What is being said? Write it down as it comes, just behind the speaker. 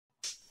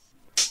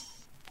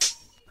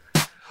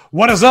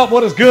What is up?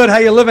 What is good? How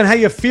you living? How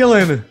you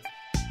feeling?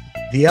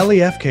 The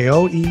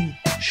Lefkoe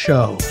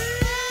show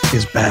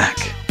is back.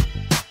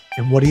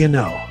 And what do you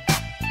know?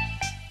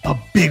 A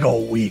big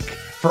old week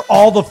for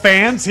all the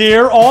fans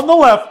here on the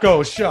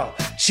Lefkoe show.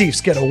 Chiefs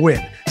get a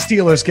win.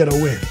 Steelers get a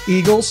win.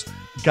 Eagles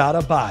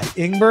gotta buy.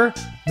 Ingber,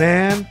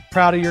 man,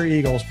 proud of your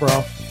Eagles,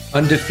 bro.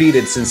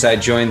 Undefeated since I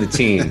joined the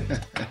team.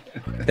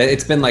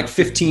 It's been like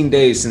 15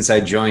 days since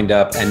I joined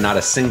up and not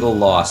a single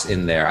loss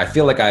in there. I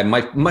feel like I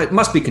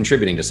must be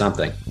contributing to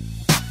something.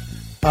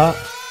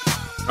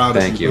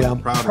 Thank you. Yeah, I'm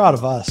proud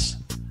of us.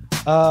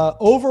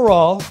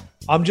 Overall,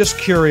 I'm just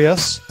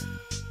curious,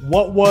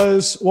 what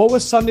was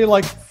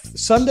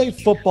Sunday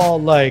football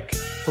like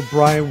for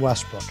Brian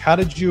Westbrook? How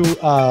did you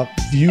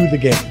view the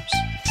games?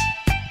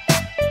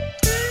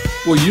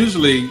 Well,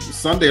 usually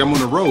Sunday I'm on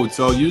the road,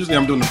 so usually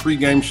I'm doing a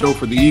pregame show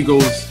for the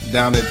Eagles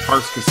down at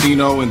Parks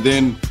Casino, and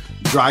then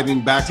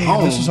driving back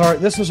home.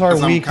 This was our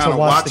week to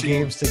watch the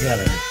games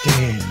together.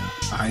 Damn.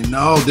 I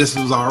know this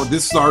is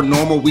our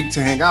normal week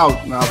to hang out.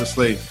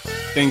 Obviously,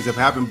 things have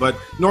happened, but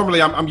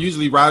normally I'm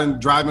usually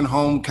driving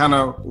home, kind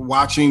of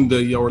watching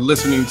or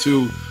listening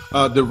to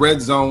the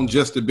Red Zone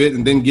just a bit,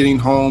 and then getting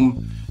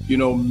home,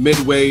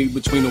 midway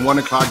between the 1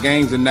 o'clock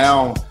games, and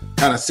now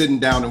kind of sitting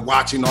down and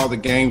watching all the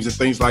games and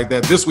things like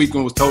that. This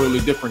weekend was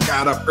totally different.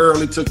 Got up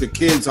early, took the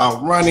kids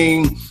out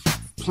running,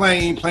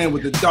 playing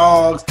with the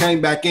dogs, came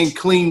back in,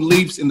 clean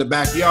leaps in the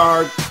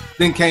backyard,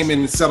 then came in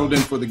and settled in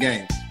for the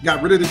game.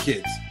 Got rid of the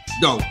kids.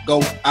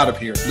 Go out of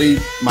here.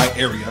 Leave my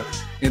area.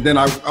 And then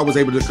I was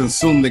able to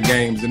consume the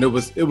games, and it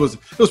was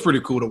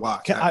pretty cool to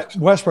watch.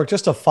 Westbrook,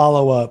 just to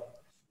follow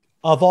up,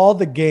 of all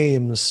the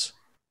games,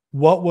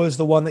 what was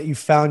the one that you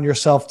found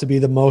yourself to be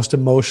the most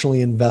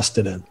emotionally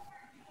invested in?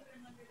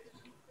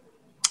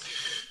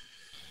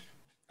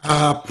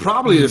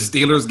 Probably the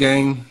Steelers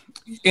game.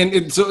 And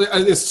it's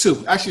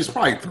two. Actually, it's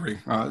probably three.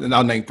 And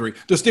I'll name three.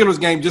 The Steelers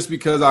game, just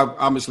because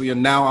I'm a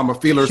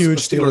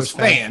Steelers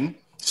fan.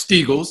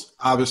 Steagles,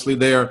 obviously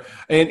there.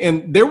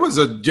 And there was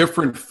a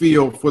different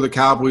feel for the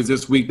Cowboys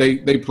this week.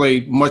 They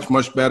played much,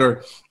 much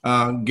better.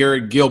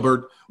 Garrett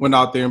Gilbert went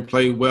out there and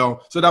played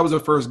well. So that was the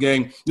first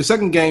game. The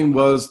second game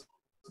was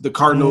the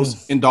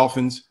Cardinals and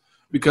Dolphins,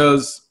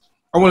 because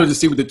I wanted to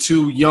see with the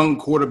two young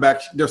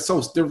quarterbacks.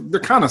 They're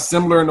kind of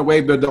similar in a way,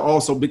 but they're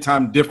also big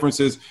time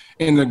differences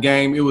in the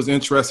game. It was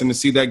interesting to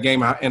see that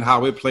game and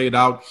how it played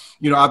out.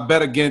 I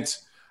bet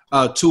against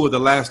Tua the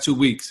last 2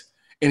 weeks,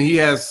 and he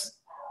has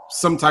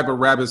some type of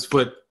rabbit's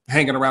foot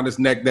hanging around his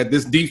neck that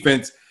this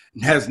defense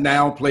has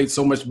now played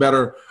so much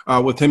better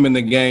with him in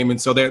the game. And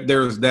so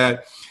there's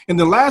that. And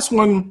the last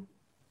one,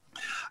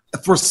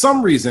 for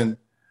some reason,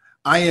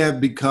 I have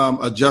become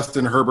a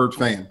Justin Herbert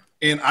fan,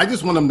 and I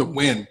just want him to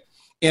win.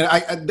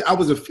 And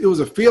it was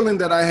a feeling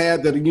that I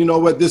had that,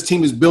 this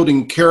team is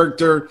building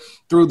character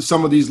through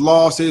some of these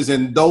losses,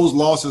 and those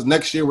losses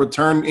next year will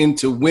turn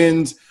into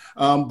wins.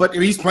 But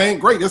he's playing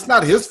great. It's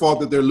not his fault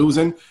that they're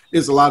losing.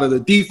 It's a lot of the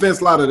defense,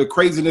 a lot of the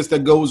craziness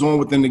that goes on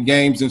within the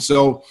games. And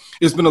so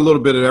it's been a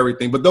little bit of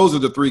everything. But those are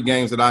the three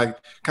games that I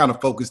kind of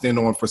focused in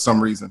on for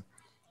some reason.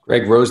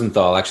 Greg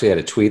Rosenthal actually had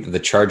a tweet that the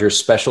Chargers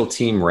special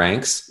team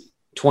ranks.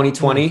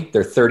 2020,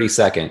 they're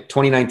 32nd.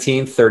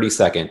 2019,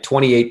 32nd.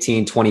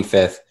 2018,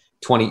 25th.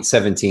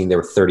 2017, they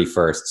were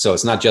 31st. So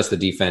it's not just the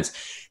defense.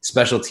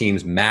 Special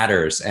teams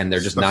matters, and they're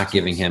just not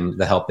giving him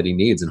the help that he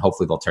needs, and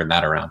hopefully they'll turn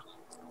that around.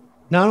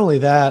 Not only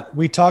that,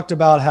 we talked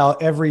about how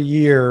every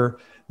year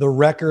the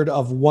record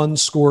of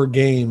one-score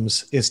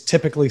games is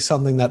typically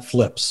something that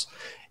flips,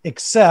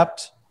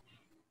 except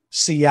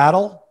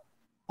Seattle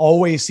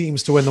always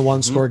seems to win the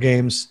one-score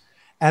games,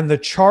 and the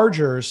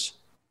Chargers,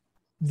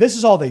 this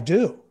is all they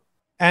do.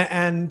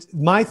 And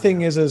my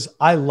thing is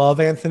I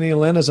love Anthony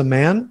Lynn as a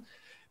man,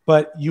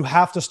 but you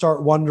have to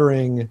start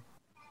wondering,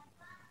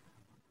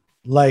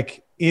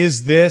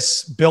 is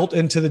this built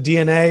into the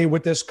DNA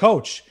with this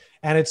coach?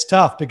 And it's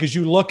tough because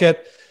you look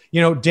at,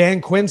 Dan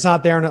Quinn's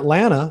not there in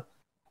Atlanta.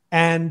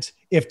 And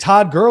if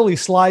Todd Gurley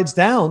slides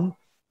down,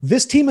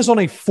 this team is on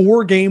a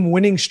 4-game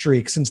winning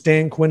streak since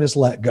Dan Quinn is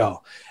let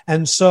go.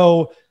 And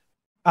so,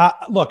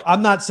 look,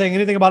 I'm not saying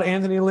anything about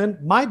Anthony Lynn.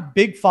 My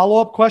big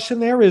follow-up question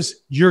there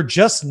is, you're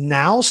just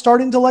now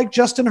starting to like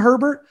Justin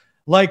Herbert?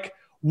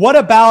 What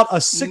about a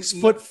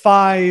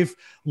 6'5"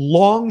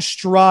 long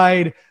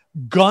stride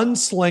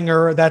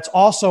gunslinger that's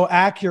also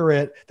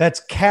accurate,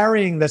 that's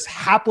carrying this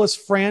hapless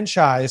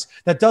franchise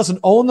that doesn't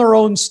own their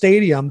own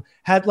stadium?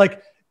 Had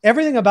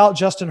everything about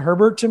Justin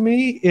Herbert to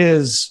me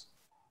is,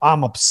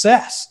 I'm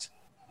obsessed.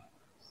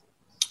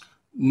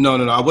 No.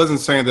 I wasn't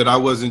saying that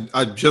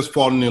I just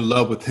fallen in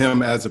love with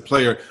him as a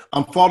player.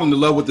 I'm falling in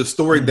love with the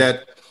story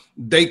that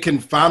they can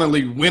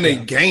finally win a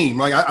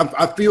game.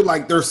 I feel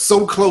like they're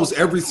so close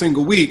every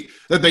single week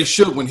that they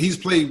should win. He's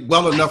played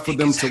well enough for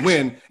them to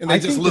win, and they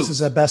just lose. This is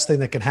the best thing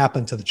that can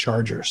happen to the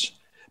Chargers,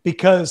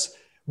 because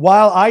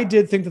while I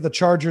did think that the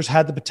Chargers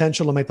had the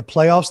potential to make the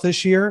playoffs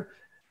this year,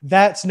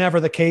 that's never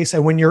the case.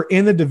 And when you're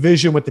in the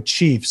division with the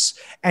Chiefs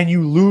and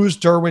you lose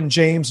Derwin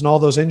James and all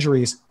those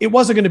injuries, it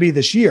wasn't going to be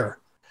this year.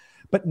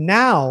 But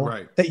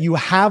now that you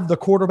have the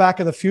quarterback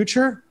of the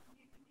future,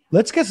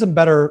 let's get some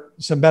better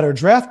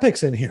draft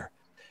picks in here.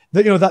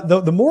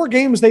 The more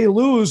games they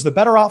lose, the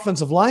better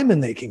offensive linemen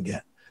they can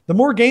get. The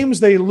more games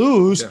they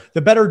lose,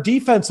 the better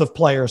defensive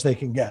players they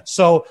can get.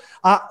 So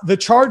the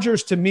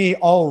Chargers, to me,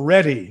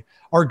 already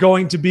are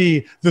going to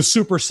be the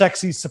super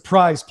sexy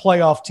surprise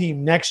playoff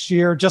team next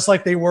year, just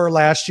like they were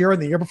last year and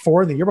the year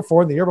before and the year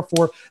before and the year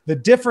before. The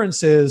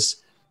difference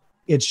is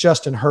it's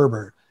Justin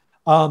Herbert.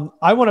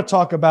 I want to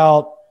talk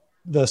about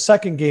the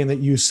second game that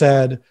you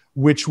said,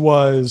 which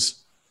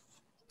was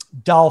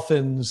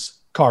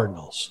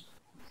Dolphins-Cardinals.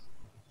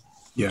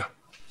 Yeah.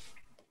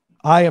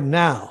 I am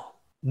now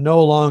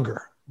no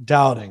longer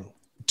doubting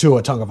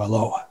Tua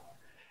Tagovailoa.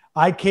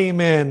 I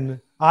came in.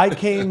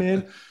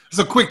 It's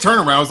a quick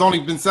turnaround. It's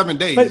only been 7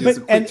 days.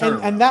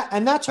 And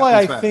that's why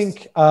I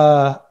think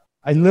I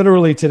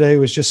literally today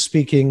was just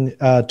speaking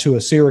to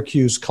a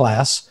Syracuse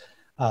class.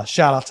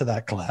 Shout out to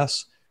that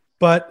class.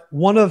 But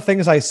one of the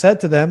things I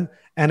said to them,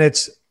 and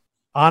it's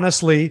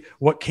honestly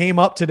what came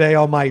up today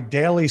on my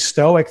daily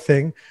Stoic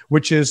thing,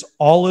 which is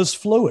all is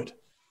fluid.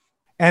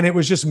 And it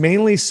was just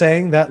mainly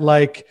saying that,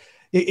 like,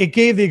 it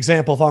gave the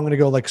example, if I'm going to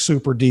go like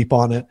super deep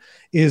on it,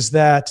 is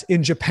that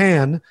in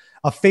Japan,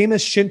 a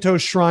famous Shinto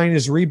shrine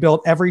is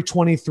rebuilt every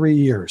 23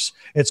 years.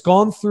 It's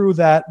gone through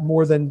that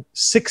more than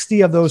 60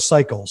 of those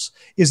cycles.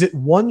 Is it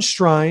one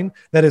shrine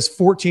that is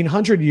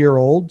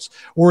 1,400-year-olds,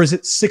 or is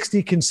it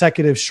 60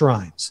 consecutive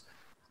shrines?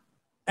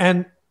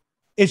 And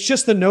it's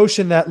just the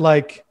notion that,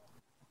 like,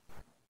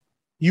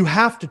 you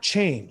have to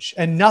change,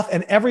 and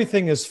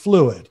everything is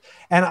fluid.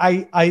 And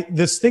I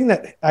this thing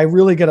that I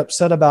really get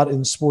upset about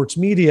in sports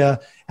media,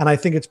 and I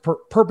think it's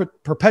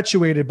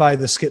perpetuated by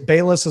the Skip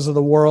Baylesses of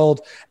the world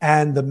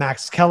and the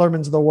Max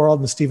Kellermans of the world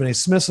and the Stephen A.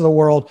 Smiths of the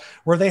world,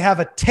 where they have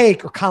a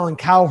take, or Colin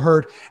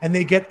Cowherd, and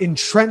they get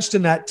entrenched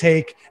in that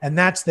take, and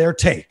that's their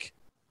take.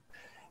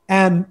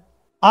 And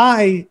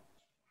I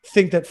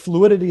think that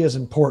fluidity is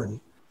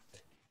important.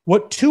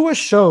 What Tua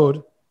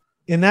showed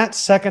in that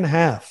second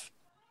half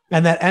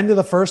and that end of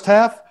the first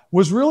half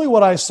was really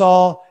what I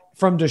saw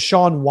from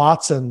Deshaun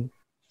Watson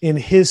in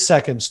his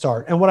second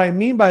start. And what I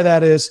mean by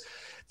that is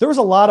there was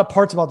a lot of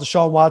parts about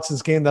Deshaun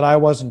Watson's game that I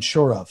wasn't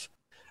sure of.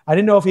 I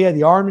didn't know if he had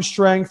the arm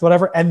strength,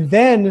 whatever. And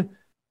then,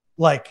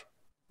 like,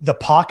 the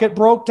pocket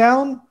broke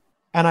down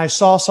and I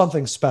saw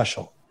something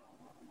special.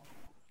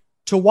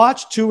 To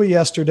watch Tua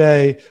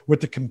yesterday with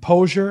the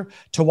composure,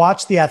 to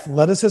watch the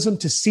athleticism,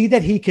 to see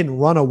that he can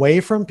run away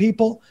from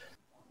people.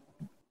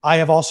 I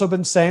have also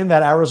been saying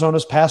that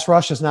Arizona's pass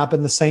rush has not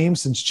been the same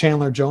since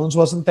Chandler Jones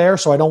wasn't there,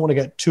 so I don't want to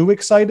get too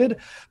excited.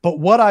 But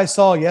what I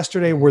saw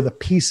yesterday were the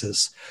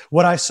pieces.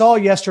 What I saw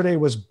yesterday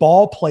was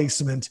ball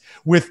placement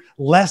with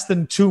less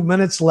than 2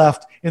 minutes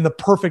left in the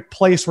perfect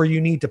place where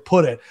you need to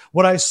put it.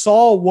 What I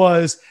saw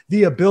was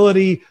the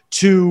ability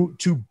to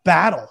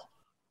battle.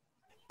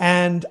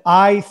 And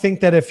I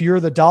think that if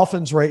you're the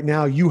Dolphins right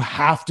now, you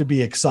have to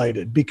be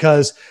excited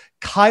because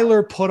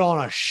Kyler put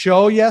on a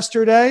show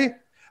yesterday.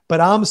 But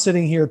I'm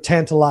sitting here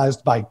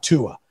tantalized by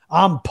Tua.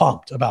 I'm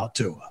pumped about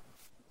Tua.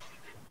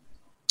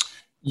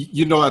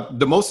 You know,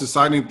 the most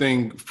exciting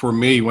thing for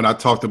me when I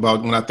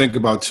think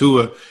about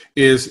Tua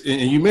is,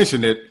 and you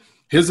mentioned it,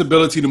 his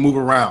ability to move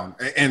around.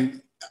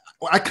 And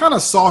I kind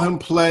of saw him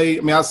play.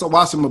 I mean, I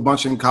watched him a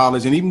bunch in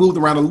college, and he moved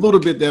around a little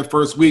bit that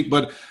first week.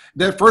 But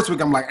that first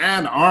week, I'm like,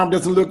 the arm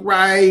doesn't look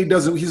right.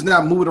 He's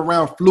not moving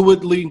around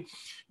fluidly.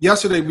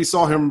 Yesterday, we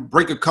saw him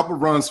break a couple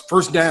runs,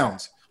 first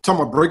downs.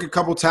 Talking about break a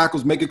couple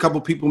tackles, make a couple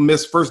people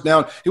miss first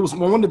down. It was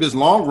one of his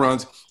long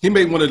runs. He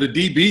made one of the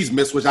DBs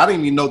miss, which I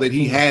didn't even know that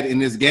he had in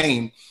this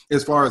game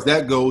as far as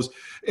that goes.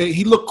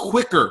 He looked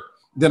quicker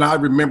than I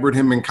remembered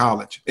him in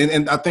college.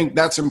 And I think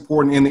that's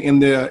important in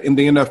the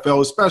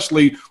NFL,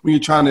 especially when you're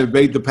trying to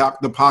evade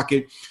the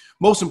pocket.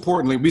 Most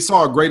importantly, we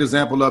saw a great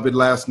example of it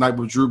last night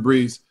with Drew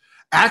Brees.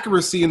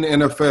 Accuracy in the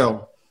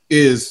NFL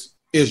is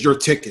your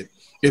ticket.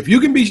 If you're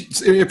going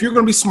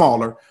to be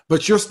smaller,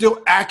 but you're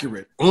still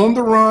accurate on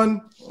the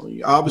run,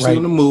 obviously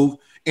on the move,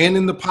 and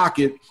in the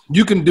pocket,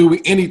 you can do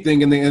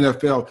anything in the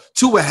NFL.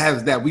 Tua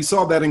has that. We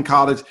saw that in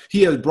college.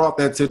 He has brought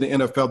that to the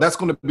NFL. That's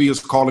going to be his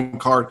calling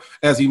card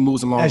as he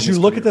moves along. As you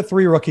look at the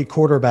three rookie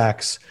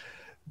quarterbacks,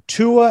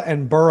 Tua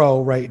and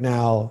Burrow right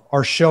now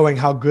are showing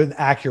how good and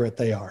accurate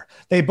they are.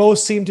 They both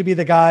seem to be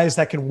the guys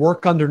that can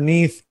work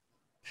underneath.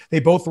 They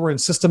both were in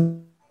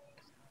system,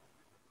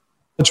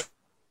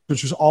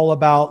 which was all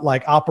about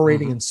like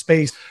operating in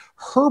space.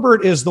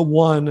 Herbert is the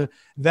one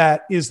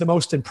that is the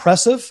most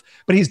impressive,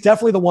 but he's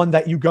definitely the one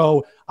that you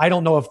go, I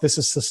don't know if this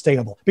is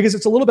sustainable, because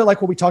it's a little bit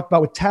like what we talked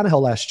about with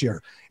Tannehill last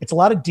year. It's a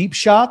lot of deep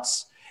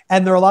shots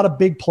and there are a lot of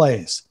big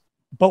plays.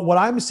 But what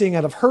I'm seeing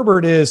out of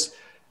Herbert is,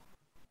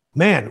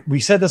 man, we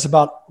said this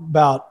about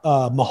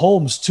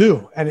Mahomes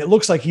too, and it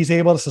looks like he's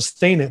able to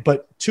sustain it,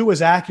 but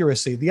Tua's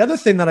accuracy. The other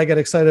thing that I get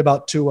excited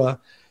about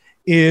Tua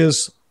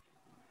is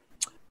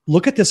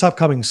look at this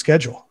upcoming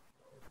schedule.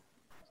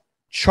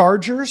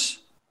 Chargers,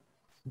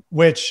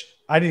 which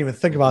I didn't even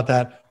think about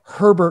that.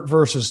 Herbert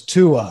versus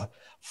Tua,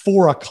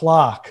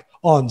 4:00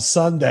 on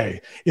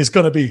Sunday is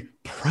going to be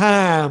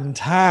prime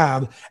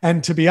time.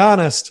 And to be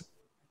honest,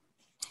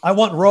 I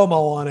want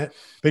Romo on it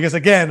because,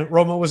 again,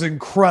 Romo was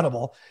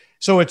incredible.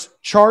 So it's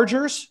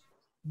Chargers,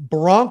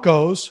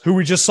 Broncos, who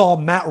we just saw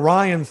Matt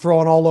Ryan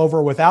throwing all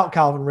over without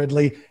Calvin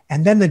Ridley,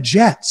 and then the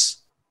Jets.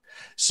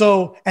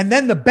 So, and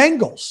then the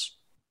Bengals.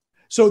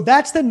 So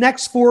that's the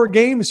next 4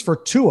 games for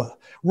Tua.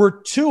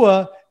 We're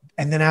Tua,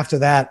 and then after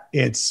that,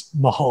 it's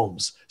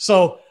Mahomes.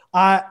 So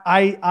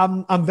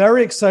I'm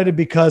very excited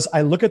because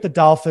I look at the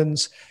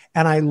Dolphins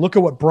and I look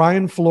at what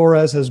Brian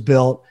Flores has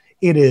built.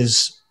 It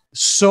is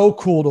so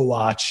cool to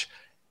watch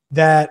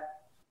that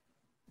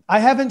I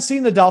haven't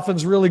seen the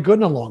Dolphins really good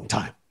in a long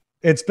time.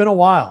 It's been a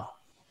while.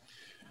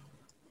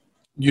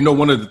 You know,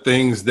 one of the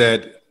things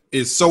that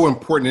is so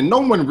important, and no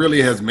one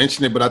really has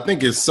mentioned it, but I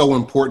think it's so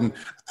important.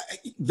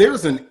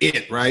 There's an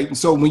it, right? And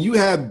so when you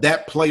have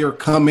that player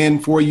come in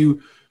for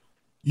you,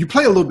 you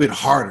play a little bit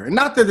harder. And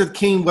not that the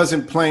team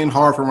wasn't playing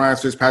hard for Ryan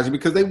Fitzpatrick,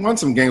 because they won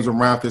some games with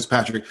Ryan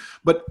Fitzpatrick,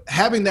 but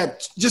having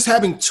that, just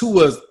having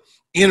Tua's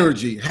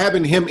energy,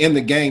 having him in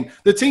the game,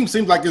 the team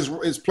seems like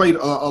it's played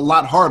a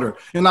lot harder.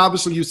 And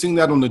obviously you've seen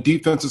that on the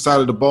defensive side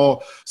of the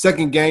ball.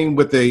 Second game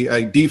with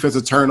a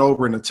defensive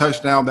turnover and a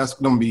touchdown, that's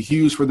going to be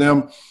huge for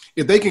them.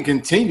 If they can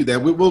continue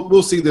that,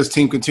 we'll see this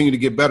team continue to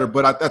get better.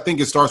 But I think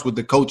it starts with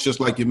the coach, just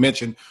like you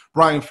mentioned.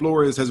 Brian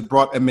Flores has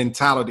brought a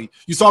mentality.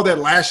 You saw that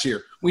last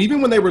year.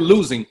 Even when they were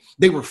losing,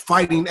 they were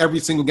fighting every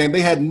single game.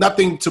 They had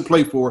nothing to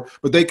play for,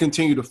 but they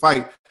continued to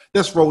fight.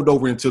 That's rolled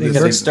over into this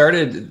season. They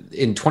started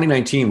in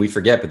 2019, we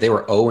forget, but they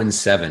were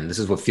 0-7. This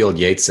is what Field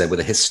Yates said, with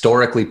a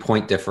historically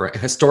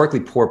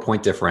poor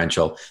point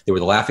differential. They were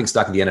the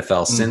laughingstock of the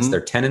NFL since they're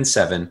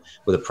 10-7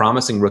 with a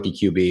promising rookie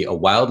QB, a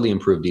wildly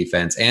improved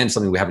defense, and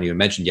something we haven't even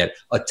mentioned yet,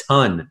 a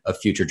ton of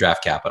future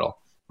draft capital.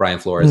 Brian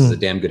Flores is a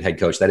damn good head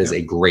coach. That is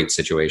a great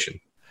situation.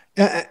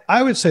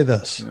 I would say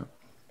this. Yeah.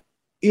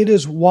 It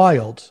is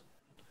wild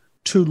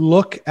to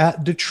look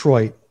at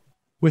Detroit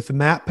with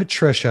Matt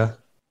Patricia,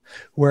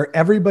 where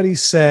everybody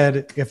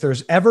said, if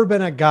there's ever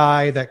been a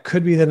guy that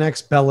could be the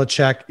next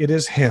Belichick, it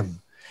is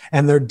him.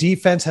 And their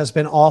defense has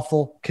been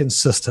awful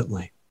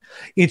consistently.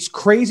 It's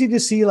crazy to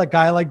see a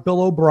guy like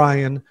Bill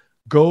O'Brien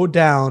go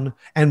down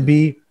and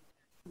be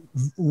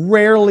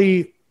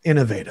rarely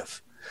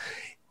innovative.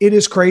 It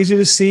is crazy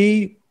to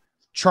see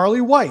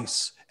Charlie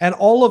Weiss and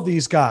all of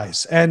these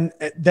guys and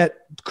that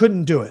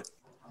couldn't do it.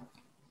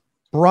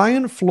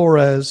 Brian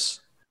Flores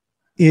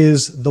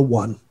is the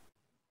one.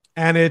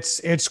 And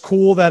it's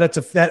cool that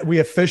that we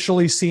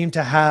officially seem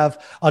to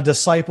have a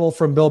disciple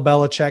from Bill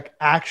Belichick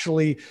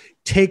actually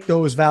take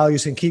those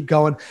values and keep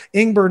going.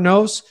 Ingber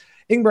knows.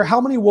 Ingber,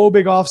 how many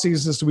big off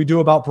seasons do we do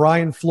about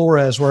Brian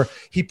Flores where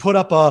he put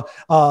up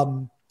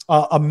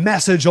a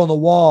message on the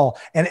wall,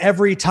 and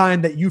every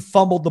time that you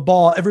fumbled the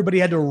ball, everybody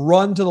had to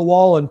run to the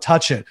wall and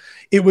touch it.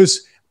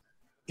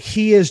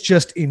 He has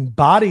just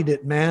embodied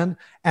it, man.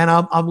 And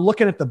I'm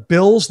looking at the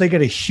Bills. They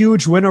get a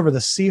huge win over the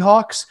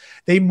Seahawks.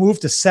 They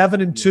move to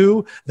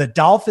 7-2. The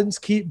Dolphins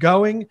keep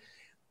going.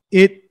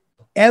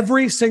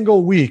 Every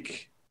single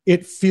week,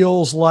 it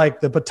feels like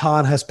the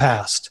baton has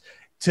passed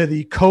to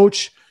the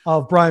coach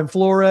of Brian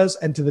Flores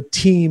and to the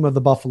team of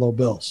the Buffalo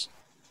Bills.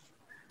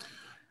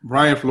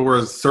 Brian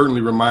Flores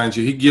certainly reminds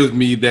you. He gives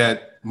me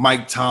that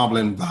Mike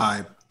Tomlin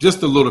vibe.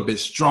 Just a little bit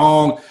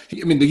strong.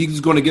 He's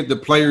going to get the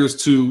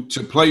players to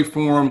play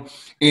for him,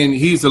 and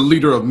he's a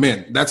leader of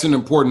men. That's an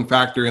important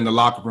factor in the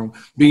locker room,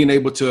 being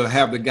able to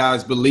have the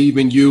guys believe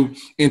in you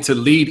and to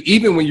lead.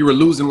 Even when you were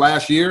losing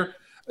last year,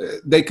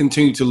 they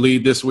continue to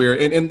lead this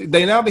way, and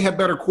they have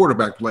better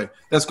quarterback play.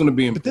 That's going to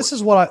be important.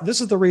 But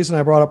this is the reason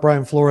I brought up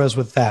Brian Flores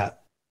with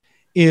that,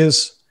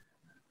 is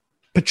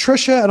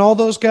Patricia and all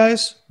those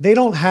guys, they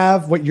don't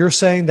have what you're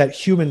saying, that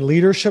human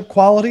leadership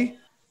quality.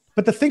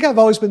 But the thing I've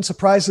always been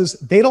surprised is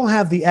they don't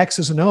have the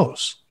X's and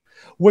O's.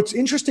 What's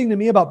interesting to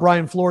me about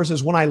Brian Flores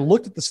is when I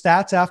looked at the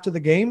stats after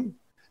the game,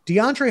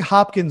 DeAndre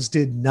Hopkins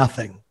did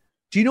nothing.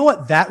 Do you know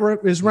what that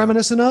is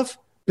reminiscent of?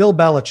 Bill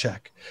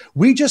Belichick.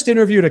 We just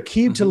interviewed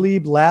Aqib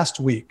Talib last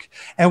week.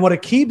 And what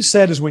Aqib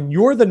said is when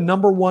you're the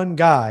number one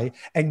guy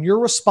and you're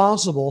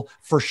responsible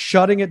for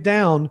shutting it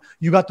down,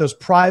 you got those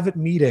private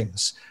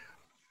meetings.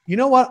 You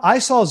know what? I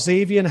saw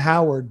Xavier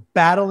Howard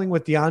battling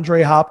with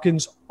DeAndre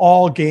Hopkins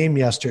all game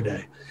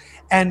yesterday.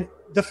 And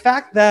the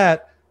fact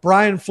that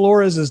Brian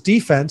Flores'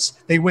 defense,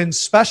 they win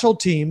special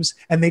teams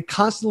and they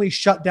constantly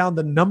shut down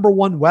the number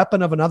one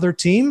weapon of another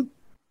team,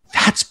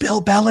 that's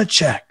Bill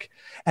Belichick.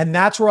 And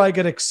that's where I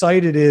get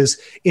excited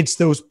is it's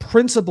those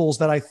principles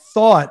that I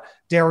thought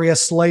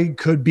Darius Slade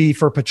could be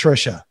for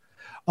Patricia.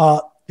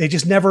 They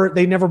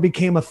never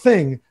became a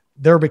thing.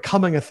 They're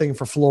becoming a thing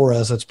for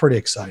Flores. It's pretty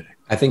exciting.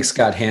 I think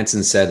Scott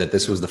Hansen said that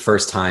this was the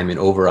first time in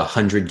over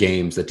 100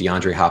 games that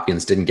DeAndre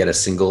Hopkins didn't get a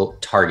single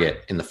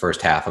target in the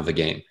first half of a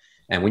game.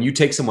 And when you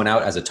take someone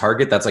out as a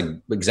target, that's like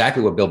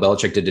exactly what Bill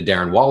Belichick did to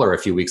Darren Waller a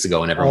few weeks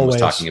ago, and everyone was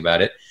talking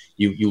about it.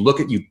 You look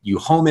at you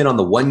home in on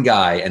the one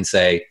guy and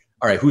say,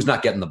 all right, who's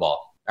not getting the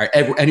ball? All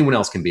right, anyone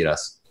else can beat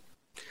us.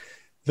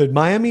 The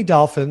Miami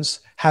Dolphins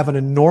have an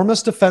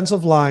enormous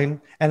defensive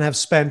line and have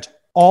spent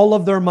all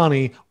of their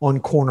money on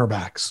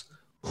cornerbacks.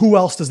 Who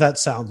else does that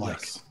sound like?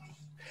 Yes.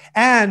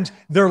 And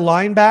their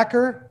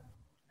linebacker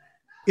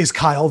is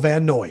Kyle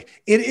Van Noy.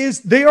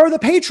 They are the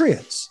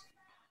Patriots.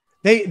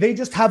 They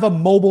just have a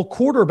mobile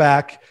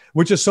quarterback,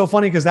 which is so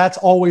funny because that's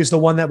always the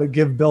one that would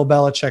give Bill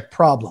Belichick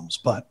problems.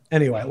 But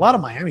anyway, a lot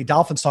of Miami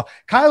Dolphins talk.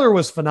 Kyler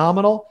was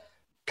phenomenal.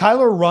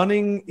 Kyler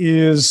running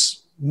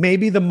is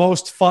maybe the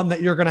most fun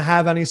that you're going to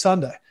have any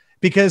Sunday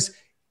because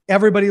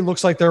everybody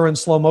looks like they're in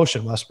slow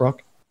motion,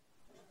 Westbrook.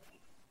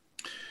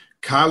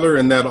 Kyler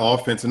and that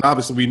offense, and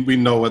obviously we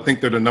know, I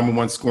think they're the number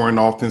one scoring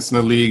offense in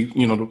the league.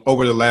 You know,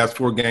 over the last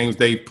 4 games,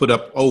 they put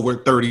up over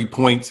 30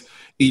 points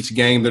each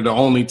game. They're the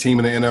only team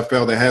in the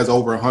NFL that has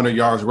over 100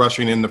 yards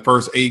rushing in the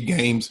first 8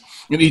 games,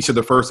 in each of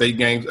the first 8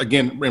 games.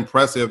 Again,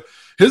 impressive.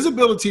 His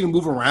ability to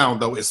move around,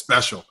 though, is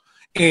special.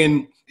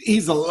 And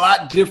he's a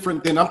lot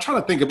different than – I'm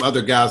trying to think of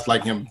other guys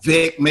like him.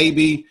 Vic,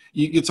 maybe.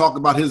 You talk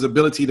about his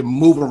ability to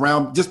move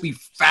around, just be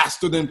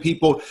faster than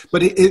people.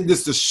 But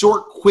it's the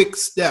short, quick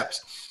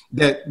steps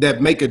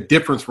that make a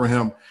difference for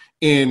him.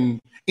 And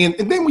then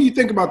when you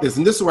think about this,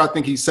 and this is where I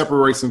think he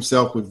separates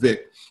himself with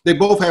Vic. They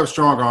both have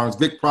strong arms.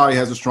 Vic probably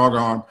has a stronger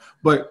arm,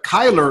 but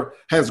Kyler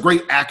has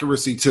great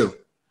accuracy too.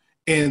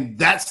 And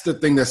that's the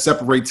thing that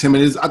separates him.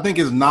 And I think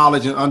his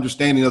knowledge and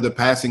understanding of the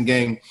passing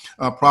game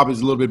probably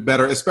is a little bit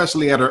better,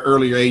 especially at an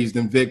earlier age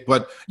than Vic.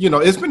 But, you know,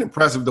 it's been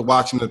impressive to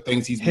watch him, the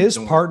things he's been doing. His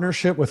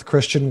partnership with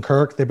Christian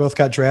Kirk, they both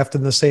got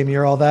drafted in the same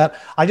year, all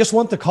that. I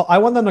want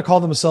them to call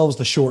themselves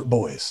the Short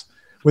Boys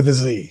with a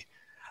Z.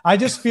 I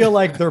just feel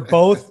like they're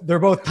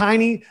both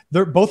tiny.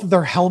 Both of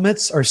their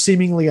helmets are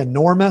seemingly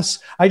enormous.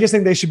 I just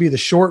think they should be the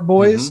Short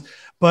Boys. Mm-hmm.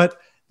 But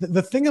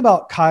the thing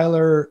about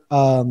Kyler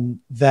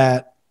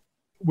that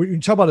when you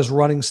talk about his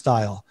running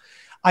style,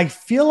 I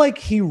feel like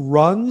he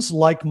runs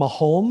like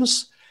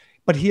Mahomes,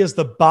 but he has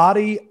the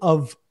body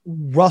of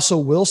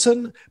Russell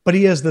Wilson, but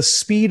he has the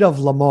speed of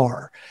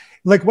Lamar.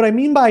 Like what I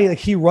mean by like,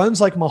 he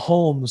runs like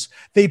Mahomes,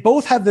 they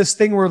both have this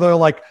thing where they're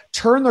like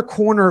turn the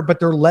corner,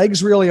 but their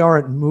legs really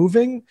aren't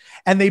moving.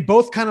 And they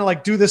both kind of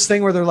like do this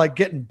thing where they're like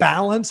getting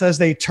balance as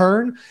they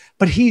turn,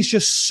 but he's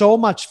just so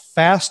much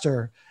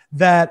faster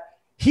that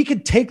he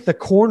could take the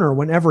corner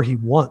whenever he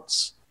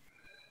wants.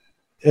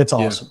 It's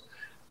awesome. Yeah.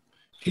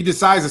 He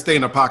decides to stay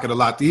in the pocket a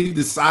lot. He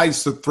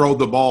decides to throw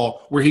the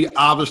ball where he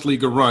obviously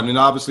could run. And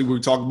obviously we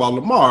talk about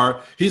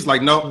Lamar. He's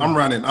like, no, I'm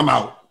running. I'm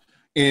out.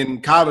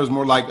 And Kyler's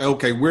more like,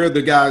 okay, where are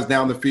the guys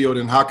down the field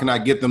and how can I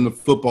get them the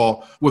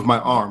football with my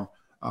arm?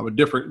 A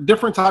different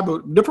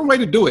way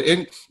to do it.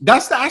 And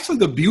that's actually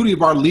the beauty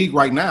of our league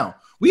right now.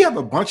 We have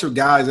a bunch of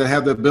guys that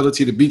have the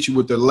ability to beat you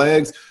with their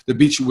legs, to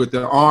beat you with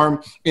their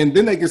arm. And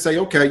then they can say,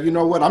 okay, you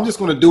know what? I'm just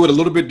going to do it a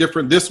little bit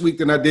different this week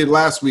than I did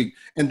last week.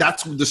 And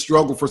that's the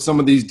struggle for some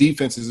of these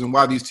defenses and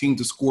why these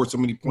teams have scored so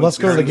many points. Let's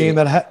go to the game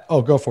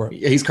go for it.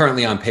 He's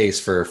currently on pace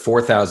for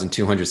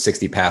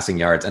 4,260 passing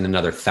yards and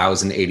another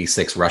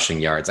 1,086 rushing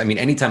yards. I mean,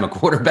 anytime a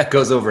quarterback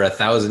goes over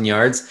 1,000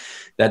 yards,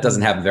 that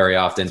doesn't happen very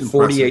often.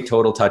 48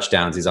 total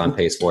touchdowns he's on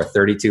pace for,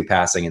 32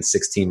 passing and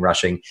 16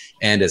 rushing.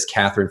 And as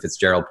Catherine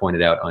Fitzgerald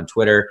pointed out on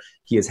Twitter,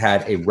 he has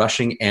had a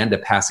rushing and a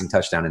passing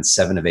touchdown in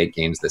 7 of 8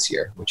 games this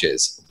year, which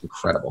is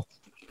incredible.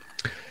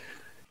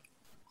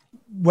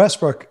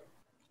 Westbrook,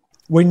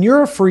 when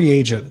you're a free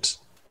agent,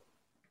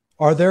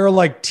 are there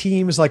like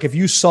teams, like if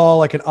you saw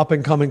like an up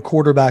and coming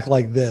quarterback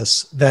like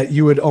this, that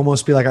you would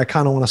almost be like, I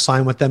kind of want to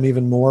sign with them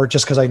even more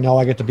just because I know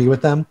I get to be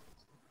with them?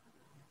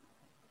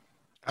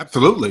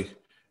 Absolutely.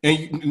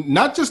 And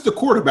not just the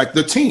quarterback,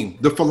 the team,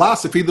 the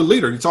philosophy, the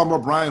leader. You're talking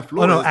about Brian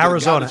Flores. Oh, no,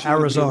 Arizona.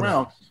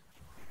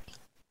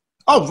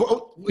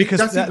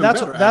 Because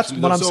that's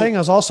what I'm saying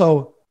is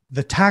also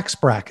the tax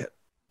bracket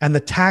and the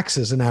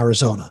taxes in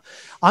Arizona.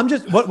 I'm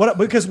just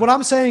because what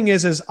I'm saying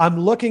is I'm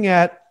looking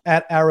at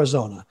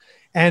Arizona,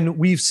 and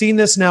we've seen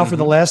this now for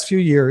the last few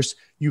years.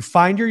 You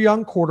find your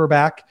young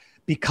quarterback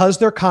because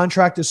their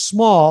contract is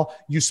small.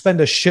 You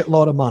spend a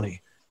shitload of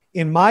money.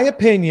 In my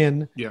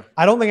opinion,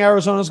 I don't think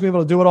Arizona's going to be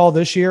able to do it all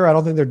this year. I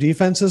don't think their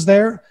defense is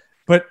there.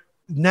 But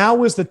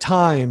now is the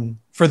time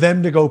for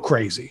them to go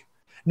crazy.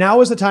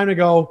 Now is the time to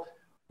go,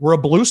 we're a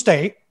blue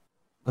state.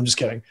 I'm just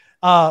kidding.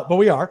 But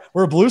we are.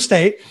 We're a blue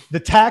state. The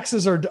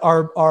taxes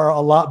are a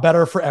lot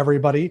better for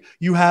everybody.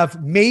 You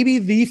have maybe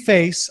the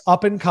face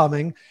up and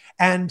coming,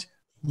 and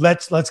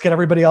let's get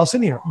everybody else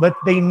in here. But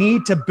they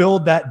need to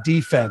build that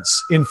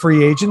defense in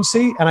free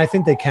agency, and I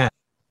think they can.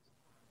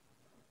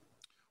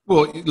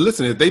 Well,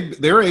 listen,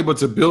 they're able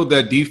to build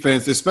that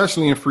defense,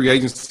 especially in free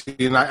agency.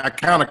 And I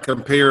kind of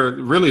compare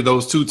really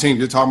those two teams.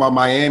 You're talking about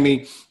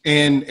Miami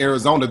and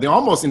Arizona. They're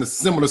almost in a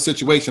similar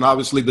situation.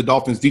 Obviously, the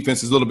Dolphins'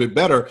 defense is a little bit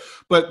better,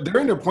 but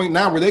they're in a point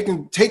now where they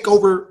can take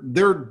over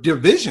their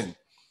division.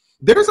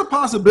 There's a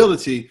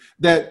possibility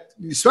that,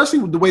 especially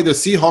with the way the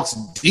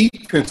Seahawks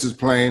defense is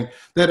playing,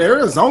 that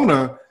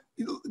Arizona,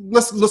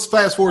 let's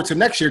fast forward to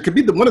next year. Could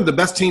be one of the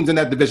best teams in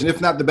that division,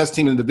 if not the best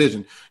team in the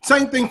division.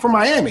 Same thing for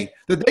Miami,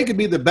 that they could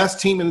be the best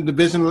team in the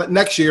division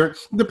next year,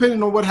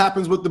 depending on what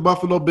happens with the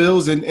Buffalo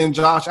Bills and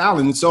Josh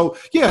Allen. And so,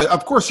 yeah,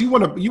 of course, you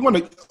want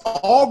to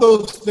all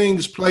those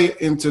things play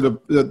into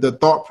the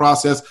thought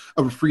process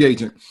of a free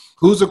agent.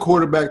 Who's a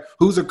quarterback?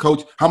 Who's a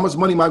coach? How much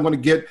money am I going to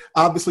get?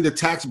 Obviously, the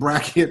tax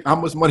bracket, how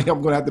much money I'm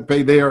going to have to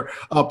pay there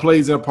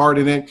plays a part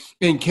in it.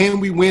 And can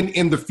we win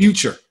in the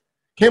future?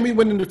 Can we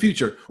win in the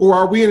future? Or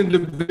are we in a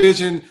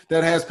division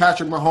that has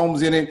Patrick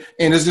Mahomes in it,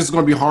 and it's just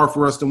going to be hard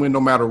for us to win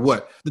no matter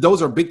what?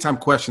 Those are big-time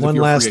questions. One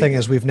last thing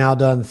is we've now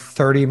done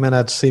 30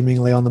 minutes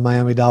seemingly on the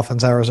Miami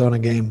Dolphins-Arizona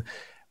game.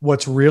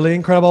 What's really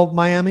incredible about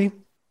Miami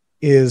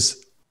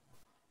is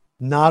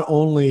not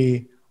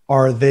only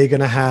are they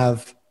going to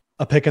have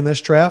a pick in this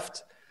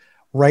draft,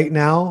 right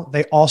now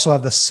they also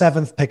have the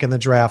 7th pick in the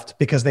draft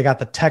because they got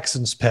the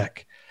Texans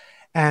pick.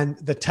 And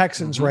the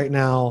Texans right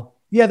now,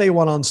 yeah, they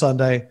won on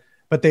Sunday,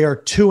 but they are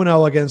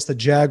 2-0 against the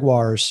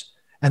Jaguars,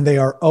 and they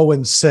are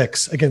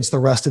 0-6 against the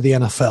rest of the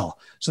NFL.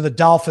 So the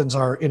Dolphins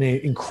are in an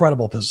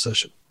incredible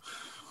position.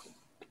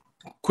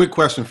 Quick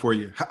question for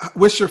you.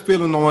 What's your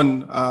feeling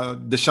on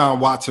Deshaun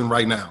Watson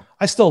right now?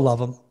 I still love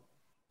him.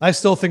 I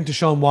still think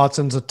Deshaun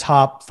Watson's a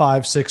top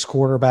 5-6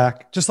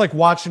 quarterback. Just like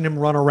watching him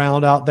run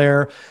around out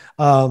there.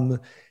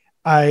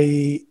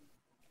 I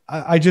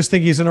just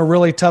think he's in a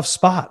really tough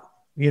spot.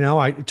 You know,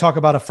 I talk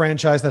about a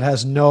franchise that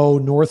has no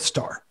North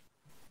Star.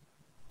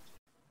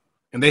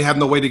 And they have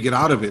no way to get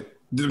out of it.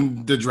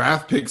 The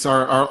draft picks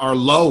are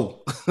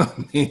low. I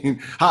mean,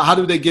 how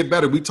do they get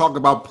better? We talk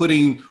about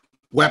putting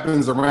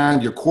weapons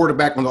around your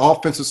quarterback on the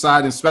offensive side,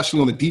 and especially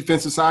on the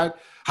defensive side.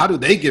 How do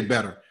they get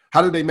better?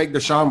 How do they make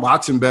Deshaun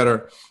Watson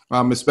better,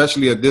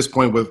 especially at this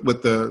point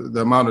with the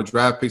amount of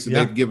draft picks that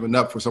they've given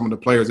up for some of the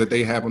players that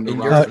they have on the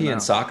roster? In European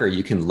soccer,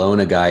 you can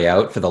loan a guy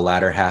out for the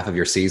latter half of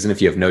your season if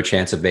you have no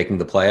chance of making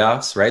the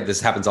playoffs, right? This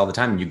happens all the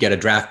time. You get a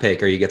draft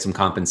pick or you get some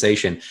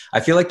compensation. I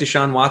feel like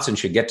Deshaun Watson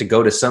should get to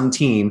go to some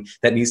team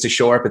that needs to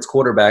shore up its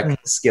quarterback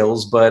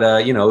skills, but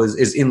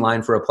is in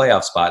line for a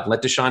playoff spot.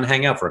 Let Deshaun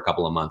hang out for a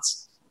couple of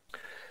months.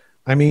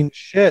 I mean,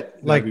 shit,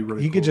 like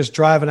really he could just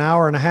drive an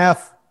hour and a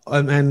half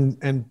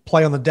and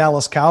play on the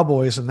Dallas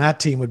Cowboys, and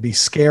that team would be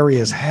scary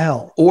as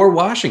hell. Or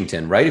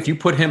Washington, right? If you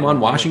put him on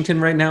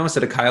Washington right now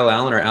instead of Kyle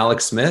Allen or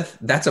Alex Smith,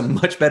 that's a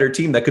much better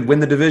team that could win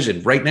the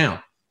division right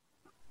now.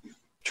 I'm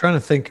trying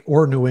to think,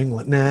 or New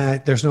England. Nah,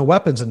 there's no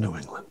weapons in New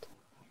England.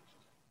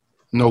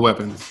 No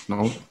weapons.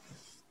 No.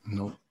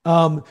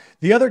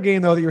 The other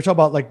game, though, that you were talking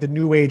about, like the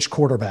new age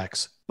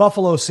quarterbacks,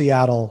 Buffalo,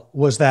 Seattle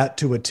was that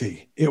to a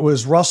T. It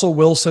was Russell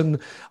Wilson,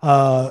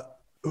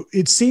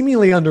 it's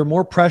seemingly under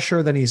more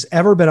pressure than he's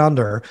ever been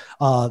under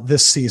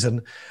this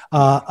season,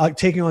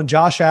 taking on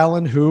Josh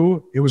Allen,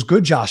 who it was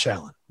good Josh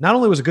Allen. Not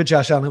only was it good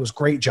Josh Allen, it was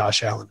great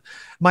Josh Allen.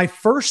 My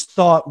first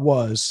thought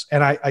was,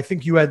 and I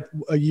think you had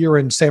a year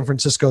in San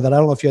Francisco that I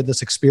don't know if you had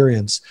this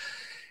experience.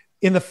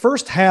 In the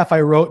first half,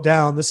 I wrote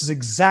down, this is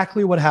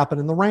exactly what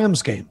happened in the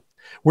Rams game,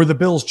 where the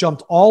Bills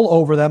jumped all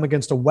over them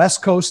against a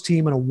West Coast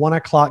team in a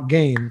 1:00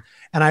 game.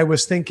 And I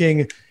was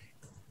thinking,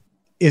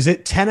 is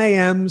it 10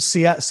 a.m.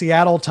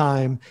 Seattle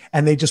time?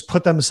 And they just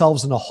put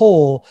themselves in a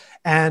hole.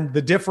 And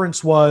the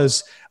difference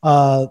was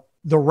the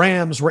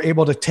Rams were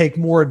able to take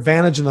more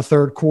advantage in the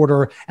third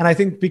quarter. And I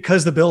think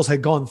because the Bills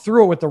had gone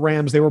through it with the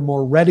Rams, they were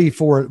more ready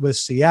for it with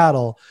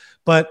Seattle.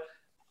 But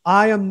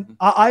I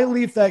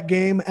leave that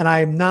game, and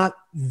I am not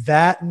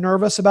that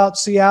nervous about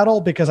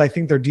Seattle because I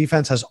think their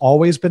defense has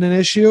always been an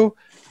issue.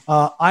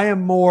 I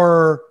am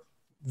more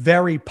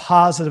very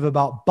positive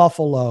about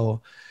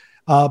Buffalo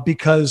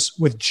because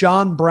with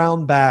John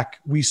Brown back,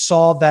 we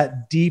saw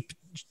that deep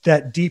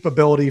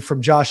ability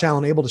from Josh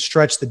Allen, able to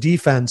stretch the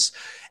defense,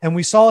 and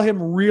we saw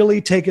him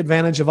really take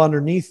advantage of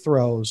underneath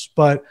throws.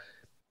 But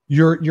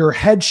your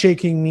head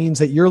shaking means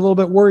that you're a little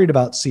bit worried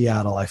about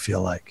Seattle, I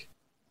feel like.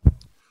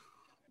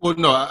 Well,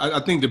 no,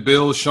 I think the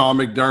Bills, Sean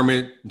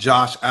McDermott,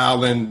 Josh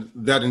Allen,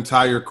 that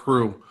entire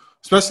crew,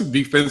 especially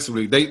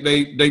defensively,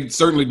 they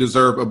certainly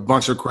deserve a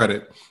bunch of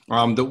credit.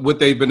 What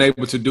they've been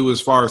able to do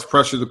as far as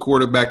pressure the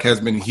quarterback has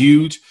been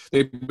huge.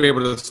 They've been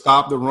able to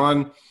stop the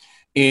run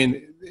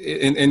and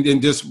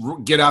just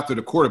get after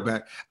the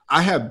quarterback.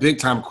 I have big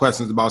time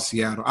questions about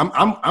Seattle.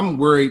 I'm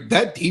worried.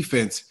 That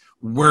defense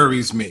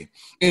worries me.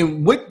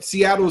 And what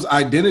Seattle's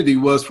identity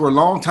was for a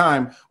long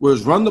time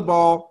was run the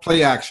ball,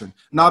 play action.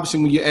 And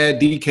obviously when you add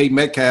DK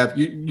Metcalf,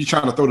 you're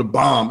trying to throw the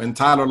bomb, and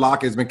Tyler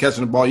Lockett has been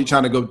catching the ball. You're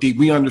trying to go deep.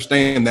 We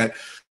understand that.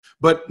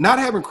 But not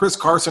having Chris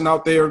Carson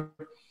out there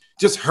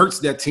just hurts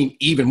that team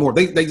even more.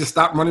 They just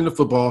stop running the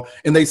football,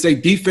 and they say,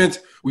 defense,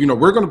 we're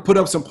going to put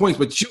up some points,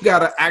 but you got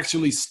to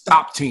actually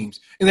stop teams.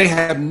 And they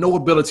have no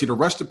ability to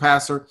rush the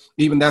passer.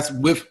 Even that's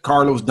with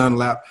Carlos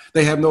Dunlap.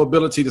 They have no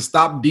ability to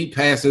stop deep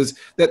passes.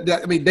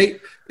 They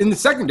in the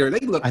secondary, they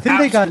look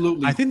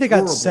absolutely I think they got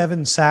horrible.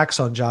 7 sacks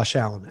on Josh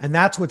Allen, and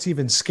that's what's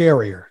even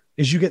scarier.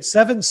 Is you get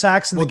 7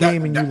 sacks in the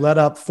game and you let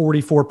up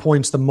 44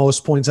 points, the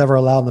most points ever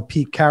allowed in the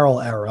Pete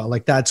Carroll era.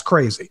 Like, that's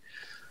crazy.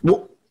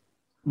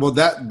 Well,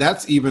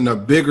 that's even a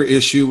bigger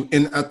issue.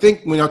 And I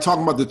think when you're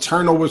talking about the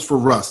turnovers for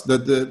Russ,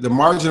 the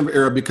margin of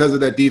error because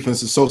of that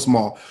defense is so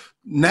small.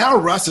 Now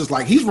Russ is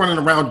like, he's running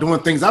around doing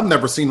things I've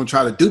never seen him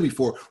try to do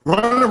before.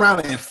 Running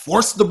around and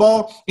force the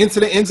ball into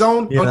the end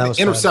zone on the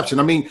interception.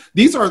 Bad. I mean,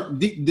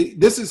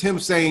 this is him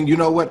saying, you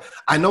know what?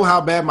 I know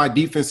how bad my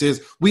defense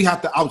is. We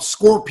have to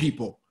outscore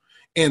people.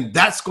 And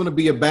that's going to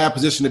be a bad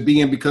position to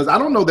be in, because I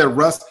don't know that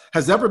Russ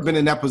has ever been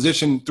in that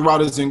position throughout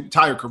his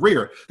entire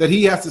career, that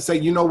he has to say,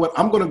 you know what,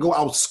 I'm going to go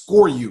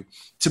outscore you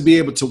to be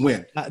able to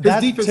win.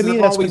 His defense has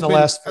always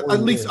been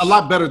at least a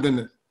lot better than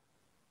it.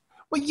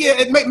 Well, yeah,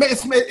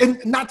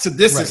 it's not to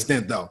this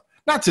extent, though.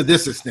 Not to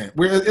this extent,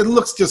 where it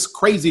looks just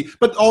crazy.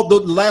 But all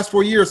the last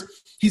 4 years,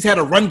 he's had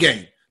a run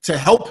game to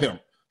help him,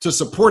 to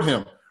support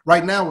him.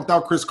 Right now,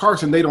 without Chris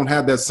Carson, they don't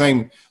have that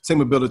same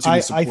ability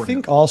to support him. I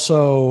think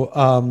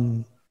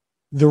also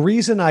the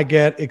reason I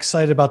get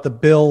excited about the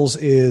Bills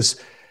is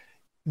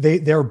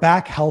they're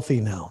back healthy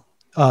now.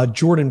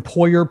 Jordan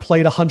Poyer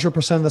played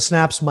 100% of the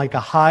snaps. Micah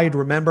Hyde,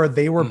 remember,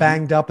 they were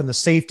banged up in the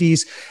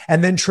safeties.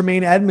 And then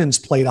Tremaine Edmonds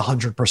played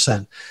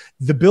 100%.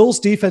 The Bills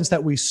defense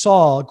that we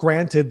saw,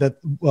 granted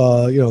that,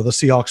 the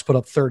Seahawks put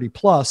up 30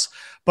 plus,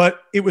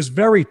 but it was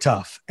very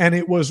tough. And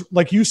it was,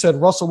 like you said,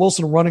 Russell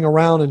Wilson running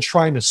around and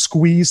trying to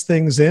squeeze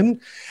things in.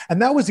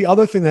 And that was the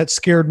other thing that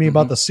scared me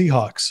about the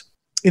Seahawks.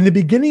 In the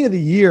beginning of the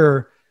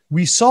year,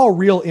 we saw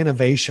real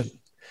innovation.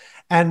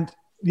 And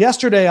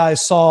yesterday I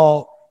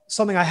saw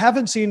something I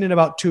haven't seen in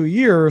about 2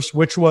 years,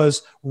 which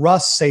was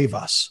Russ save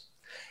us.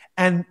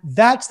 And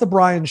that's the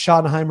Brian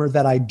Schottenheimer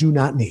that I do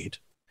not need.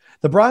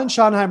 The Brian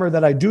Schottenheimer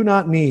that I do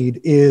not need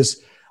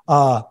is,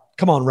 come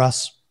on,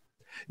 Russ.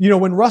 You know,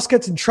 when Russ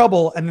gets in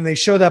trouble and then they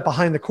show that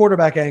behind the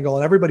quarterback angle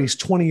and everybody's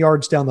 20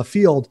 yards down the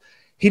field,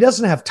 he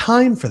doesn't have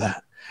time for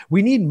that.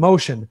 We need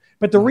motion.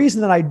 But the reason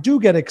that I do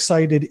get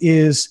excited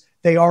is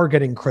they are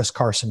getting Chris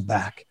Carson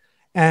back.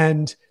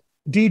 And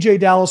DJ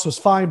Dallas was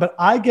fine, but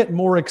I get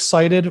more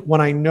excited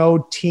when I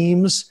know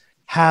teams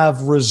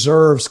have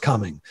reserves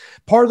coming.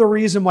 Part of the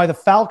reason why the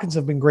Falcons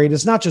have been great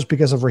is not just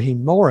because of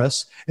Raheem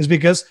Morris, is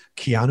because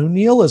Keanu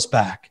Neal is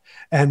back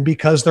and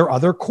because their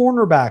other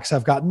cornerbacks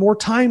have gotten more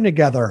time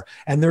together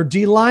and their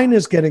D-line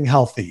is getting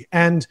healthy.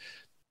 And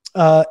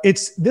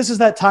this is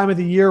that time of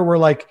the year where,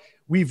 like,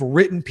 we've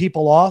written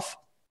people off,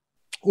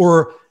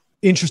 or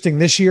interesting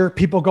this year,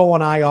 people go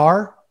on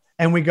IR.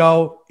 And we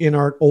go, in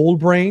our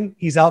old brain,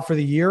 he's out for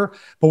the year.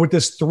 But with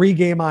this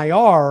 3-game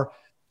IR,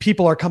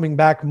 people are coming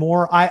back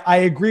more. I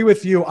agree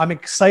with you. I'm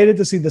excited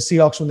to see the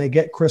Seahawks when they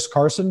get Chris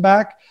Carson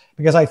back,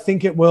 because I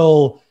think it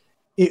won't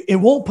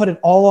put it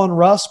all on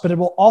Russ, but it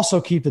will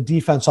also keep the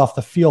defense off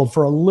the field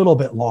for a little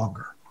bit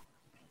longer.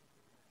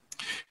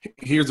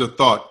 Here's a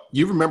thought.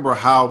 You remember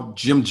how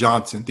Jim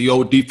Johnson, the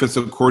old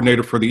defensive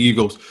coordinator for the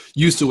Eagles,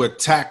 used to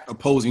attack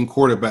opposing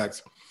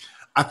quarterbacks?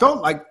 I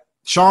felt like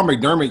Sean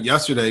McDermott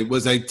yesterday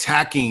was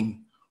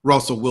attacking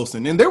Russell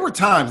Wilson. And there were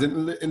times,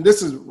 and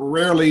this is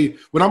rarely,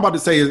 what I'm about to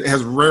say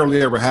has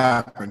rarely ever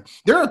happened.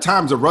 There are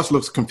times that Russ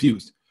looks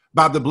confused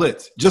by the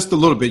blitz just a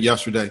little bit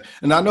yesterday.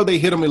 And I know they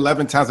hit him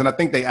 11 times, and I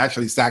think they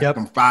actually sacked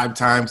him 5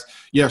 times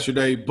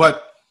yesterday.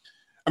 But,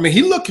 I mean,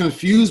 he looked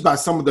confused by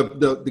some of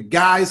the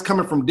guys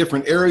coming from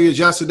different areas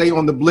yesterday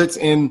on the blitz,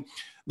 and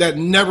that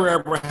never,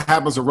 ever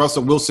happens to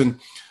Russell Wilson.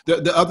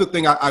 The other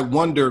thing I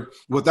wonder,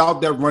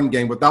 without that run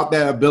game, without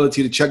that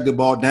ability to check the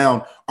ball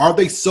down, are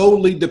they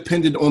solely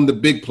dependent on the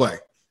big play?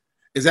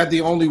 Is that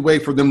the only way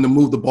for them to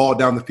move the ball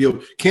down the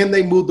field? Can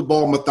they move the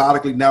ball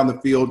methodically down the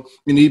field?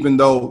 And even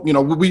though, you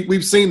know,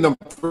 we've seen them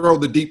throw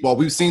the deep ball,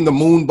 we've seen the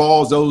moon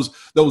balls,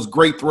 those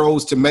great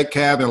throws to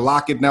Metcalf and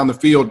Lockett down the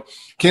field.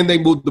 Can they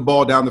move the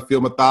ball down the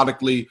field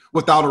methodically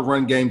without a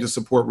run game to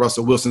support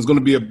Russell Wilson? It's going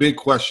to be a big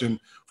question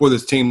for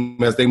this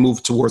team as they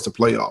move towards the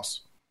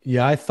playoffs.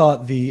 Yeah, I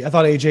thought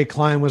AJ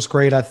Klein was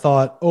great. I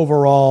thought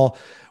overall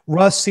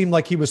Russ seemed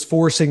like he was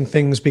forcing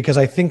things because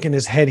I think in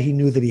his head he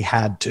knew that he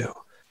had to,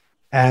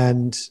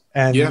 and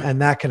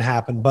that can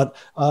happen. But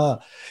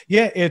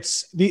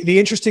it's the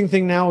interesting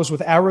thing now is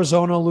with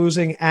Arizona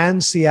losing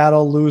and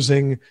Seattle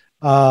losing.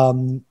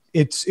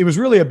 It was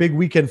really a big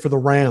weekend for the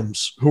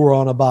Rams, who were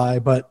on a bye.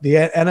 But the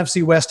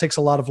NFC West takes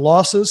a lot of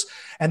losses,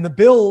 and the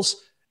Bills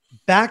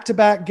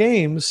back-to-back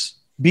games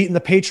beating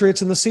the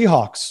Patriots and the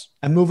Seahawks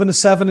and moving to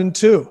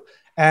 7-2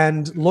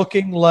 and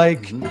looking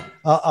like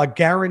a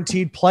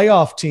guaranteed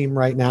playoff team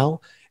right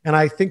now. And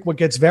I think what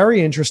gets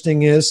very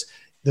interesting is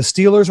the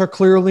Steelers are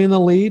clearly in the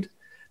lead.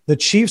 The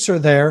Chiefs are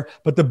there,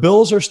 but the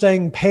Bills are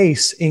staying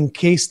pace in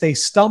case they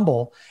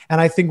stumble. And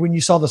I think when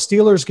you saw the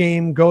Steelers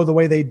game go the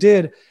way they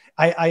did,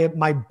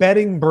 my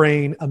betting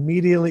brain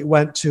immediately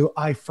went to,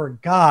 I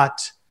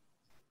forgot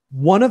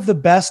one of the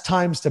best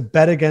times to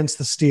bet against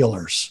the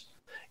Steelers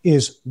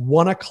is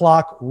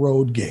 1:00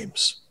 road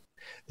games.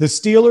 The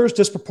Steelers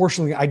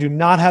disproportionately, I do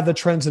not have the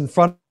trends in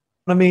front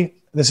of me.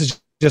 This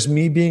is just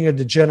me being a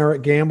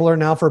degenerate gambler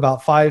now for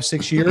about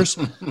 5-6 years.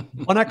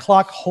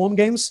 1:00 home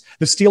games,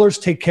 the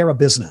Steelers take care of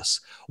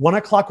business.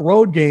 1:00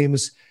 road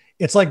games,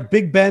 it's like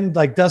Big Ben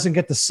doesn't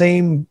get the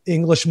same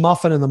English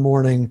muffin in the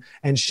morning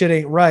and shit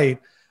ain't right.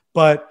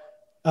 But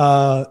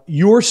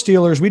your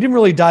Steelers, we didn't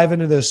really dive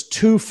into this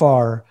too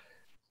far.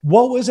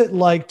 What was it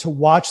like to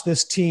watch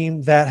this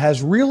team that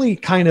has really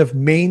kind of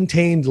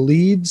maintained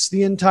leads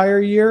the entire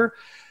year?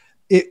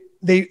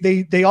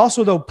 They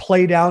also, though,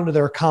 play down to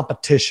their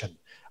competition.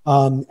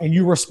 And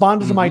you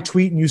responded to my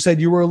tweet and you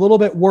said you were a little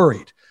bit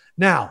worried.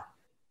 Now,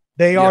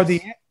 they are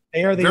the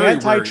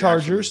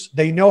anti-Chargers.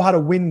 They know how to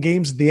win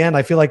games at the end.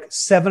 I feel like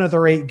 7 of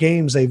their 8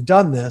 games they've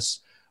done this.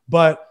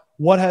 But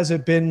what has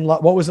it been?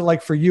 What was it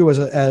like for you?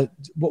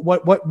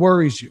 What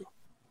worries you?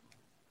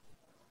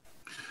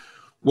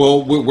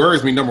 Well, what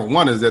worries me, number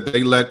one, is that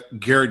they let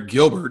Garrett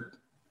Gilbert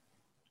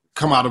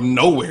come out of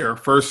nowhere,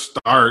 first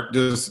start,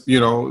 just,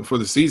 for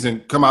the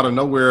season, come out of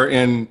nowhere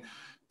and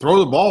throw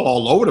the ball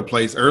all over the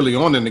place early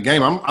on in the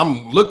game.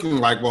 I'm looking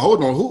like, well,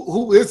 hold on,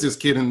 who is this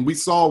kid? And we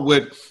saw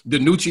what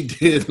DiNucci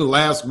did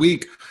last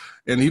week,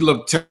 and he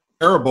looked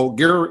terrible.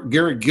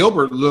 Garrett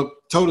Gilbert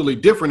looked totally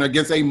different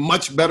against a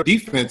much better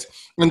defense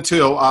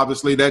until,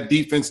 obviously, that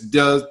defense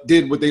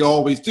did what they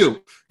always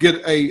do.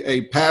 Get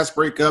a pass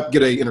breakup,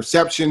 get an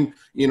interception,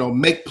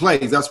 make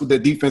plays. That's what the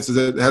defense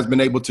has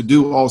been able to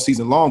do all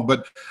season long.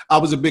 But I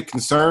was a bit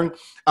concerned.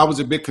 And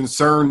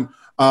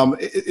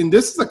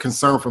this is a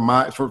concern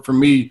for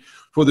me,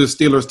 for the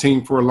Steelers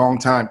team for a long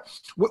time.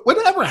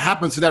 Whatever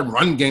happened to that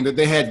run game that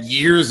they had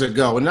years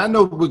ago? And I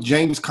know with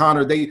James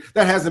Conner, that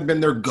hasn't been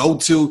their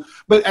go-to.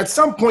 But at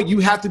some point, you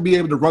have to be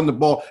able to run the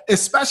ball,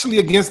 especially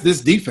against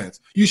this defense.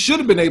 You should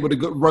have been able to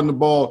run the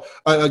ball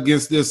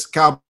against this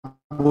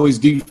Cowboys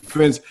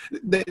defense.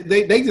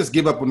 They just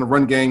give up on the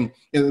run game,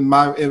 in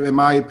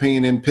my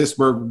opinion, in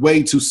Pittsburgh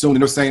way too soon.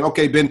 And they're saying,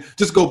 okay, Ben,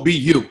 just go be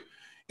you.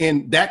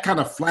 And that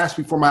kind of flashed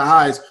before my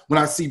eyes when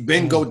I see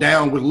Ben go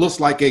down with looks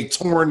like a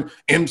torn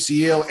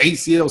MCL,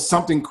 ACL,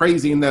 something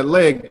crazy in that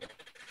leg.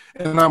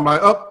 And I'm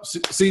like,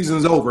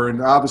 season's over.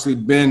 And obviously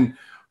Ben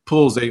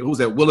pulls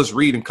Willis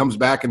Reed, and comes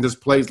back and just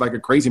plays like a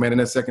crazy man in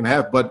that second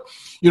half. But,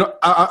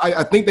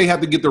 I think they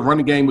have to get the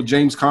running game with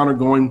James Conner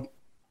going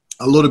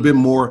a little bit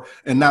more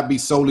and not be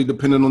solely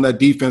dependent on that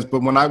defense.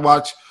 But when I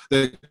watch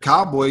the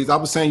Cowboys, I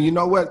was saying, you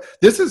know what?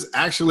 This is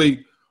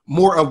actually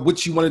more of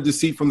what you wanted to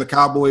see from the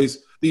Cowboys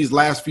these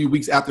last few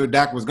weeks after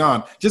Dak was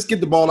gone. Just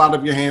get the ball out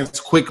of your hands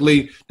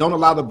quickly. Don't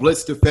allow the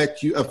blitz to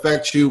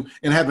affect you,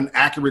 and have an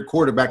accurate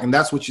quarterback. And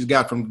that's what you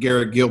got from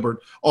Garrett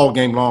Gilbert all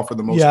game long for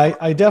the most part.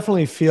 I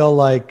definitely feel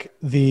like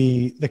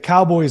the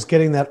Cowboys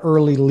getting that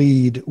early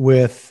lead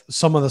with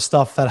some of the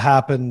stuff that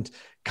happened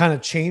kind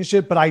of changed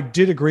it. But I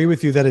did agree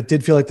with you that it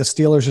did feel like the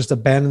Steelers just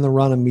abandoned the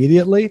run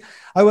immediately.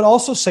 I would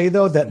also say,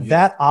 though,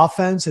 that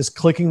offense is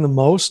clicking the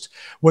most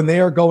when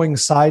they are going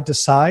side to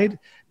side,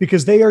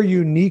 because they are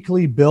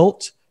uniquely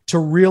built to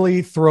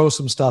really throw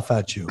some stuff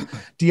at you.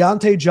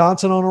 Deontay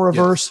Johnson on a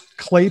reverse, yes.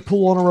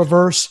 Claypool on a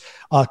reverse.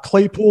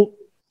 Claypool.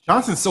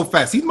 Johnson's so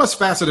fast. He's much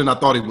faster than I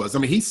thought he was. I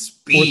mean, he's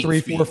speed.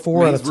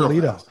 4.344 out of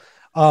Toledo.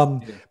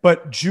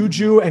 But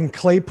Juju and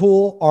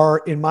Claypool are,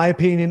 in my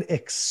opinion,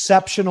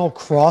 exceptional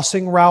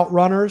crossing route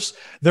runners.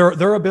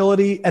 Their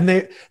ability,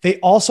 and they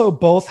also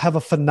both have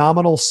a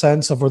phenomenal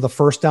sense of where the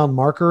first down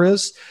marker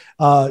is.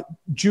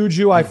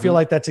 Juju, I feel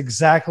like that's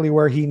exactly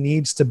where he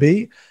needs to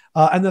be.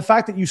 And the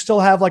fact that you still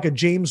have like a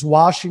James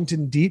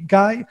Washington deep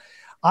guy,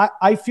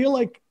 I feel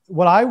like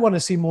what I want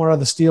to see more of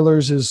the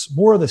Steelers is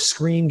more of the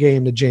screen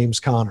game to James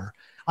Conner.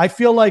 I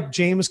feel like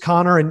James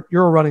Conner, and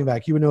you're a running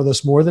back, you would know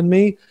this more than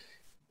me.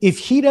 If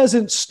he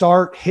doesn't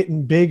start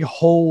hitting big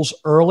holes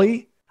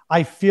early,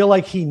 I feel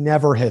like he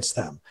never hits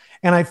them.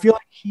 And I feel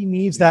like he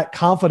needs that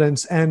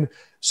confidence. And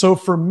so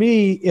for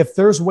me, if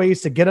there's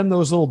ways to get him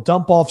those little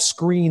dump off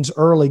screens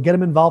early, get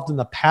him involved in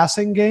the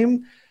passing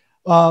game,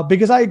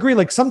 because I agree,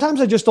 like sometimes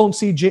I just don't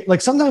see,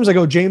 sometimes I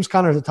go James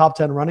Conner is a top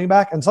 10 running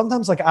back. And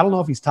sometimes I don't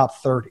know if he's top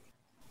 30.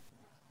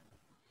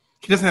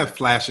 He doesn't have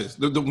flashes.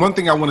 The one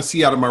thing I want to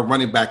see out of my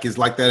running back is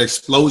like that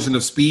explosion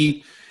of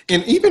speed.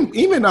 And even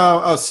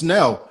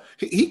Snell,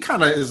 he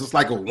kind of is just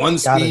like a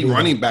one-speed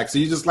running back. So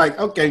you're just like,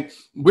 okay,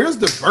 where's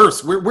the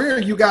burst? Where are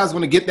you guys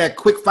going to get that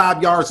quick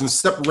 5 yards and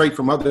separate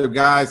from other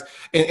guys?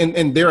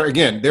 And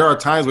there are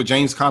times where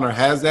James Conner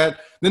has that.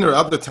 Then there are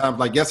other times,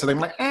 like yesterday, I'm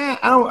like,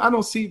 I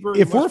don't see very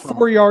much. If we're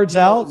 4 yards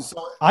out,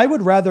 I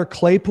would rather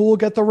Claypool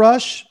get the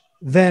rush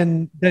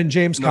than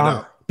James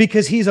Conner,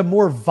 because he's a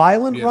more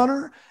violent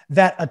runner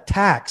that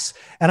attacks.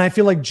 And I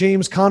feel like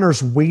James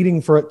Conner's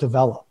waiting for it to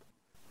develop.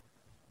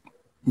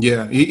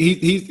 Yeah,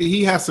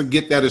 he has to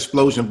get that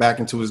explosion back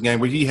into his game,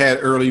 where he had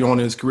early on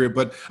in his career.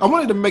 But I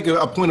wanted to make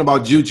a point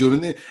about Juju,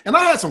 and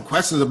I had some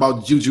questions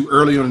about Juju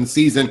early on in the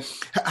season.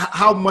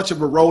 How much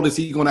of a role is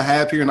he going to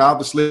have here? And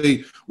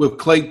obviously, with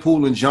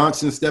Claypool and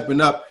Johnson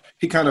stepping up,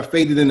 he kind of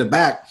faded in the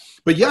back.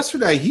 But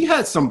yesterday, he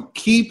had some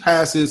key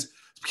passes,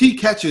 key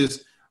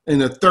catches in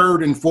the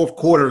third and fourth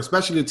quarter,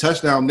 especially the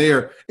touchdown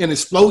there, an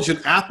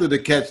explosion after the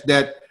catch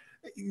that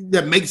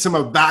makes him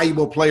a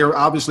valuable player,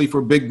 obviously,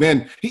 for Big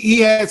Ben. He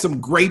had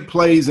some great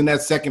plays in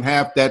that second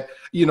half that,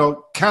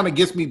 kind of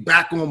gets me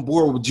back on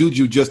board with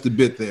Juju just a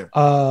bit there.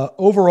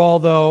 Overall,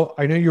 though,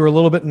 I know you were a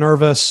little bit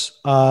nervous.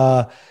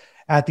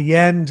 At the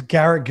end,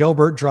 Garrett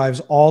Gilbert drives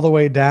all the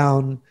way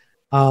down.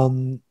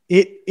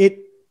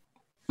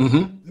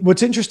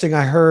 What's interesting,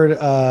 I heard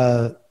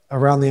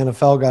around the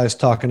NFL guys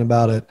talking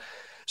about it.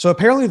 So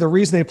apparently the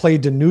reason they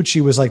played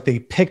DiNucci was like they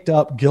picked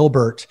up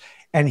Gilbert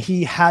and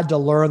he had to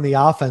learn the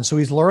offense. So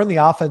he's learned the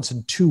offense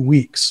in 2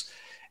 weeks.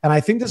 And I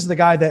think this is the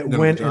guy that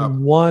went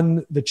and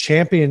won the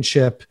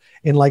championship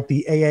in like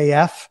the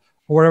AAF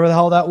or whatever the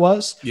hell that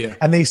was. Yeah.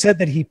 And they said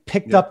that he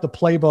picked up the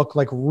playbook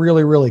like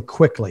really, really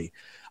quickly.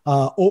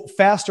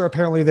 Faster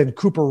apparently than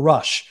Cooper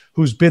Rush,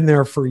 who's been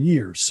there for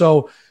years.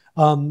 So,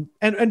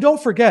 and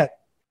don't forget.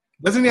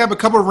 Doesn't he have a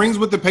couple of rings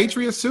with the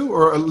Patriots too?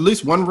 Or at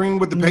least one ring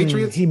with the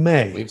Patriots? He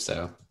may. I believe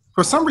so.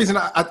 For some reason,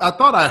 I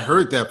thought I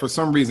heard that. For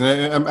some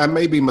reason, I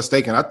may be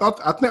mistaken.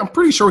 I'm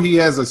pretty sure he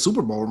has a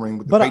Super Bowl ring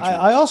with the Patriots. But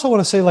I also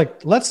want to say,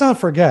 like, let's not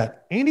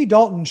forget, Andy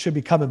Dalton should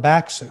be coming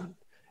back soon.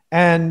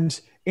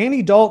 And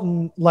Andy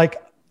Dalton,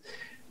 like,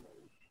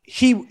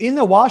 in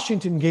the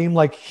Washington game,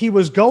 like, he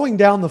was going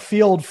down the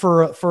field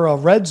for a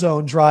red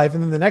zone drive,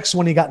 and then the next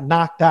one he got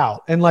knocked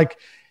out. And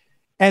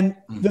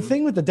the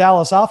thing with the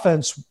Dallas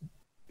offense,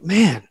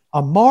 man,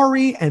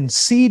 Amari and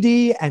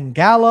CD and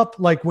Gallup,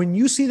 like when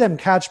you see them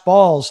catch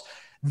balls,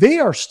 they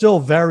are still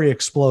very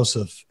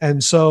explosive.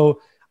 And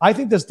so I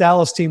think this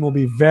Dallas team will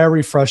be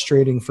very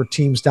frustrating for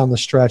teams down the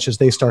stretch as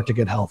they start to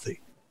get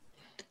healthy.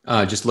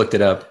 Just looked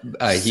it up.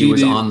 He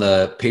was on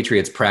the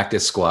Patriots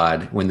practice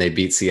squad when they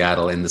beat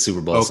Seattle in the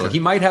Super Bowl. Okay. So he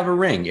might have a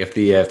ring if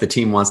the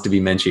team wants to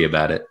be menschy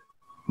about it.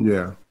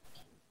 Yeah.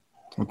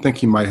 I think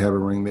he might have a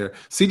ring there.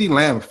 CD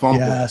Lamb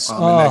fumbled in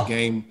that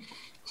game.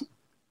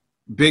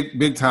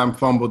 Big time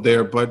fumble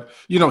there, but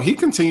he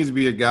continues to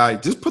be a guy.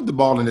 Just put the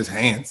ball in his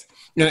hands,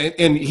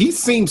 and he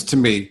seems to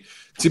me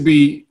to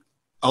be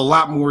a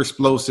lot more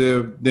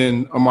explosive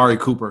than Amari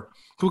Cooper,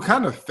 who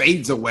kind of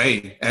fades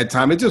away at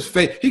times. It just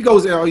fades. He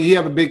goes, he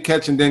have a big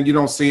catch, and then you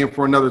don't see him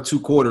for another 2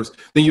 quarters.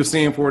 Then you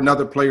see him for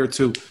another play or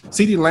two.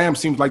 CeeDee Lamb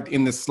seems like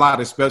in the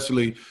slot,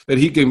 especially, that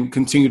he can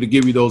continue to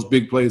give you those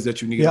big plays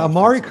that you need. Yeah,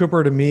 Amari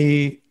Cooper to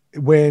me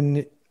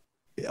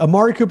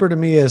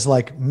is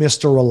like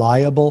Mr.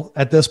 Reliable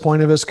at this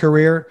point of his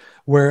career,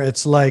 where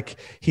it's like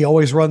he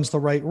always runs the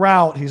right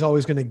route. He's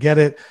always going to get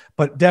it.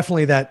 But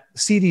definitely that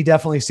CD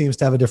definitely seems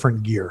to have a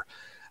different gear.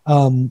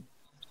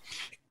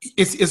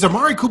 Is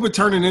Amari Cooper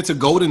turning into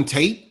Golden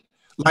Tate?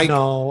 Like,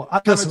 no,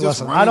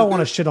 listen, I don't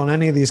want to shit on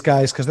any of these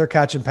guys because they're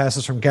catching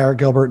passes from Garrett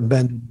Gilbert and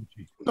Ben.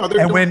 No,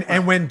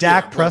 when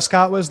Dak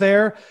Prescott was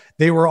there,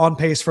 they were on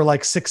pace for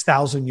like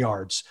 6,000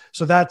 yards.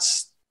 So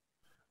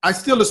I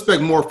still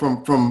expect more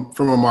from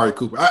Amari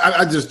Cooper.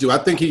 I just do. I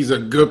think he's a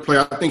good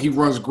player. I think he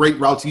runs great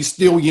routes. He's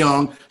still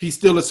young. He's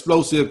still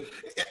explosive.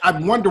 I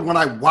wonder when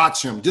I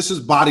watch him, just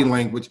his body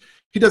language,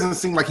 he doesn't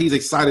seem like he's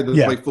excited to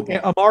play football.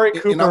 And Amari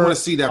Cooper, and I want to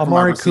see that.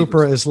 Amari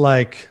Cooper is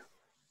like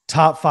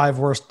top 5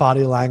 worst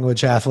body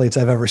language athletes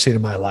I've ever seen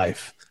in my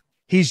life.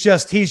 He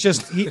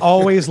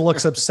always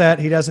looks upset.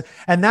 He doesn't.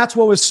 And that's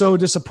what was so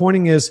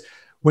disappointing is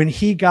when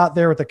he got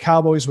there with the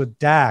Cowboys with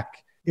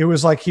Dak, it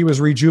was like he was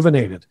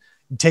rejuvenated.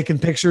 Taking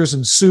pictures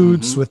in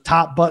suits with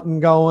top button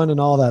going and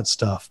all that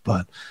stuff.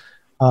 But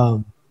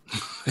one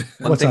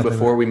thing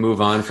before we move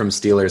on from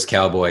Steelers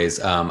Cowboys,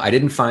 I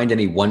didn't find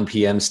any 1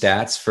 p.m.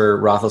 stats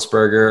for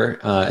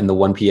Roethlisberger in the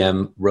 1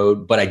 p.m.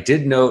 road, but I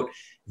did note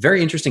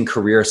very interesting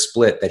career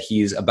split that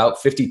he's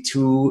about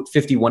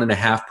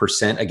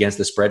 51.5% against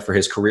the spread for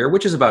his career,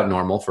 which is about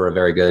normal for a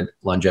very good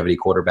longevity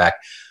quarterback.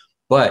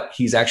 But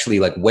he's actually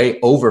like way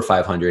over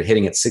 500,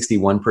 hitting at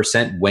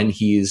 61% when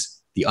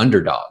he's the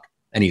underdog.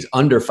 And he's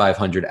under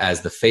 500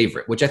 as the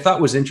favorite, which I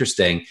thought was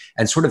interesting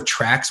and sort of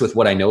tracks with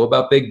what I know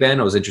about Big Ben.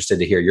 I was interested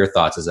to hear your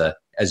thoughts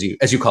as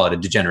you call it, a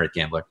degenerate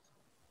gambler.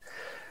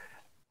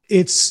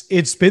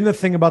 It's been the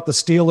thing about the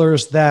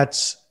Steelers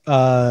that,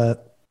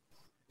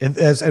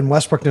 and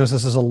Westbrook knows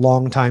this as a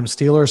longtime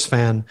Steelers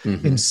fan,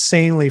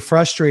 insanely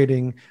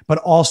frustrating, but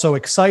also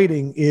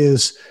exciting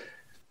is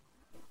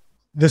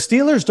the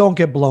Steelers don't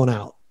get blown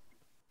out,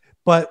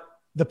 but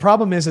the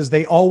problem is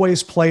they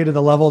always play to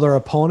the level of their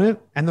opponent.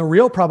 And the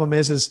real problem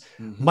is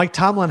Mike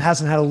Tomlin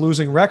hasn't had a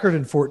losing record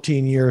in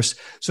 14 years.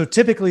 So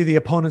typically the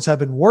opponents have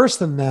been worse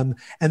than them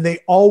and they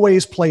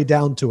always play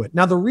down to it.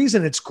 Now, the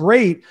reason it's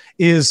great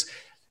is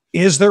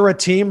there a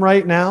team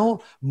right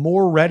now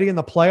more ready in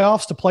the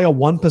playoffs to play a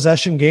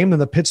 1-possession game than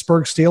the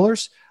Pittsburgh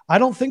Steelers? I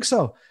don't think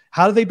so.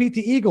 How do they beat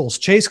the Eagles?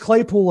 Chase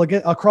Claypool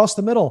across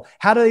the middle.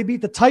 How do they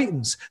beat the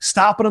Titans?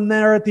 Stopping them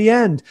there at the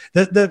end.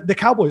 The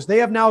Cowboys, they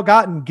have now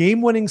gotten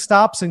game-winning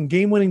stops and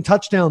game-winning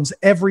touchdowns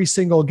every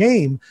single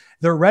game.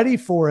 They're ready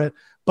for it,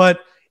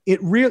 but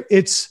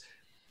it's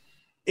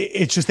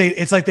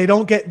like they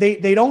don't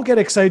get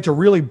excited to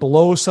really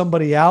blow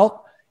somebody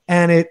out,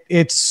 and it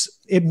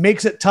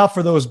makes it tough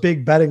for those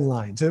big betting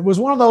lines. It was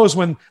one of those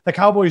when the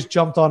Cowboys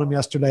jumped on them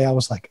yesterday. I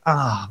was like,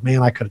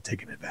 man, I could have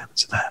taken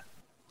advantage of that.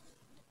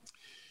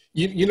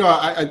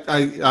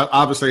 I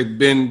obviously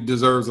Ben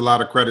deserves a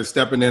lot of credit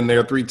stepping in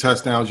there, 3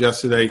 touchdowns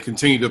yesterday,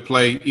 continue to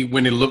play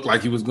when it looked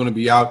like he was going to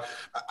be out.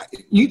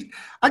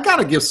 I got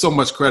to give so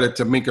much credit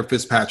to Minkah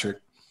Fitzpatrick.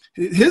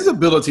 his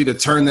ability to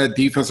turn that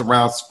defense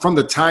around from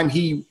the time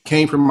he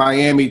came from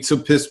Miami to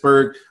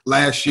Pittsburgh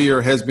last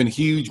year has been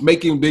huge,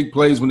 making big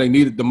plays when they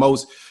needed the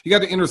most. He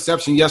got the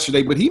interception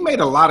yesterday, but he made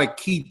a lot of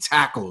key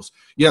tackles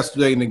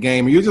yesterday in the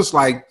game. And you're just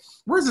like,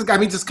 where's this guy? I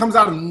mean, he just comes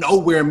out of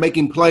nowhere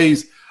making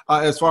plays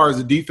as far as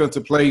the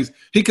defensive plays.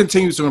 He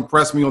continues to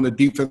impress me on the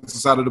defensive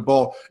side of the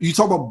ball. You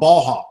talk about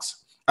ball hawks.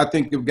 I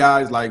think of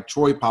guys like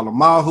Troy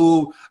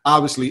Polamalu,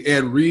 obviously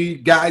Ed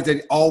Reed, guys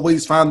that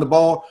always find the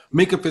ball.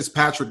 Minkah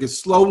Fitzpatrick is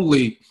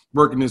slowly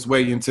working his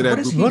way into that. What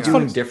is he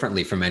doing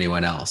differently from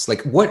anyone else?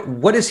 Like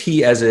what is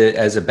he as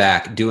a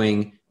back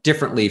doing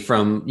differently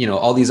from,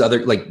 all these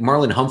other, like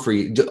Marlon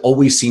Humphrey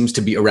always seems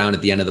to be around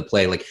at the end of the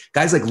play. Like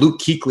guys like Luke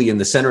Kuechly in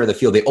the center of the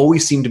field, they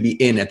always seem to be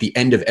in at the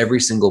end of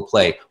every single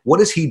play. What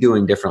is he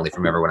doing differently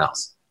from everyone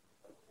else?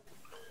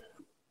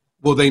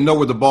 Well, they know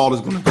where the ball is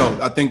going to go.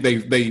 I think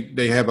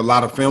they have a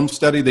lot of film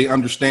study. They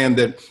understand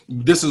that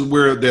this is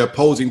where the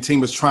opposing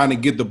team is trying to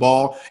get the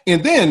ball.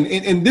 And then,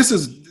 and this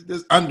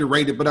is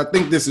underrated, but I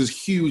think this is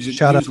huge and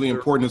hugely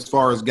important as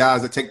far as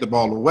guys that take the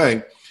ball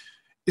away,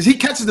 is he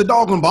catches the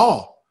doggone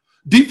ball.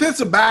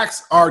 Defensive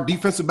backs are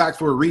defensive backs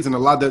for a reason. A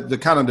lot of the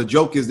kind of the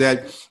joke is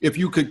that if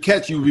you could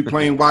catch, you'd be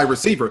playing wide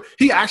receiver.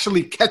 He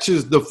actually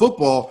catches the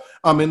football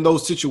in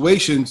those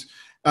situations.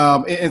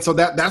 And so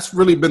that's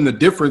really been the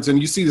difference.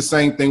 And you see the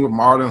same thing with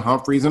Marlon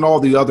Humphreys and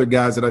all the other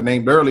guys that I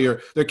named earlier.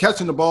 They're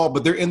catching the ball,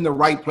 but they're in the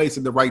right place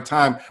at the right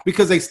time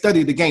because they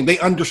study the game. They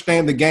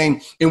understand the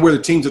game and where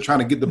the teams are trying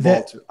to get the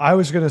ball to. I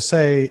was going to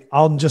say,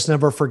 I'll just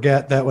never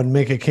forget that when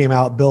Minkah came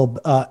out,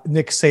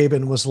 Nick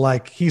Saban was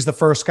like, he's the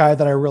first guy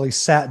that I really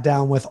sat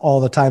down with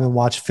all the time and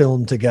watched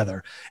film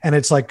together. And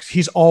it's like,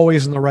 he's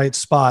always in the right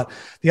spot.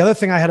 The other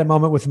thing, I had a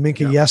moment with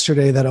Minkah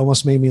yesterday that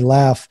almost made me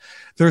laugh.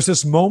 There's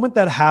this moment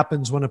that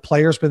happens when a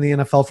player's been in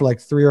the NFL for like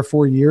 3 or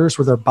 4 years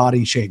where their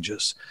body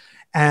changes,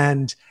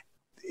 and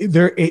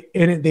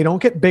they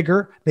don't get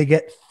bigger, they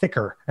get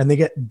thicker and they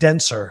get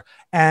denser.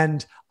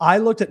 And I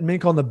looked at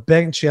Minkah on the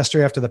bench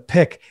yesterday after the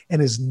pick,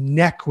 and his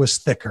neck was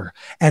thicker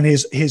and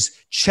his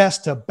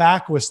chest to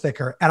back was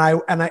thicker. And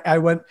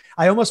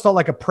I almost felt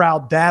like a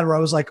proud dad where I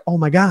was like, oh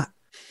my God,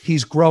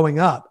 he's growing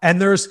up.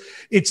 And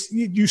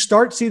you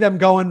start to see them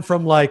going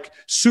from like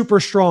super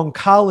strong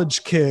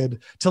college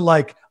kid to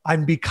like,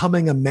 I'm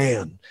becoming a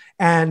man.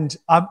 And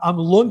I'm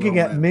looking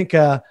at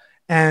Minkah,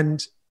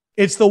 and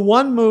it's the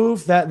one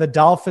move that the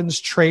Dolphins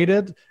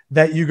traded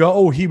that you go,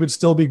 oh, he would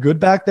still be good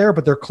back there,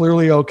 but they're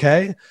clearly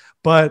okay.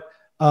 But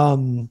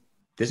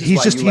this is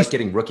why you like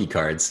getting rookie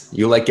cards.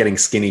 You like getting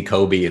skinny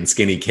Kobe and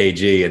skinny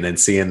KG and then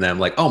seeing them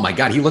like, oh my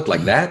God, he looked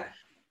like that.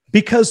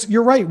 Because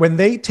you're right.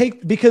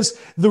 Because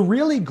the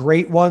really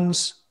great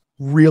ones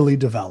really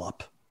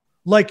develop.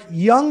 Like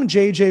young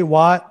JJ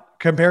Watt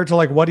compared to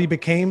like what he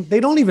became,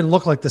 they don't even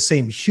look like the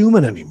same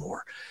human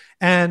anymore.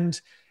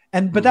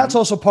 But that's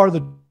also part of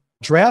the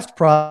draft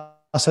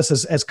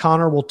process, as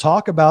Connor will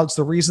talk about. It's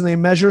the reason they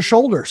measure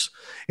shoulders.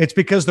 It's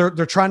because they're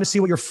trying to see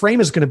what your frame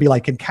is going to be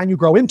like and can you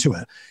grow into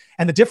it.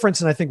 And the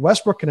difference, and I think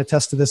Westbrook can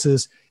attest to this,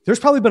 is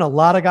there's probably been a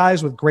lot of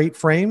guys with great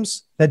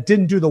frames that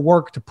didn't do the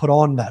work to put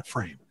on that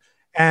frame.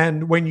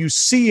 And when you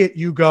see it,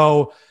 you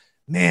go,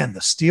 man, the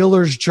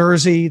Steelers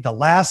jersey, the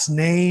last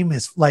name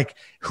is like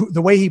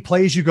the way he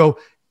plays, you go,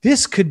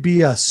 this could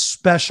be a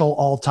special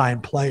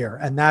all-time player.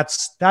 And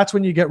that's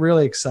when you get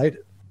really excited.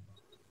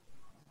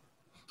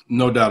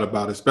 No doubt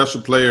about it. Special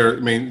player. I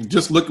mean,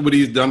 just look at what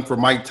he's done for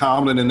Mike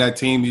Tomlin and that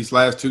team these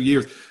last 2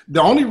 years.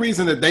 The only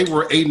reason that they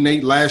were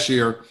 8-8 last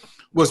year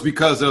was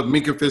because of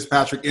Minkah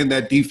Fitzpatrick in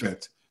that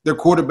defense. Their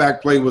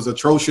quarterback play was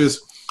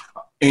atrocious.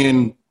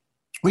 And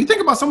when you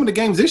think about some of the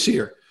games this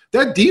year,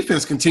 that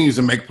defense continues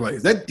to make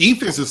plays. That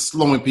defense is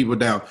slowing people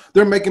down.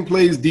 They're making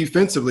plays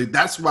defensively.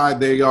 That's why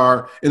they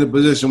are in the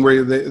position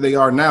where they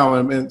are now.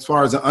 And as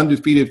far as an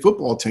undefeated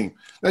football team,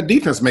 that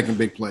defense is making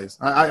big plays.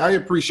 I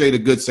appreciate a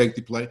good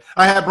safety play.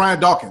 I had Brian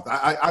Dawkins.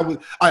 I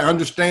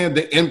understand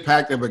the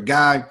impact of a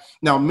guy.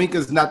 Now,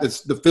 Minkah's not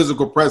the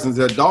physical presence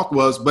that Dawk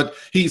was, but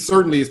he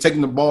certainly is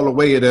taking the ball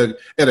away at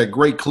a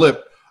great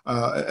clip.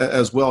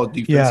 As well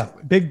defensively. Yeah,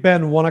 Big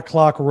Ben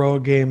 1:00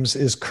 road games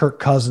is Kirk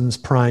Cousins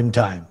prime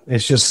time.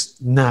 It's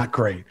just not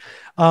great.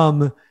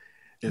 My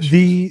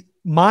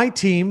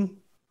team,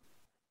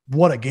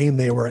 what a game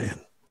they were in.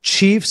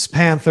 Chiefs,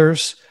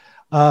 Panthers,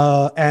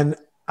 and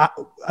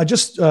I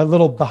just a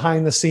little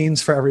behind the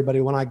scenes for everybody.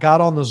 When I got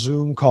on the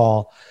Zoom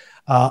call,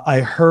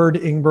 I heard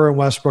Ingber and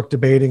Westbrook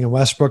debating, and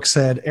Westbrook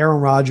said,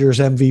 Aaron Rodgers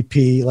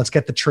MVP, let's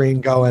get the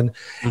train going.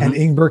 Mm-hmm. And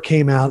Ingber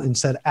came out and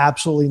said,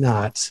 absolutely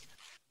not.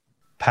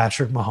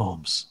 Patrick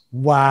Mahomes.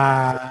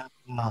 Wow.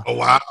 Oh,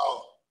 wow.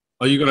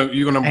 Are you gonna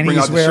bring out the shirt? And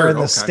he's wearing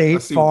the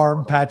State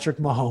Farm Patrick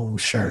Mahomes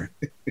shirt.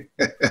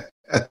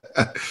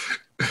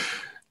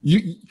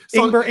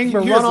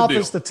 Ingber, run off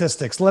the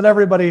statistics. Let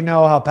everybody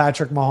know how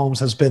Patrick Mahomes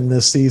has been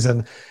this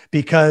season,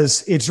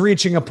 because it's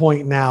reaching a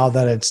point now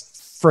that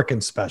it's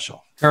freaking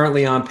special.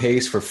 Currently on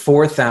pace for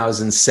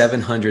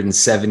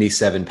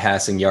 4,777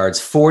 passing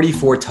yards,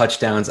 44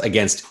 touchdowns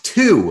against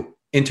 2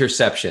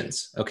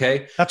 interceptions.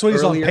 Okay. That's what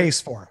he's on pace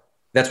for.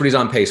 That's what he's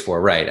on pace for,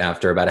 right,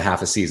 after about a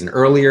half a season.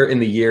 Earlier in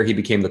the year, he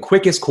became the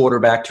quickest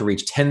quarterback to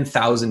reach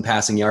 10,000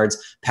 passing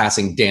yards,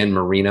 passing Dan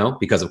Marino,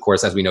 because, of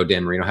course, as we know,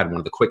 Dan Marino had one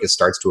of the quickest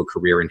starts to a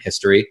career in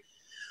history.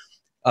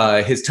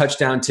 His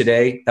touchdown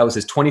today, that was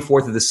his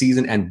 24th of the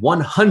season and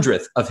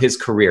 100th of his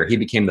career. He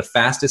became the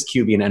fastest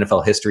QB in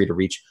NFL history to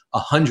reach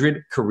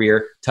 100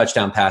 career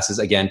touchdown passes,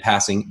 again,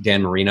 passing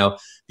Dan Marino.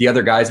 The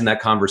other guys in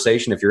that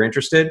conversation, if you're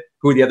interested,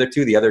 who are the other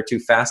two? The other two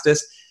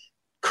fastest?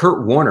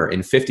 Kurt Warner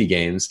in 50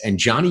 games and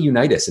Johnny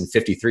Unitas in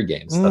 53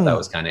 games. Thought that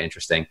was kind of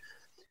interesting.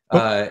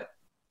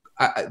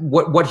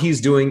 What he's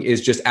doing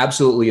is just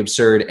absolutely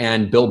absurd.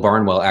 And Bill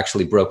Barnwell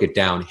actually broke it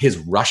down. His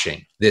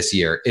rushing this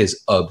year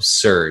is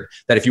absurd.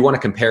 That if you want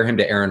to compare him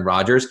to Aaron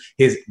Rodgers,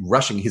 his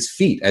rushing, his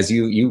feet, as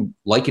you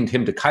likened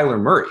him to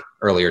Kyler Murray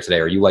earlier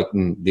today, or you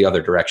likened the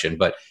other direction.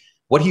 But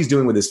what he's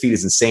doing with his feet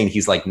is insane.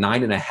 He's like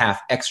 9.5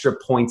 extra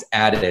points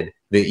added,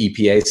 the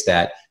EPA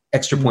stat,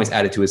 extra points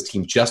added to his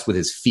team just with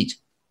his feet.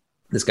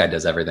 This guy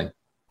does everything.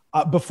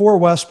 Before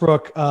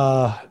Westbrook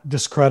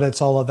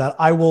discredits all of that,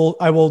 I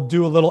will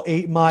do a little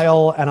 8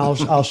 Mile and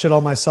I'll shit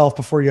on myself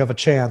before you have a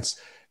chance.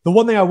 The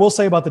one thing I will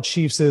say about the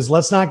Chiefs is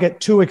let's not get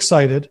too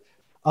excited.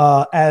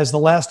 As the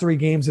last 3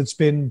 games, it's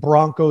been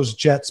Broncos,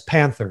 Jets,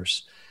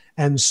 Panthers.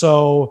 And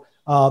so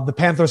the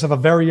Panthers have a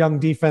very young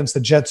defense.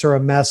 The Jets are a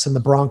mess. And the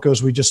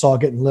Broncos, we just saw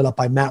getting lit up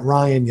by Matt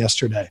Ryan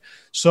yesterday.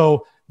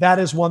 So that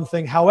is one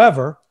thing.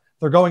 However,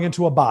 they're going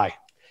into a bye.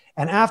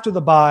 And after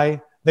the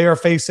bye, they are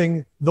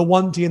facing the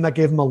one team that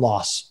gave them a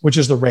loss, which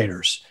is the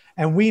Raiders.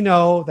 And we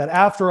know that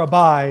after a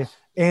bye,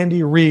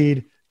 Andy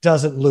Reid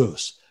doesn't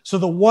lose. So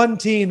the one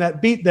team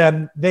that beat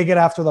them, they get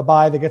after the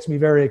bye. That gets me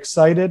very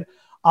excited.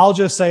 I'll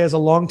just say, as a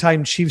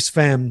longtime Chiefs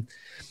fan,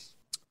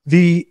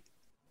 the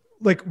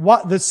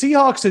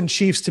Seahawks and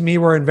Chiefs to me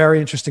were in very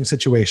interesting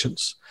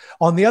situations.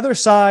 On the other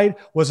side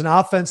was an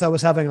offense that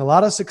was having a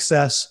lot of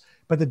success,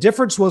 but the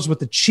difference was with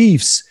the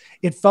Chiefs,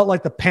 it felt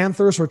like the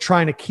Panthers were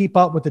trying to keep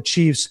up with the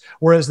Chiefs,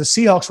 whereas the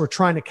Seahawks were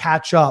trying to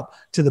catch up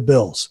to the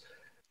Bills.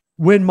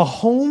 When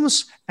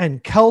Mahomes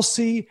and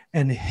Kelsey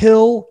and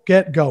Hill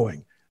get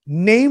going,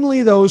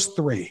 namely those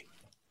 3,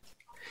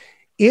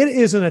 it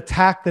is an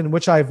attack than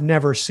which I've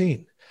never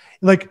seen.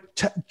 Like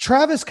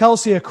Travis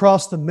Kelsey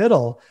across the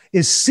middle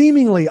is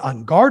seemingly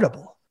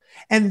unguardable.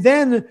 And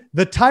then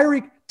the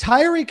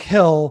Tyreek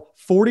Hill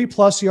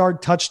 40-plus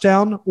yard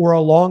touchdown or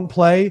a long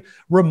play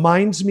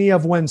reminds me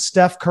of when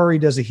Steph Curry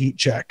does a heat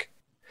check.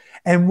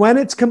 And when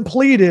it's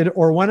completed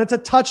or when it's a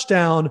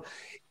touchdown,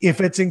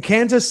 if it's in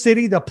Kansas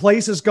City, the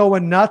place is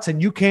going nuts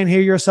and you can't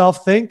hear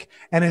yourself think.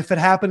 And if it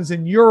happens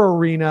in your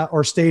arena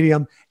or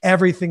stadium,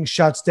 everything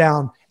shuts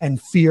down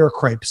and fear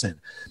creeps in.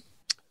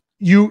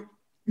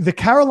 The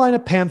Carolina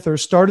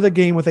Panthers started the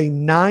game with a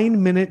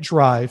 9-minute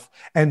drive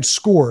and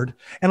scored.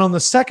 And on the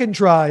second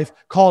drive,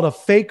 called a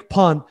fake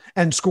punt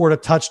and scored a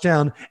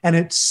touchdown. And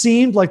it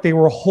seemed like they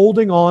were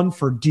holding on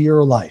for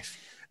dear life.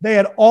 They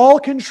had all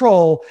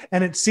control.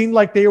 And it seemed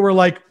like they were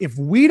like, if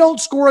we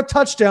don't score a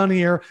touchdown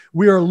here,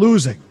 we are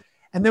losing.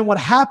 And then what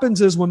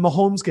happens is when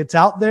Mahomes gets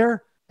out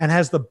there and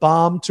has the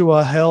bomb to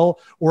a Hill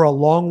or a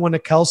long one to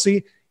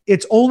Kelsey,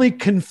 it's only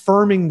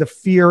confirming the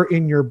fear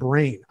in your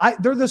brain.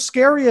 They're the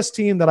scariest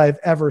team that I've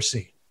ever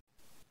seen.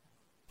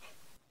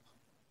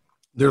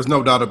 There's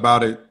no doubt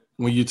about it.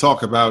 When you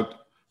talk about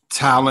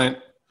talent,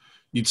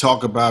 you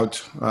talk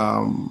about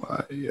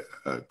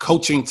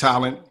coaching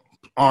talent,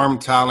 arm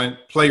talent,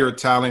 player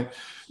talent.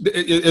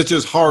 It's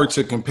just hard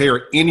to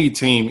compare any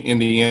team in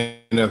the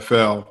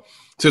NFL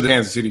to the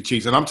Kansas City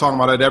Chiefs. And I'm talking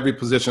about at every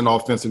position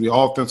offensively,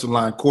 offensive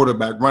line,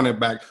 quarterback, running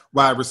back,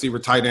 wide receiver,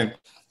 tight end.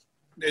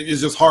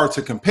 It's just hard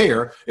to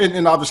compare.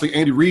 And obviously,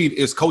 Andy Reid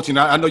is coaching.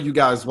 I know you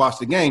guys watched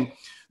the game.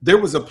 There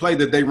was a play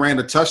that they ran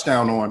a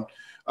touchdown on,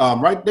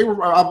 right? They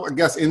were, I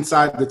guess,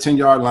 inside the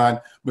 10-yard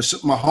line.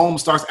 Mahomes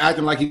starts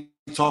acting like he's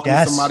talking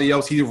to somebody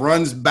else. He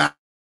runs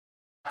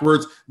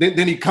backwards.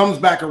 Then he comes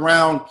back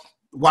around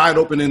wide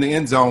open in the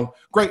end zone.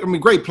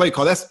 Great play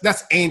call.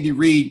 That's Andy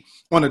Reid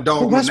on a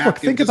dog. Westbrook,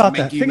 think about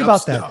that. Think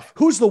about that.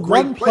 Who's the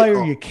one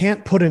player you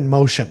can't put in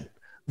motion?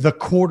 The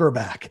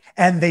quarterback.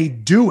 And they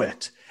do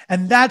it.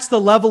 And that's the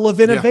level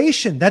of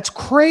innovation. Yeah. That's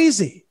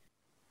crazy.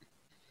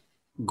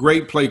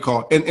 Great play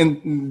call.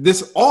 And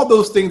this, all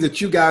those things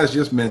that you guys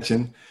just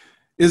mentioned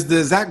is the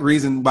exact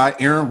reason why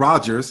Aaron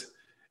Rodgers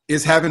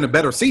is having a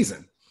better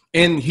season.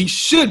 And he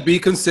should be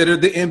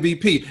considered the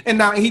MVP. And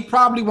now he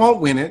probably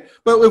won't win it.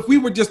 But if we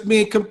were just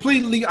being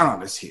completely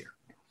honest here,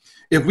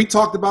 if we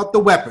talked about the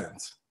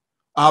weapons,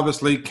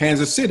 obviously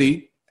Kansas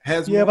City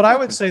has more but weapons. I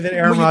would say that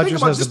Aaron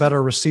Rodgers has a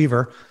better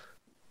receiver.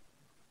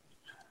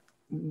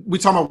 We're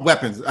talking about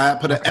weapons. I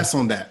put an S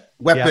on that.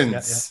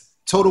 Weapons,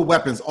 total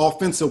weapons,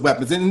 offensive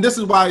weapons. And this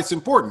is why it's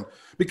important.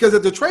 Because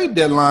at the trade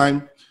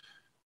deadline,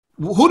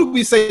 who do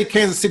we say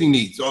Kansas City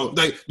needs?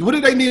 What do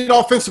they need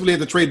offensively at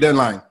the trade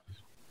deadline?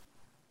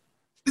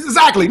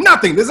 Exactly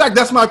nothing.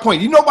 That's my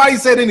point. Nobody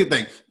said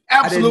anything.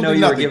 Absolutely I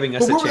didn't know nothing. You were giving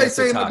us a chance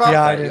to talk.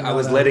 I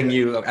was letting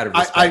you out of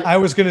respect. I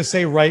was going to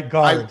say right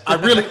guard. I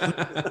really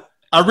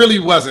I really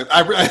wasn't.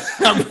 I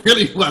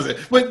really wasn't.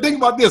 But think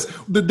about this.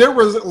 There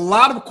was a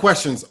lot of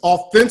questions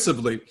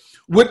offensively.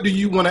 What do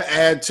you want to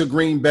add to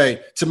Green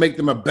Bay to make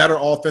them a better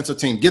offensive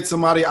team? Get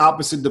somebody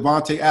opposite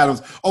Devontae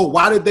Adams. Oh,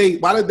 why did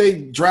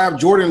they draft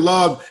Jordan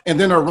Love and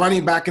then are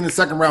running back in the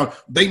second round?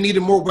 They needed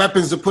more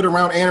weapons to put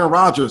around Aaron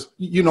Rodgers.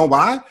 You know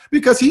why?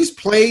 Because he's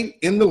played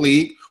in the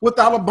league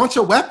without a bunch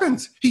of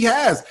weapons. He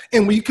has.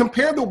 And when you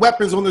compare the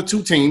weapons on the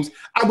two teams,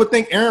 I would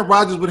think Aaron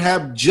Rodgers would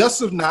have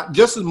just as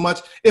much,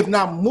 if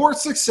not more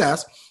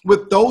success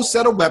with those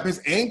set of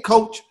weapons and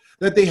coach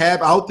that they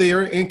have out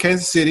there in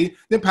Kansas City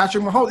than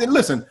Patrick Mahomes. And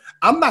listen,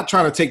 I'm not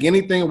trying to take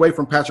anything away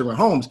from Patrick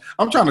Mahomes.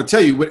 I'm trying to tell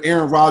you what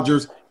Aaron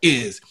Rodgers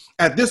is.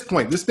 At this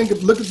point,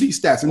 look at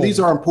these stats, and these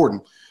are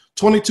important.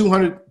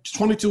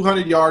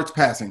 2,200 yards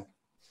passing,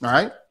 all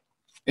right,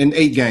 in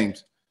 8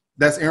 games.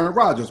 That's Aaron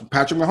Rodgers.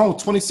 Patrick Mahomes,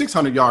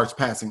 2,600 yards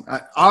passing.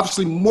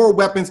 Obviously, more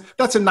weapons.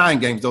 That's in 9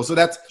 games, though, so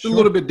that's a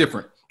little bit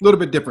different.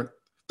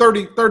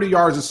 30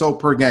 yards or so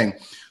per game.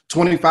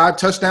 25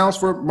 touchdowns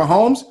for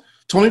Mahomes,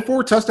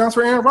 24 touchdowns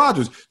for Aaron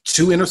Rodgers.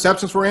 2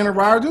 interceptions for Aaron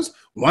Rodgers,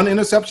 1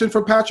 interception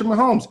for Patrick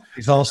Mahomes.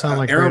 These all sound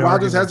like Aaron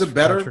Rodgers has a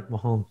better – Patrick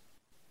Mahomes.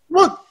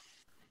 Look.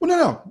 Well,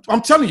 no.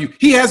 I'm telling you,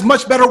 he has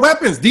much better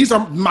weapons. These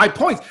are my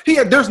points.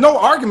 There's no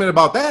argument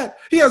about that.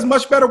 He has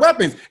much better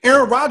weapons.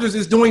 Aaron Rodgers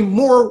is doing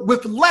more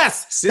with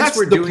less. That's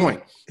the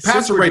point.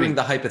 Passer rating,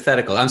 the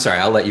hypothetical. I'm sorry.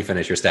 I'll let you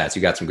finish your stats.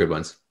 You got some good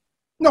ones.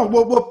 No,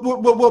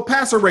 well,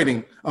 passer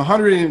rating,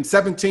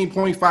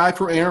 117.5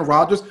 for Aaron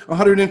Rodgers,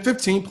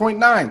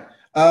 115.9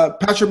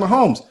 Patrick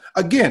Mahomes.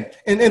 Again,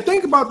 and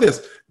think about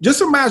this. Just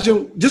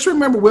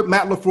remember what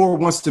Matt LaFleur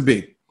wants to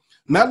be.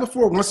 Matt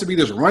LaFleur wants to be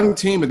this running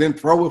team and then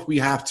throw if we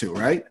have to,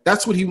 right?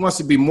 That's what he wants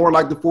to be, more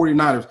like the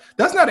 49ers.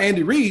 That's not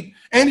Andy Reid.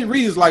 Andy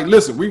Reid is like,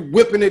 listen, we're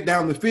whipping it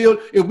down the field.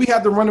 If we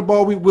have to run the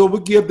ball, we will.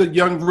 We'll give the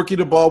young rookie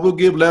the ball. We'll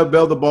give Lev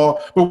Bell the ball.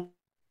 But we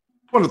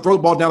want to throw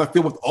the ball down the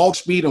field with all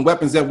speed and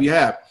weapons that we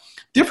have.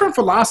 Different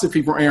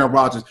philosophy for Aaron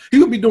Rodgers. He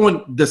would be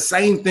doing the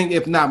same thing,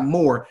 if not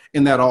more,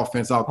 in that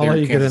offense out there. I'll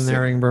let you get in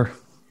there, Ingber.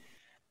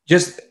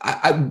 Just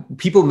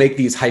people make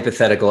these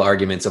hypothetical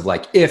arguments of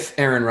like, if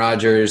Aaron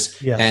Rodgers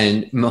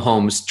and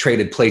Mahomes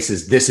traded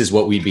places, this is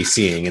what we'd be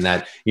seeing. And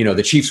that,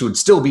 the Chiefs would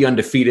still be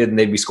undefeated and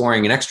they'd be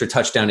scoring an extra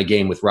touchdown a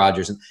game with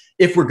Rodgers. And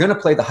if we're going to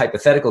play the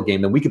hypothetical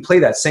game, then we could play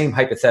that same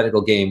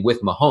hypothetical game with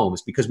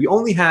Mahomes, because we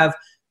only have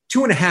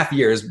 2.5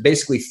 years,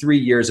 basically 3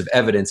 years of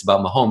evidence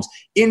about Mahomes.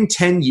 In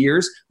 10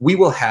 years, we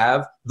will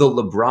have the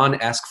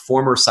LeBron-esque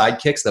former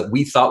sidekicks that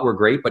we thought were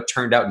great, but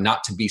turned out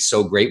not to be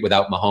so great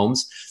without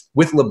Mahomes.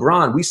 With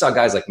LeBron, we saw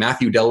guys like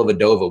Matthew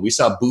Dellavedova, we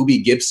saw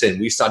Boobie Gibson,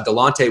 we saw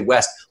Delonte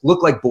West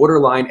look like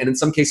borderline and in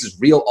some cases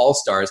real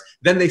all-stars.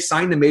 Then they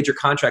signed a major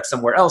contract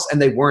somewhere else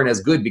and they weren't as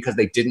good because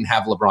they didn't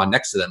have LeBron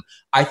next to them.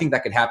 I think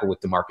that could happen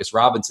with Demarcus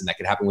Robinson. That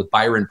could happen with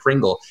Byron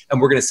Pringle.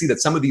 And we're going to see that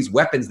some of these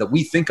weapons that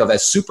we think of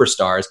as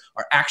superstars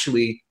are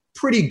actually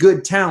pretty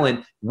good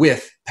talent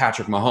with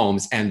Patrick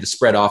Mahomes and the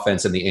spread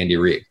offense and the Andy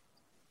Reid.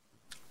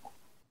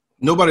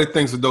 Nobody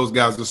thinks of those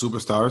guys as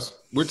superstars.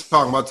 We're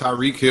talking about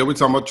Tyreek Hill. We're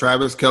talking about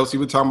Travis Kelce.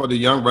 We're talking about the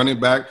young running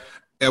back,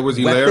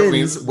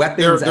 Edwards-Helaire.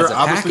 Weapons as a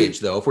package,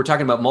 though. If we're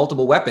talking about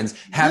multiple weapons,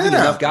 having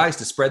enough guys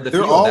to spread the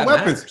field, all that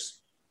weapons. Matters.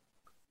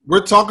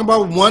 We're talking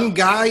about one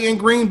guy in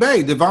Green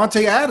Bay,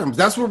 Devontae Adams.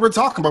 That's what we're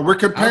talking about. We're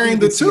comparing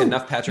the two.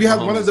 You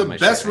have one of the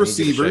best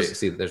receivers.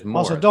 See, there's more.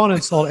 Also, don't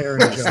insult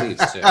Aaron Jones.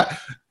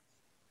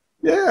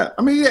 Yeah,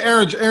 I mean,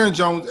 Aaron Jones. Aaron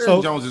Jones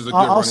is a good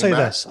running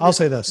back. I'll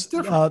say this.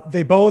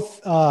 They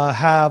both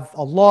have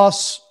a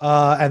loss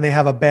and they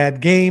have a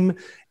bad game.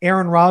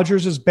 Aaron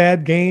Rodgers'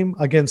 bad game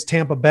against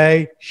Tampa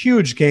Bay,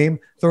 huge game.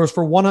 Throws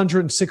for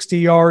 160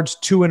 yards,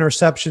 2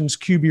 interceptions,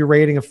 QB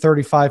rating of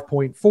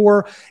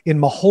 35.4. In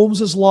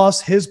Mahomes'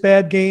 loss, his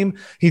bad game,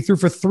 he threw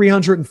for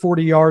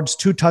 340 yards,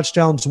 2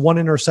 touchdowns, 1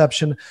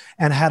 interception,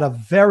 and had a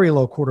very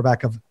low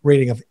quarterback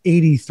rating of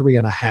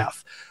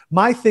 83.5.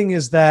 My thing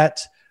is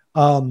that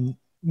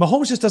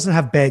Mahomes just doesn't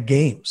have bad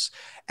games.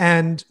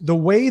 And the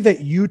way that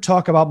you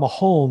talk about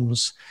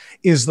Mahomes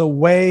is the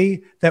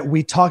way that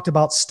we talked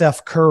about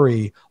Steph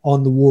Curry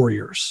on the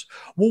Warriors.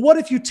 Well, what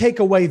if you take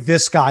away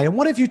this guy? And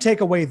what if you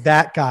take away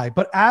that guy?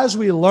 But as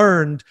we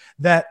learned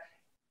that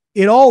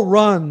it all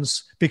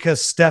runs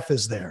because Steph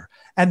is there.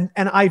 And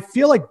I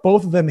feel like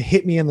both of them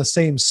hit me in the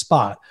same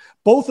spot.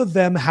 Both of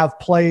them have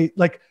played,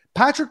 like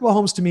Patrick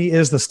Mahomes to me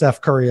is the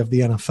Steph Curry of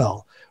the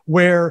NFL,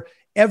 where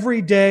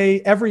every day,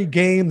 every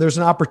game, there's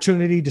an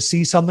opportunity to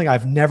see something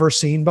I've never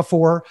seen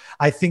before.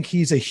 I think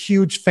he's a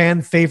huge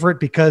fan favorite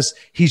because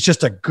he's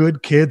just a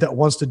good kid that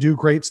wants to do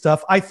great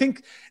stuff. I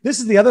think this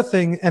is the other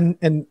thing, and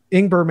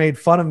Ingber made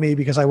fun of me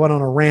because I went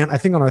on a rant, I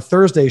think on our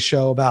Thursday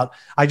show, about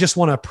I just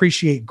want to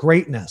appreciate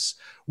greatness,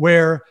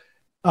 where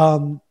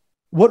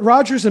what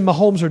Rodgers and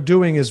Mahomes are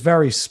doing is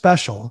very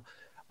special.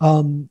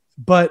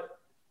 But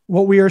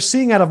what we are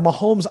seeing out of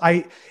Mahomes,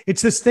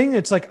 it's this thing.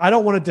 It's like, I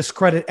don't want to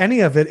discredit any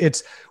of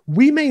it.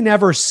 We may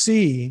never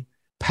see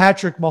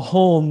Patrick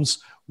Mahomes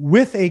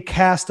with a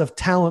cast of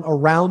talent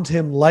around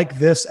him like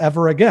this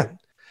ever again.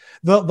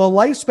 The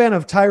lifespan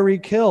of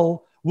Tyreek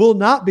Hill will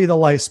not be the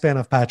lifespan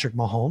of Patrick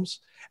Mahomes.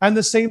 And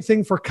the same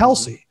thing for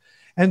Kelsey.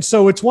 And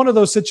so it's one of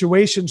those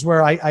situations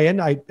where I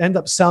end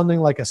up sounding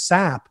like a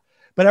sap,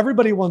 but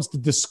everybody wants to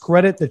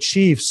discredit the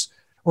Chiefs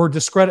or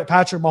discredit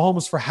Patrick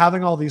Mahomes for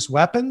having all these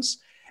weapons.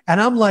 And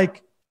I'm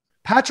like,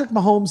 Patrick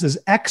Mahomes is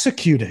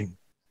executing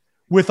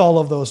with all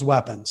of those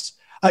weapons.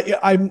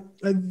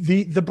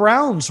 The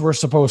Browns were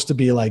supposed to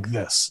be like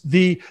this.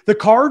 The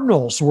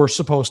Cardinals were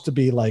supposed to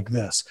be like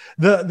this.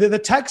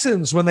 The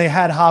Texans, when they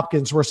had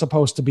Hopkins, were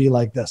supposed to be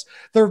like this.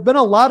 There have been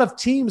a lot of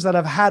teams that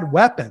have had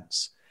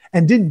weapons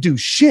and didn't do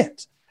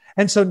shit.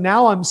 And so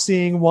now I'm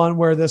seeing one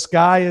where this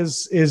guy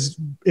is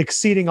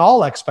exceeding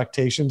all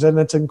expectations, and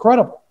it's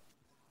incredible.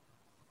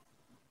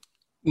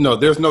 No,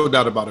 there's no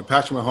doubt about it.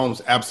 Patrick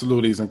Mahomes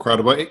absolutely is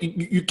incredible.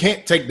 You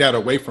can't take that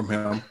away from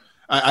him.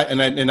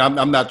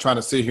 I'm not trying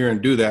to sit here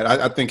and do that.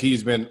 I think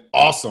he's been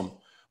awesome.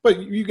 But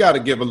you got to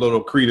give a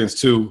little credence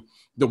to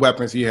the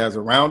weapons he has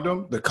around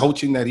him, the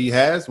coaching that he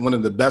has, one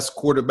of the best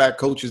quarterback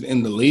coaches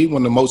in the league,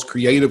 one of the most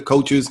creative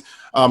coaches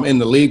in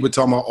the league. We're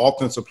talking about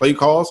offensive play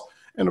calls.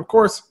 And, of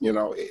course,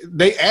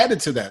 they added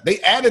to that. They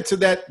added to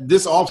that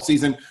this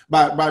offseason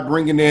by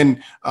bringing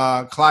in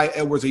Clyde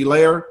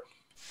Edwards-Helaire.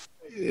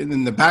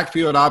 In the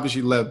backfield,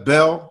 obviously, Lev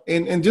Bell.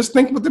 And just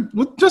think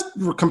just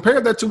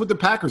compare that to what the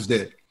Packers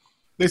did.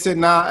 They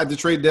said, at the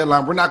trade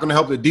deadline, we're not going to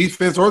help the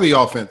defense or the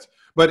offense.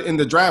 But in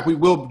the draft, we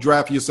will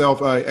draft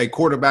yourself a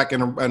quarterback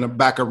and a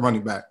backup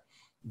running back.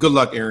 Good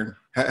luck, Aaron.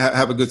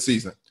 Have a good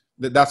season.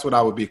 That's what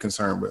I would be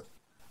concerned with.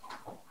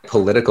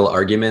 Political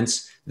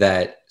arguments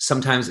that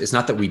sometimes it's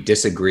not that we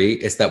disagree,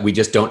 it's that we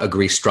just don't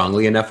agree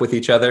strongly enough with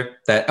each other,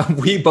 that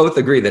we both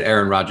agree that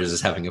Aaron Rodgers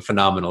is having a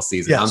phenomenal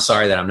season. Yes. I'm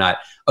sorry that I'm not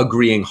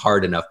agreeing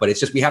hard enough, but it's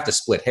just we have to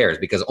split hairs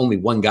because only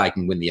one guy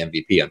can win the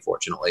MVP,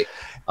 unfortunately,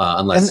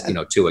 unless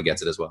Tua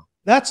gets it as well.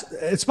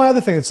 It's my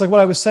other thing. It's like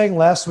what I was saying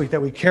last week,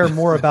 that we care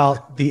more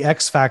about the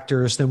X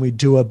factors than we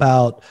do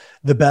about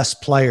the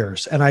best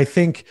players. And I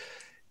think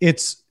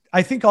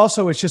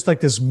also it's just like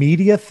this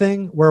media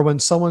thing where when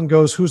someone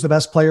goes, who's the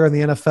best player in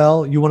the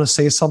NFL, you want to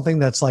say something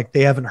that's like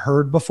they haven't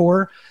heard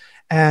before.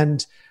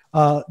 And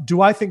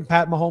do I think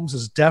Pat Mahomes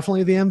is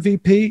definitely the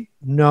MVP?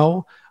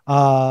 No.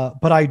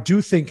 But I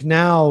do think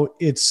now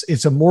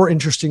it's a more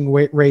interesting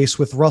race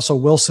with Russell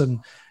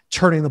Wilson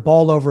turning the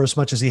ball over as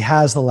much as he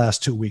has the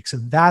last 2 weeks.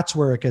 And that's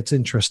where it gets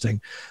interesting.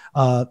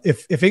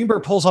 If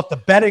Ingber pulls up the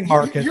betting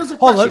market,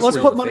 let's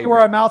put money where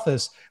our mouth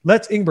is.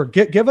 Let's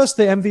Ingber give us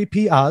the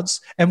MVP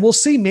odds, and we'll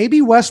see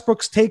maybe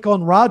Westbrook's take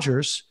on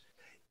Rodgers.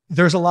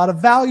 There's a lot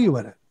of value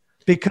in it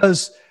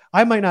because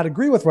I might not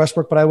agree with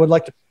Westbrook, but I would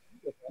like to.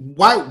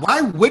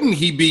 Why wouldn't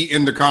he be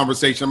in the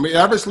conversation? I mean,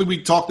 obviously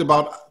we talked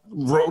about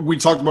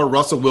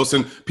Russell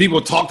Wilson.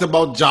 People talked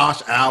about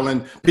Josh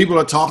Allen. People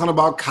are talking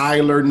about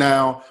Kyler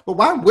now. But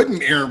why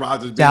wouldn't Aaron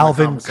Rodgers be in the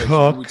conversation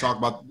when we talk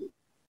about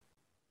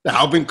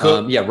Dalvin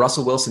Cook?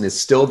 Russell Wilson is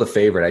still the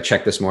favorite. I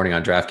checked this morning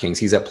on DraftKings.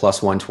 He's at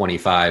plus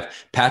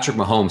 125. Patrick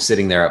Mahomes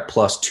sitting there at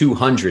plus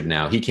 200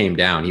 now. He came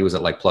down. He was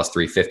at like plus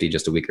 350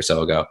 just a week or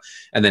so ago.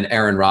 And then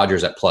Aaron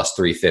Rodgers at plus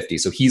 350.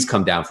 So he's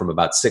come down from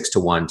about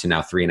 6-1 to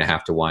now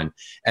 3.5-1.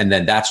 And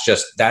then that's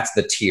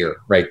the tier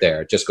right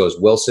there. It just goes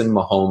Wilson,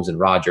 Mahomes, and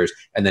Rodgers.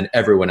 And then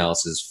everyone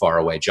else is far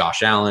away.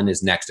 Josh Allen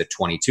is next at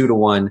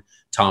 22-1.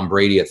 Tom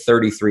Brady at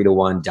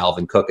 33-1,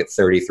 Dalvin Cook at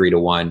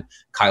 33-1,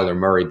 Kyler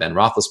Murray, Ben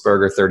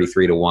Roethlisberger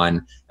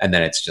 33-1, and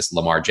then it's just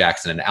Lamar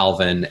Jackson and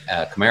Alvin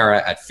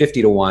Kamara at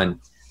 50-1.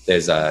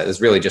 There's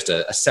really just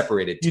a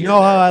separated tier. You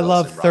know how I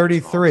love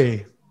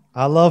 33.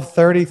 I love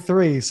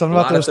 33. Something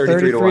about those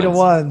 33 to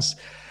ones.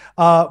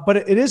 But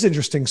it is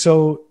interesting.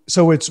 So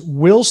it's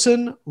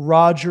Wilson,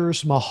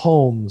 Rodgers,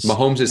 Mahomes.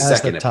 Mahomes is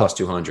second at plus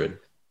 200.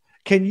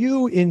 Can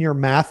you, in your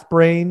math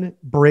brain,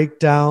 break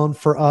down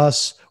for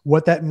us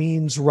what that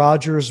means,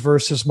 Rodgers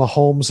versus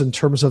Mahomes, in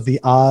terms of the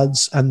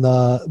odds and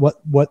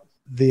what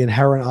the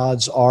inherent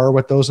odds are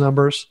with those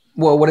numbers?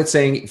 Well, what it's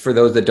saying, for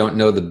those that don't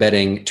know the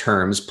betting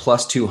terms,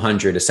 plus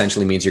 200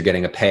 essentially means you're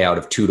getting a payout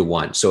of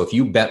 2-1. So if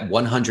you bet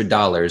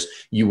 $100,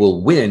 you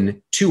will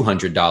win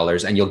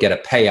 $200 and you'll get a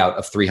payout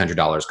of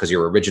 $300 because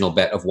your original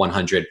bet of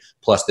 100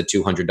 plus the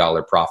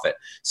 $200 profit.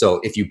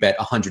 So if you bet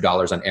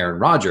 $100 on Aaron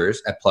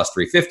Rodgers at plus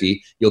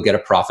 350, you'll get a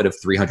profit of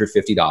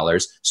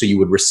 $350. So you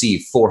would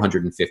receive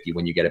 $450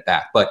 when you get it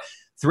back. But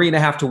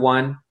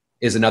 3.5-1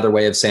 is another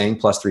way of saying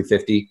plus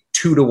 350.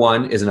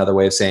 2-1 is another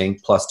way of saying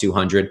plus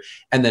 200.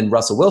 And then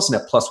Russell Wilson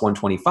at plus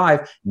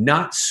 125,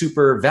 not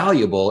super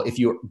valuable. If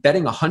you're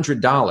betting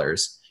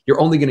 $100, you're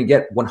only going to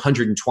get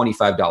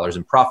 $125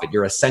 in profit.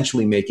 You're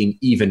essentially making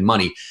even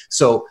money.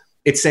 So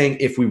it's saying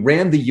if we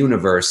ran the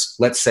universe,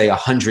 let's say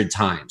 100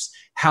 times,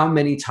 how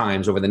many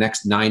times over the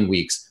next 9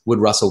 weeks would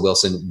Russell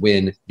Wilson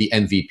win the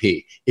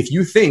MVP? If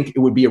you think it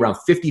would be around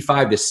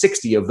 55 to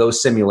 60 of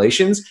those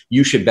simulations,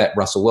 you should bet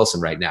Russell Wilson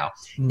right now.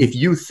 If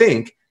you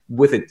think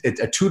with a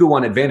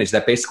 2-1 advantage,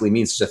 that basically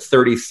means there's a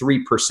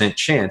 33%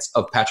 chance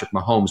of Patrick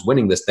Mahomes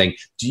winning this thing.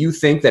 Do you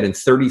think that in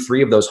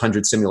 33 of those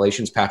 100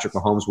 simulations, Patrick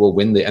Mahomes will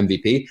win the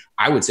MVP?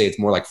 I would say it's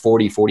more like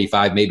 40,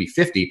 45, maybe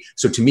 50.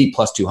 So to me,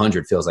 plus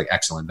 200 feels like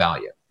excellent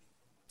value.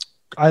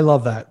 I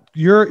love that.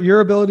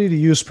 Your ability to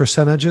use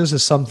percentages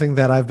is something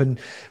that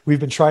we've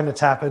been trying to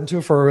tap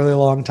into for a really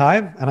long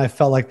time. And I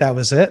felt like that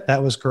was it.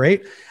 That was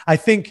great. I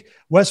think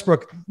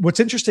Westbrook, what's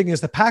interesting is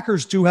the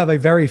Packers do have a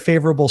very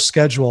favorable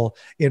schedule,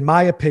 in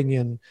my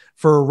opinion,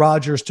 for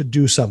Rodgers to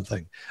do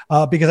something.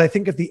 Because I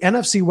think if the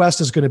NFC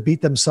West is going to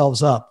beat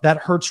themselves up, that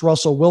hurts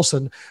Russell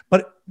Wilson.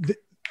 But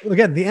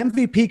again, the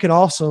MVP can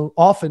also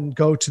often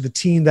go to the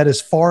team that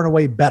is far and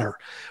away better,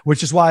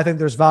 which is why I think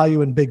there's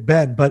value in Big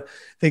Ben. But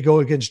they go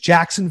against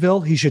Jacksonville.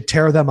 He should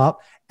tear them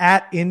up.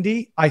 At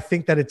Indy, I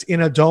think that it's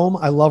in a dome.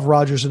 I love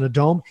Rodgers in a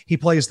dome. He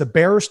plays the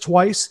Bears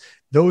twice.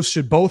 Those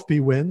should both be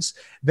wins.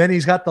 Then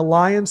he's got the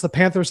Lions, the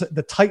Panthers,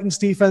 the Titans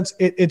defense.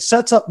 It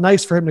sets up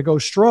nice for him to go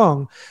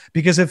strong,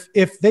 because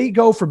if they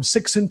go from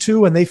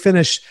 6-2 and they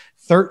finish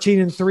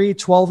 13-3,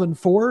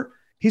 12-4,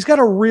 he's got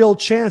a real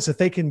chance if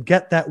they can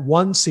get that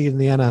 1 seed in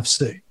the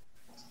NFC.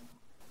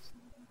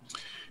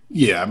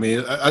 Yeah, I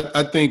mean,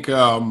 I think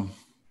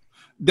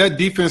that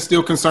defense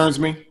still concerns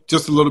me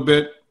just a little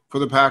bit for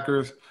the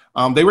Packers.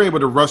 They were able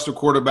to rush the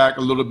quarterback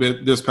a little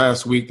bit this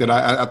past week that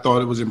I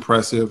thought it was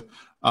impressive.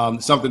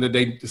 Something that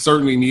they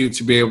certainly needed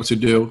to be able to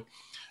do.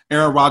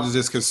 Aaron Rodgers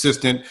is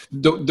consistent.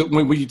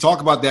 When you talk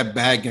about that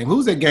bad game,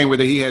 who's that game where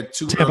he had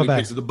 2 early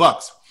picks of the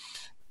Bucks?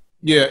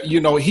 Yeah,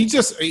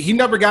 he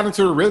never got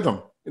into a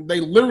rhythm. They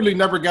literally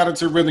never got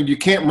into a rhythm. You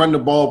can't run the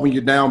ball when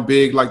you're down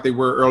big like they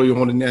were early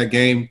on in that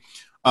game.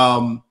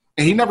 And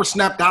he never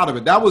snapped out of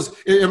it. That was,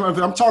 if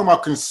I'm talking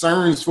about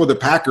concerns for the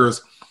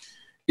Packers,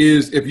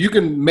 is if you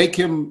can make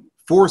him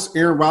force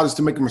Aaron Rodgers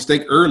to make a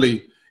mistake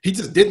early, he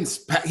didn't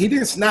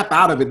snap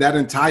out of it that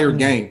entire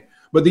game.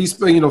 But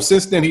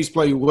since then he's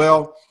played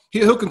well.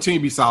 He'll continue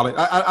to be solid.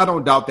 I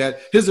don't doubt that.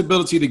 His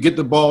ability to get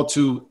the ball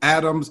to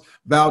Adams,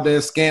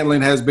 Valdez,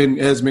 Scantling has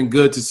been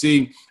good to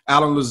see.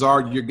 Alan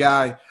Lazard, your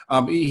guy,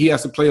 he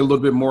has to play a little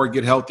bit more,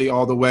 get healthy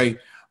all the way,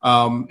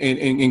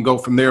 and go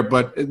from there.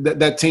 But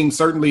that team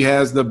certainly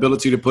has the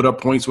ability to put up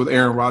points with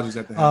Aaron Rodgers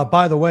at the end.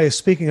 By the way,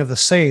 speaking of the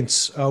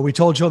Saints, we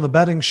told you on the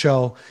betting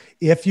show,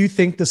 if you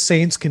think the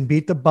Saints can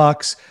beat the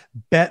Bucks,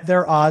 bet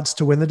their odds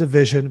to win the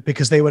division,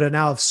 because they would have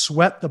now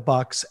swept the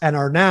Bucks and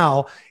are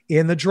now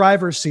in the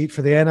driver's seat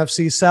for the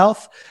NFC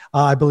South.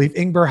 I believe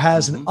Ingber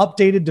has an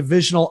updated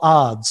divisional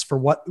odds for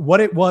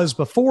what it was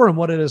before and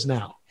what it is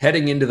now.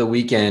 Heading into the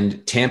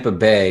weekend, Tampa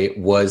Bay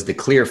was the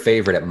clear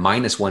favorite at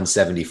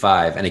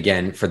 -175. And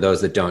again, for those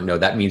that don't know,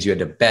 that means you had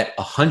to bet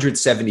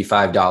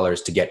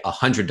 $175 to get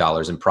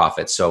 $100 in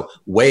profit. So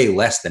way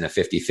less than a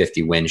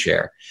 50-50 win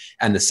share.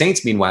 And the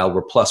Saints, meanwhile,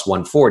 were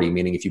 +140,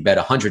 meaning if you bet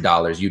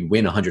 $100, you'd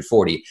win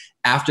 $140.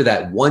 After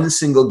that one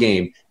single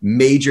game,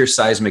 major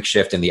seismic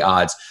shift in the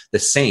odds. The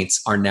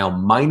Saints are now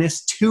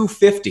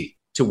 -250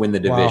 to win the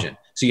division. Wow.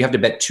 So you have to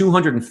bet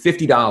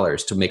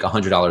 $250 to make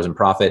 $100 in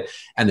profit.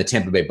 And the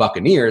Tampa Bay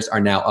Buccaneers are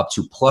now up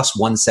to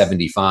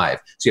 +175.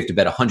 So you have to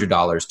bet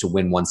 $100 to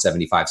win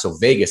 175. So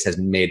Vegas has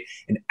made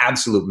an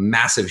absolute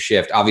massive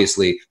shift.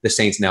 Obviously, the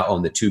Saints now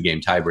own the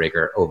 2-game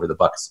tiebreaker over the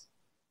Bucs.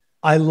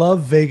 I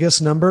love Vegas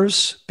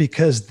numbers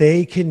because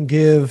they can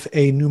give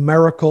a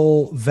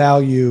numerical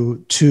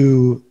value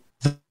to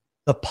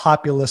the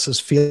populace's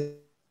feelings.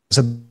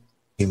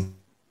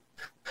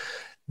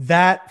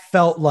 That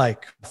felt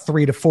like a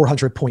 300 to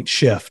 400 point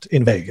shift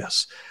in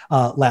Vegas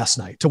last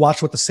night to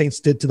watch what the Saints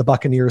did to the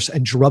Buccaneers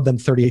and drub them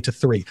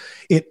 38-3.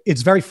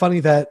 It's very funny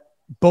that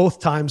both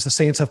times the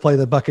Saints have played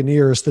the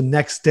Buccaneers, the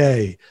next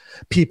day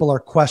people are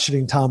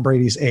questioning Tom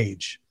Brady's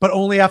age, but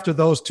only after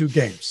those 2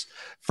 games.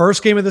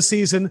 First game of the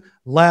season,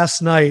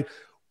 last night,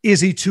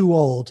 is he too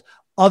old?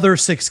 Other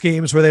 6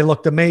 games where they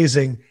looked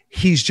amazing,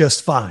 he's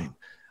just fine.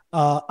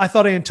 I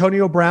thought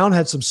Antonio Brown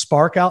had some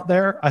spark out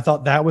there. I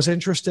thought that was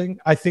interesting.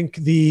 I think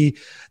the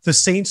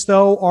Saints,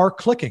 though, are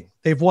clicking.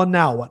 They've won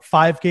now,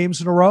 5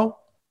 games in a row?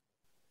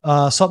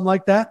 Something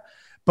like that.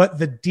 But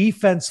the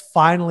defense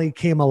finally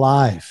came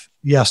alive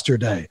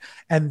yesterday.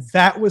 And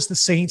that was the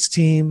Saints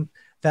team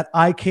that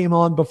I came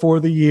on before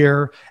the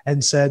year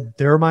and said,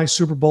 they're my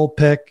Super Bowl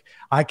pick.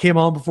 I came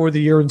on before the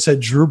year and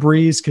said Drew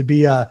Brees could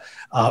be a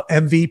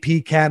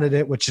MVP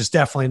candidate, which is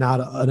definitely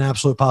not an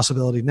absolute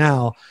possibility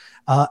now.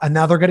 And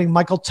now they're getting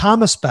Michael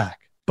Thomas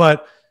back.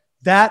 But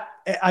that,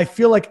 I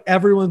feel like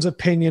everyone's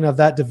opinion of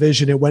that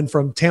division, it went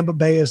from Tampa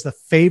Bay as the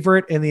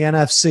favorite in the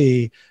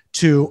NFC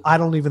to I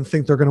don't even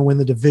think they're going to win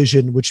the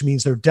division, which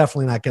means they're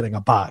definitely not getting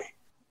a bye.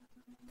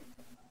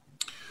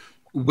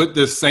 What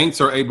the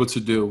Saints are able to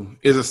do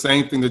is the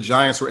same thing the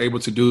Giants were able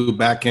to do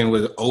back in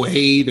with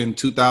 2008 and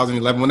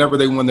 2011, whenever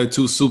they won their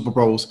 2 Super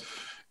Bowls,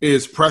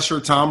 is pressure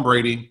Tom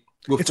Brady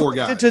with 4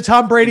 guys. To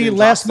Tom Brady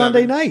last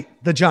Monday night,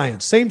 the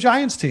Giants, same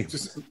Giants team.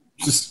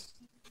 Just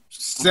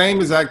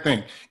same exact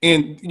thing.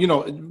 And,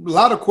 a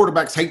lot of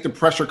quarterbacks hate the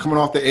pressure coming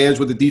off the edge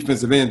with the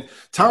defensive end.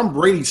 Tom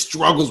Brady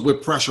struggles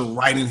with pressure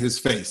right in his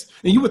face.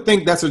 And you would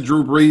think that's a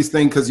Drew Brees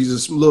thing because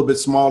he's a little bit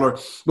smaller.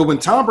 But when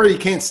Tom Brady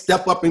can't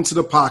step up into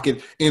the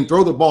pocket and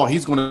throw the ball,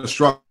 he's going to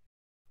struggle.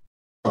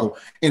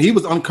 And he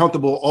was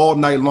uncomfortable all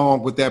night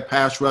long with that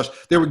pass rush.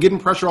 They were getting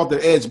pressure off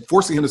the edge,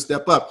 forcing him to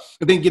step up,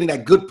 and then getting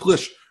that good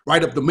push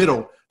right up the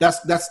middle.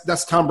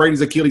 That's Tom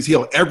Brady's Achilles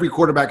heel. Every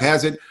quarterback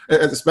has it,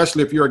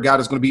 especially if you're a guy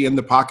that's going to be in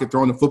the pocket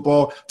throwing the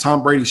football.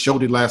 Tom Brady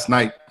showed it last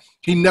night.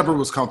 He never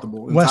was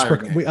comfortable.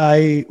 Westbrook,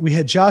 we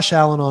had Josh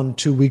Allen on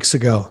 2 weeks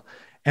ago,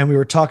 and we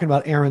were talking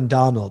about Aaron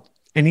Donald.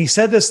 And he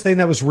said this thing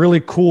that was really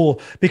cool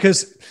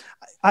because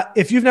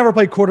if you've never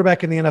played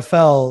quarterback in the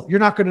NFL, you're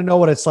not going to know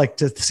what it's like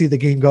to see the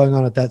game going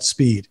on at that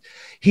speed.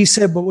 He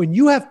said, but when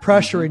you have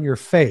pressure in your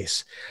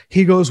face,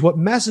 he goes, what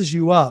messes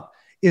you up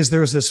is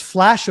there's this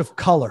flash of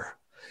color.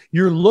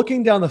 You're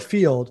looking down the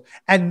field,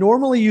 and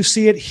normally you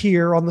see it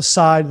here on the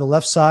side, the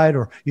left side,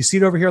 or you see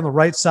it over here on the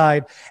right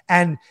side,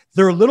 and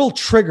there are little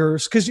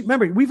triggers. Because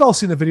remember, we've all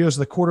seen the videos of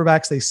the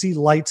quarterbacks. They see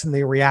lights and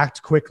they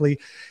react quickly.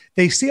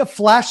 They see a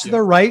flash to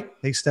their right,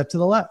 they step to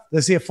the left.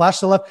 They see a flash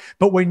to the left.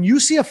 But when you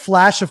see a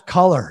flash of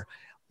color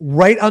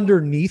right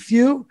underneath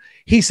you,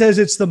 he says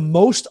it's the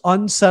most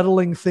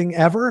unsettling thing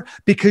ever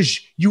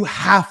because you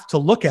have to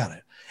look at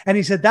it. And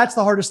he said that's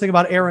the hardest thing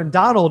about Aaron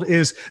Donald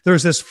is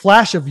there's this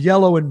flash of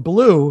yellow and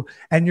blue,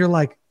 and you're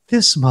like,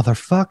 this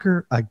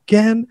motherfucker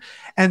again.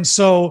 And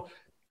so,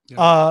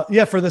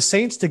 for the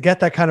Saints to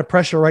get that kind of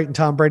pressure right in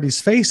Tom Brady's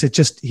face,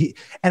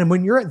 and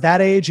when you're at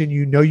that age and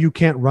you know you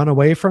can't run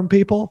away from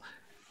people,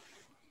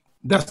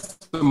 that's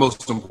the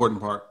most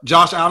important part.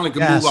 Josh Allen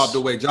can move out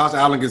the way. Josh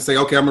Allen can say,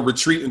 okay, I'm going to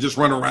retreat and just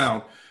run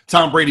around.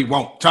 Tom Brady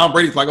won't. Tom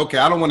Brady's like, okay,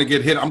 I don't want to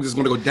get hit. I'm just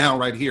going to go down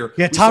right here.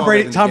 Yeah, Tom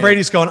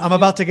Brady's going, I'm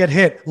about to get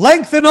hit.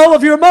 Lengthen all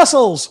of your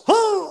muscles.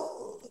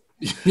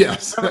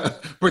 Yes.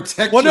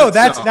 Protect well,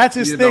 yourself, no, that's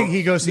his thing.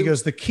 He goes,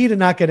 the key to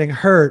not getting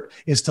hurt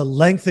is to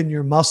lengthen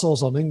your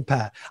muscles on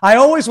impact. I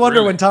always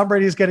wonder when Tom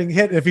Brady's getting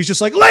hit, if he's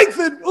just like,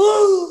 lengthen.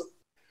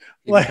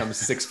 He becomes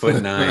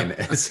 6'9"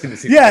 as soon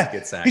as he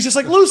gets sacked. He's just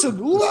like,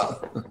 loosen.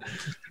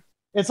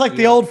 It's like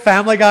the old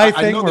Family Guy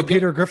thing where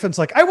Peter Griffin's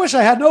like, I wish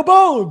I had no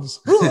bones.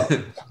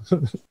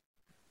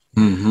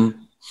 Mm-hmm.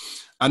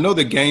 I know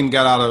the game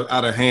got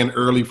out of hand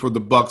early for the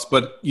Bucs,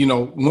 but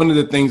one of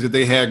the things that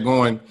they had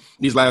going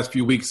these last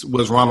few weeks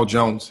was Ronald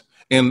Jones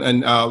and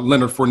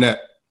Leonard Fournette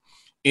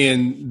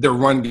in their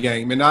run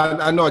game. And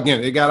I know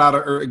again it got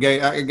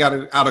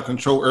out of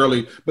control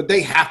early, but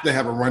they have to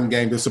have a run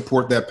game to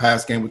support that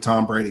pass game with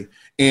Tom Brady.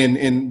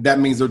 And that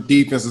means their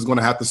defense is going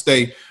to have to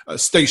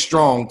stay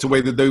strong to the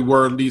way that they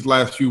were these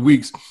last few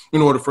weeks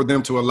in order for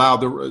them to allow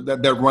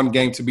that run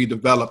game to be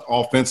developed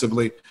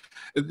offensively.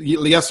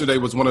 Yesterday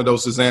was one of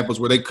those examples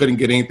where they couldn't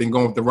get anything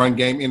going with the run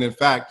game. And in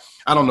fact,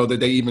 I don't know that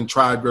they even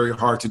tried very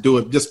hard to do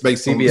it just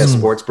based on CBS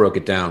Sports broke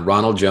it down.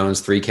 Ronald Jones,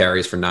 3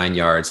 carries for 9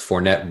 yards.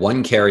 Fournette,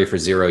 1 carry for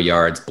 0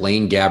 yards.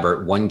 Blaine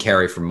Gabbert, 1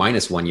 carry for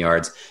 -1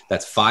 yards.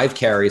 That's 5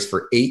 carries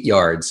for 8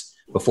 yards.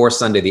 Before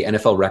Sunday, the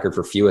NFL record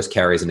for fewest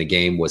carries in a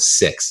game was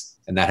 6,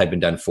 and that had been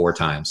done 4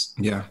 times.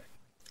 Yeah.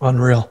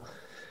 Unreal.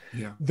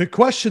 Yeah. The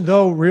question,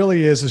 though,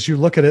 really is, as you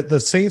look at it, the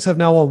Saints have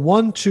now won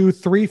 1, 2,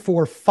 3,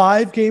 4,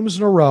 5 games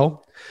in a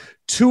row.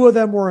 2 of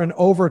them were in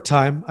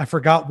overtime. I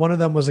forgot one of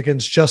them was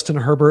against Justin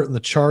Herbert and the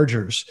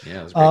Chargers. Yeah,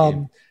 it was a great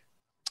game.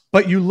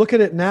 But you look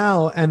at it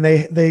now, and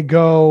they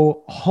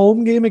go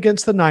home game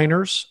against the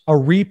Niners, a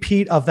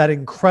repeat of that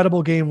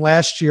incredible game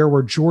last year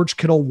where George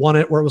Kittle won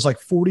it, where it was like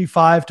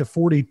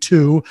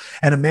 45-42,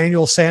 and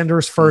Emmanuel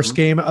Sanders' first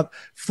game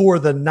for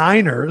the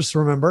Niners,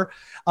 remember?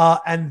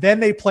 And then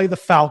they play the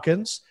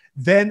Falcons,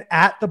 then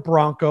at the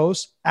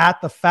Broncos,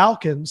 at the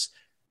Falcons,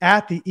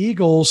 at the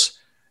Eagles,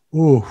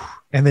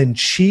 and then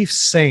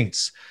Chiefs,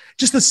 Saints.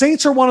 Just the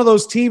Saints are one of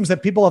those teams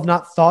that people have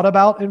not thought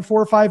about in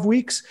 4 or 5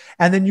 weeks.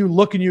 And then you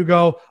look and you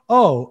go,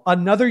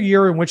 another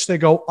year in which they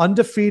go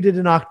undefeated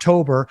in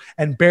October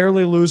and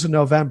barely lose in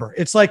November.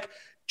 It's like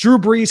Drew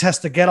Brees has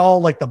to get all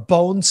like the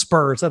bone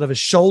spurs out of his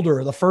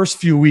shoulder the first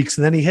few weeks,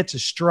 and then he hits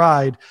his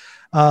stride.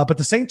 But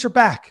the Saints are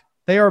back.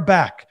 They are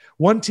back.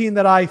 One team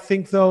that I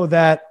think, though,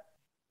 that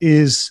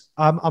is,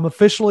 I'm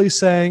officially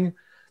saying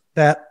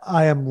that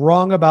I am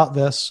wrong about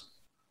this,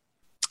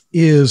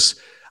 is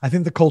I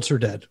think the Colts are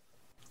dead.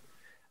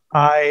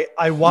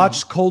 I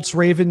watched Colts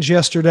Ravens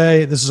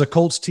yesterday. This is a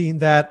Colts team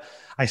that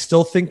I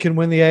still think can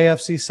win the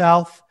AFC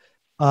South.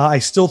 I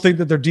still think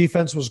that their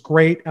defense was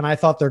great, and I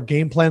thought their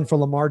game plan for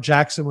Lamar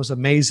Jackson was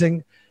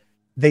amazing.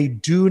 They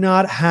do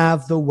not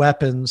have the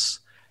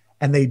weapons,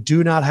 and they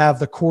do not have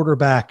the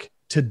quarterback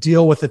to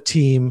deal with a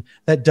team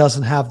that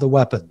doesn't have the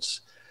weapons.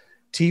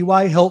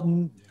 T.Y.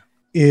 Hilton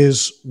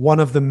is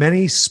one of the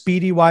many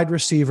speedy wide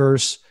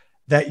receivers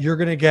that you're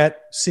going to get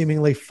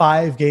seemingly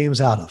 5 games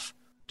out of.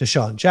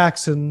 Deshaun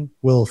Jackson,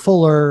 Will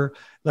Fuller,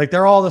 like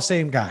they're all the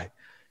same guy.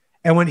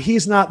 And when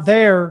he's not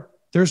there,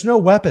 there's no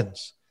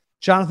weapons.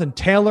 Jonathan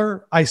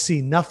Taylor, I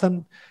see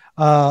nothing.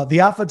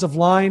 The offensive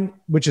line,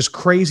 which is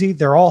crazy,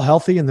 they're all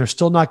healthy and they're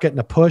still not getting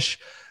a push.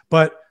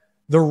 But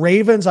the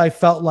Ravens, I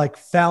felt like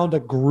found a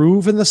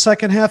groove in the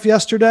second half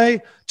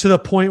yesterday to the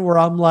point where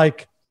I'm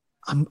like,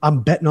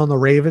 I'm betting on the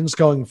Ravens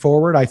going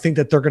forward. I think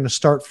that they're going to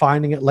start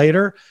finding it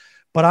later.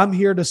 But I'm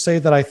here to say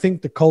that I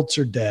think the Colts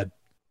are dead.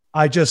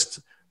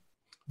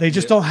 They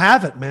just don't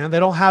have it, man. They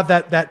don't have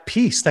that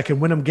piece that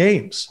can win them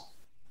games.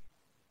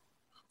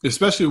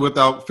 Especially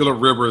without Phillip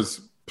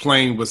Rivers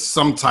playing with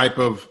some type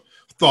of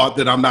thought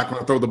that I'm not going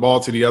to throw the ball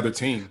to the other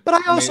team. But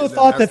I also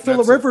thought that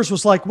Phillip Rivers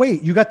was like,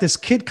 wait, you got this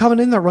kid coming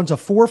in that runs a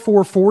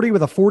 4.40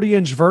 with a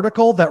 40-inch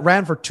vertical that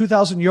ran for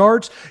 2,000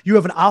 yards. You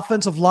have an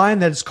offensive line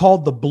that is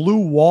called the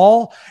blue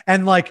wall.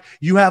 And like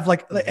you have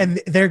like,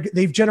 and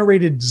they've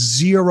generated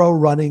 0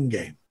 running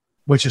game,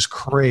 which is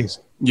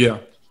crazy. Yeah.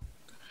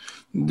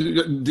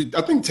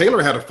 I think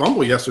Taylor had a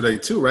fumble yesterday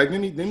too, right?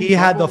 Didn't he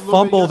had the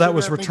fumble that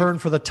was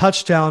returned for the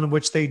touchdown in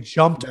which they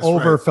jumped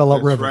over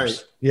Phillip Rivers.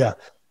 Right. Yeah.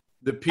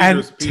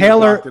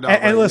 Taylor,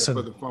 and listen,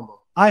 for the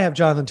fumble. I have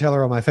Jonathan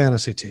Taylor on my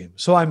fantasy team,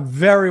 so I'm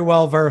very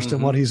well versed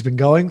in what he's been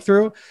going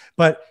through.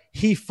 But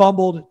he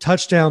fumbled,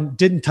 touchdown,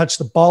 didn't touch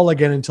the ball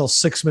again until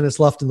 6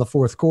 minutes left in the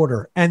fourth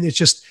quarter. And it's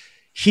just,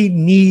 he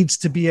needs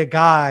to be a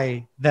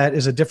guy that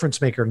is a difference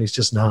maker, and he's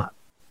just not.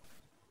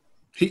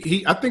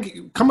 I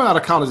think coming out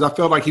of college, I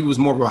felt like he was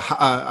more of a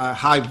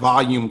high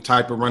volume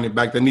type of running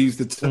back that needs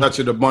to touch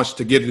it a bunch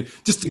to get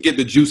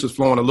the juices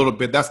flowing a little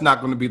bit. That's not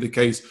going to be the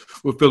case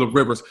with Phillip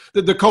Rivers.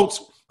 The Colts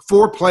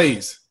 4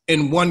 plays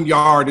in 1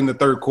 yard in the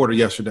third quarter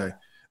yesterday.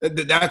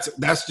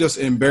 That's just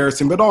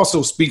embarrassing, but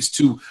also speaks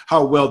to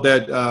how well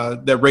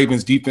that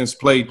Ravens defense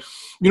played.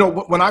 You know,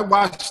 when I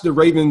watched the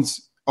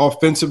Ravens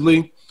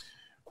offensively,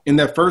 in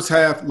that first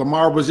half,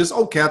 Lamar was just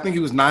okay. I think he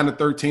was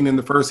 9-13 in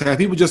the first half.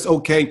 He was just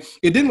okay.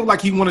 It didn't look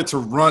like he wanted to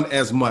run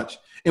as much.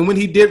 And when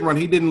he did run,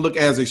 he didn't look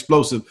as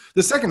explosive.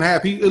 The second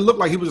half, it looked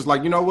like he was just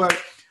like, you know what?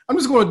 I'm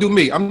just going to do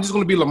me. I'm just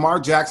going to be Lamar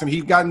Jackson. He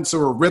got into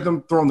a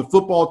rhythm throwing the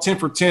football 10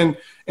 for 10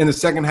 in the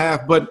second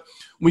half. But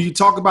when you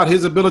talk about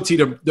his ability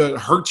to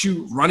hurt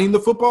you running the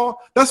football,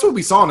 that's what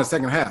we saw in the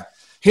second half.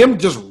 Him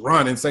just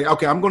run and say,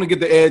 okay, I'm going to get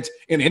the edge.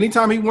 And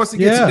anytime he wants to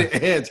get to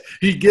the edge,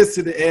 he gets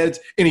to the edge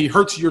and he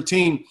hurts your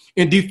team.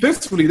 And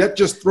defensively, that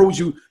just throws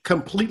you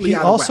completely out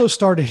of whack. He also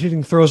started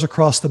hitting throws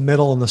across the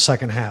middle in the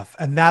second half.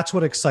 And that's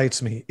what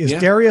excites me is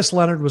Darius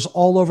Leonard was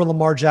all over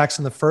Lamar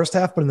Jackson the first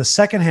half, but in the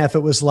second half, it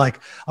was like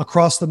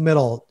across the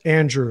middle,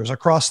 Andrews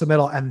across the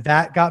middle. And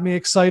that got me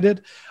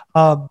excited.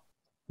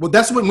 Well,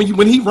 that's when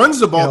he runs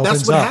the ball,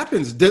 that's what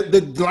happens. The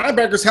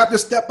linebackers have to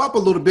step up a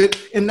little bit,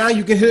 and now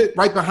you can hit it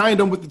right behind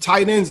them with the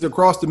tight ends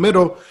across the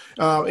middle,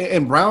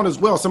 and Brown as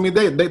well. So, I mean,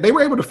 they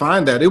were able to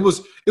find that. It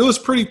was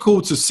pretty cool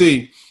to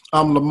see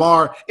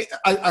Lamar.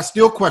 I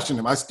still question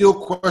him. I still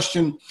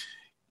question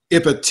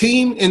if a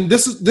team, and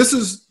this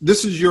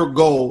is your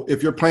goal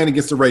if you're playing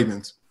against the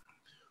Ravens.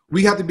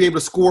 We have to be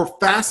able to score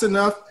fast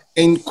enough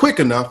and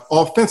quick enough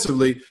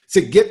offensively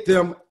to get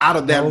them out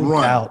of that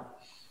run.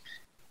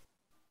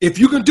 If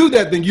you can do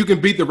that, then you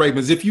can beat the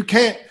Ravens. If you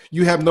can't,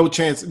 you have no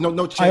chance. No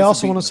chance. I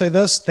also want to say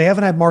this. They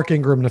haven't had Mark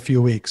Ingram in a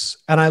few weeks.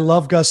 And I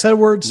love Gus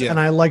Edwards and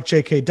I like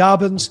J.K.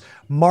 Dobbins.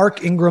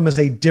 Mark Ingram is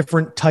a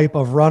different type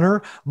of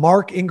runner.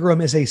 Mark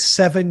Ingram is a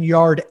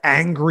 7-yard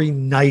angry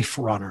knife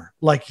runner.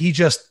 Like he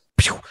just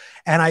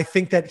 – and I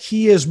think that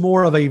he is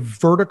more of a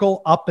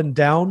vertical up and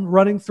down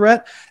running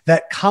threat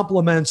that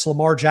complements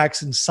Lamar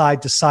Jackson's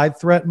side-to-side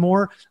threat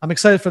more. I'm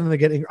excited for them to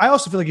get Ingram. I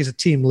also feel like he's a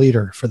team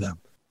leader for them.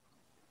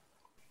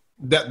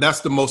 That's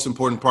the most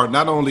important part.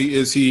 Not only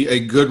is he a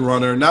good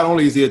runner, not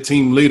only is he a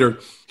team leader,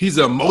 he's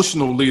an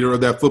emotional leader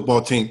of that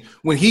football team.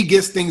 When he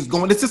gets things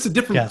going, it's just a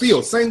different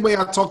feel. Same way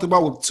I talked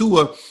about with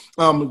Tua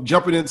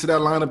jumping into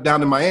that lineup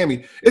down in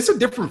Miami. It's a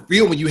different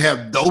feel when you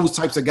have those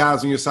types of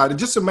guys on your side. And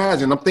just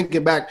imagine, I'm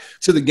thinking back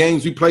to the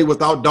games we played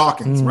without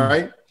Dawkins,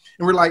 right?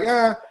 And we're like,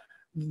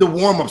 the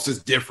warm-ups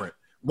is different.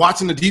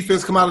 Watching the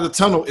defense come out of the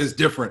tunnel is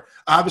different.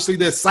 Obviously,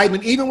 the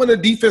excitement, even when the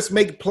defense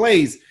make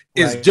plays,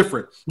 is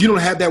different. You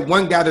don't have that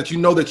one guy that you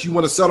know that you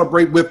want to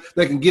celebrate with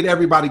that can get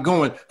everybody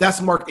going.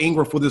 That's Mark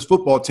Ingram for this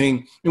football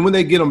team. And when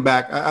they get him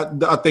back,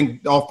 I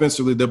think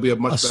offensively they'll be a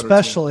much better team.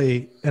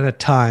 Especially in a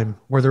time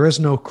where there is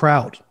no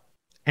crowd.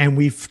 And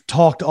we've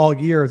talked all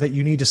year that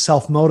you need to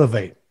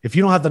self-motivate. If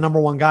you don't have the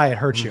number one guy, it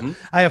hurts you.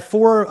 I have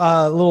 4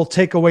 little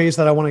takeaways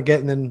that I want to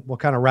get, and then we'll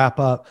kind of wrap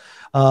up.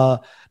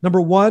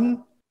 Number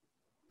one,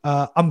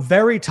 I'm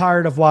very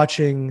tired of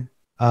watching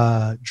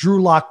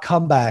Drew Lock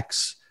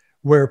comebacks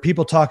where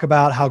people talk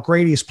about how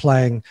great he's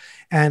playing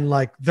and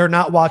like they're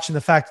not watching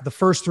the fact that the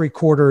first 3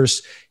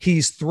 quarters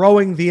he's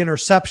throwing the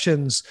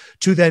interceptions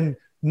to then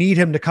need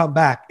him to come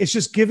back. It's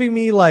just giving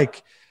me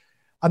like,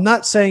 I'm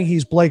not saying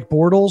he's Blake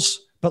Bortles,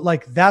 but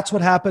like that's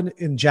what happened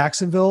in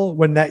Jacksonville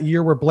when that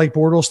year where Blake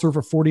Bortles threw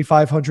for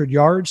 4,500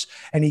 yards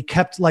and he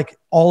kept like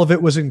all of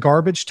it was in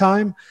garbage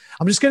time.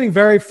 I'm just getting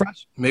very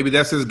fresh. Maybe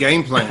that's his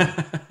game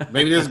plan.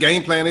 Maybe his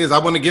game plan is I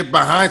want to get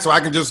behind so I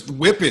can just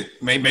whip it.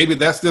 Maybe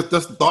that's just the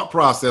thought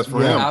process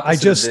for him.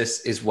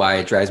 This is why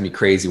it drives me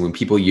crazy when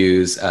people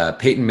use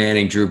Peyton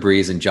Manning, Drew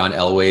Brees, and John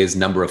Elway's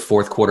number of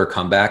fourth quarter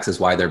comebacks is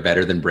why they're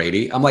better than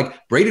Brady. I'm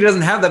like, Brady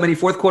doesn't have that many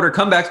fourth quarter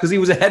comebacks because he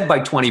was ahead by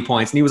 20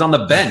 points and he was on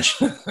the bench.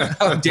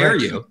 How dare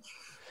you?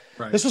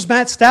 Right. This was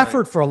Matt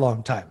Stafford for a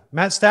long time.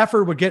 Matt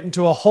Stafford would get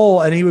into a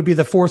hole and he would be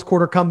the fourth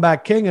quarter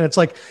comeback king. And it's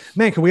like,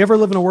 man, can we ever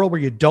live in a world where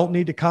you don't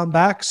need to come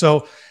back?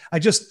 So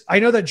I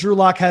know that Drew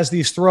Lock has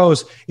these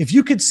throws. If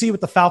you could see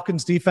what the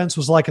Falcons defense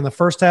was like in the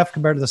first half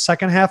compared to the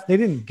second half, they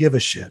didn't give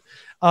a shit.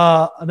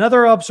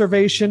 Another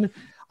observation,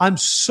 I'm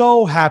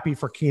so happy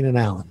for Keenan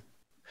Allen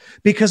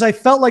because I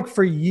felt like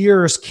for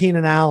years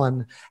Keenan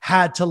Allen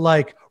had to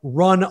like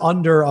run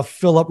under a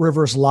Phillip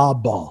Rivers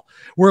lob ball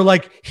where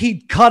like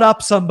he'd cut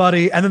up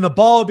somebody and then the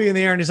ball would be in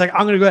the air and he's like,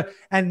 I'm going to go.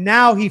 And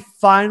now he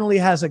finally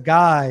has a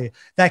guy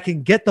that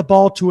can get the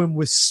ball to him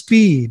with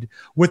speed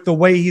with the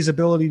way he's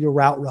ability to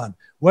route run.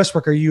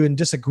 Westbrook, are you in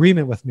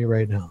disagreement with me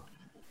right now?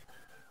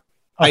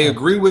 Okay. I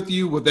agree with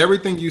you with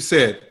everything you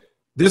said.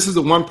 This is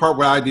the one part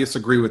where I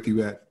disagree with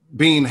you at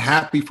being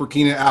happy for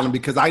Keenan Allen,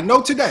 because I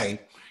know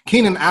today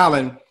Keenan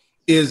Allen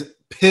is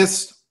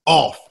pissed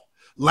off.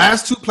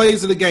 Last 2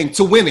 plays of the game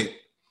to win it.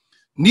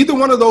 Neither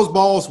one of those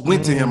balls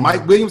went to him.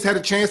 Mike Williams had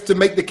a chance to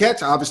make the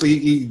catch. Obviously,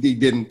 he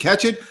didn't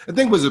catch it. I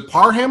think was it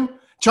Parham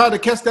tried to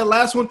catch that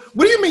last one.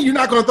 What do you mean you're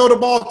not going to throw the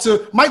ball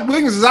to Mike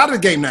Williams? Is out of the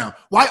game now.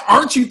 Why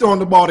aren't you throwing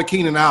the ball to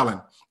Keenan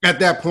Allen at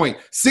that point?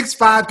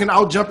 6'5" can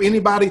outjump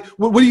anybody.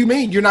 What do you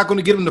mean you're not going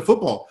to get him the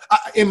football?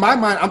 In my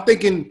mind, I'm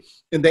thinking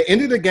in the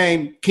end of the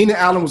game, Keenan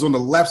Allen was on the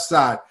left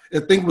side. I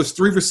think it was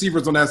 3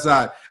 receivers on that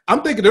side.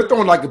 I'm thinking they're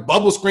throwing like a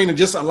bubble screen and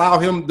just allow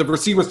the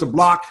receivers to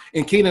block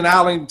and Keenan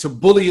Allen to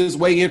bully his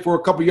way in for a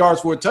couple yards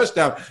for a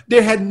touchdown.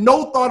 There had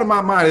no thought in my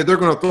mind that they're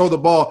going to throw the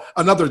ball,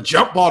 another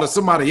jump ball to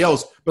somebody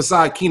else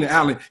beside Keenan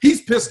Allen.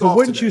 He's pissed off.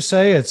 Wouldn't you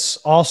say it's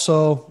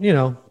also,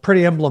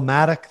 pretty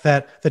emblematic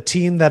that the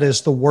team that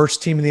is the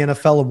worst team in the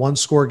NFL in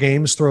 1-score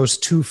games throws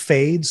 2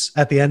 fades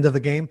at the end of the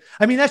game?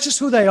 I mean, that's just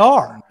who they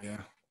are. Yeah.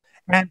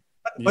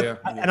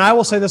 And I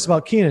will say this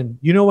about Keenan.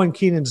 You know when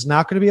Keenan's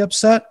not going to be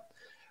upset?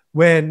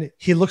 When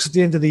he looks at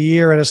the end of the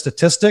year at his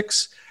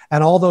statistics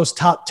and all those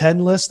top 10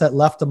 lists that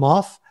left him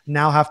off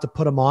now have to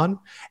put him on,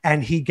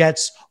 and he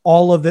gets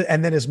all of it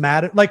and then is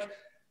mad at, like,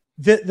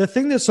 the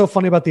thing that's so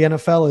funny about the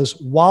NFL is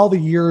while the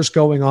year is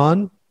going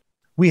on,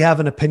 we have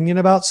an opinion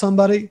about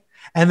somebody.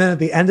 And then at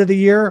the end of the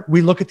year,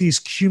 we look at these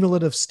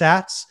cumulative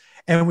stats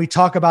and we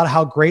talk about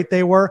how great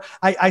they were.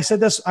 I said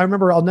this, I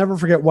remember, I'll never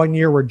forget one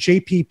year where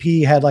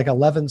JPP had like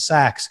 11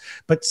 sacks,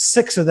 but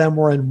 6 of them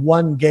were in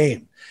one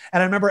game.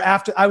 And I remember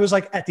after I was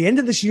like, at the end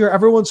of this year,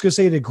 everyone's going to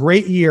say he had a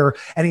great year.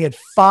 And he had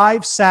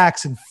 5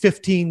 sacks in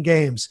 15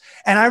 games.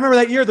 And I remember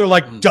that year, they're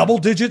like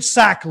double-digit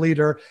sack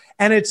leader.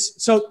 And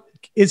it's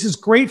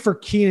just great for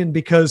Keenan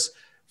because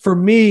for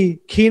me,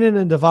 Keenan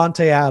and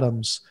Devontae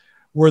Adams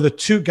were the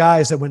 2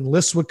 guys that when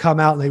lists would come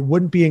out and they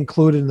wouldn't be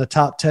included in the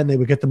top 10, they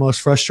would get the most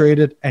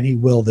frustrated, and he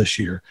will this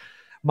year.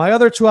 My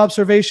other 2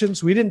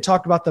 observations, we didn't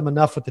talk about them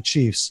enough with the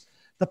Chiefs.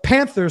 The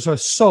Panthers are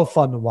so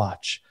fun to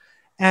watch.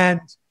 And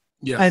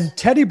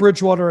Teddy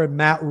Bridgewater and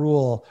Matt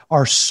Rule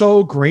are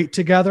so great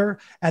together.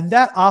 And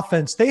that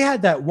offense, they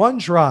had that one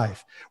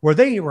drive where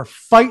they were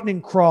fighting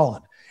and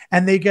crawling.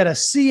 And they get a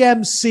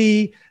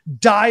CMC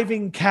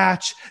diving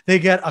catch. They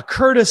get a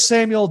Curtis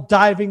Samuel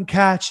diving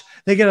catch.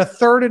 They get a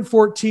 3rd and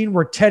 14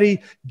 where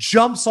Teddy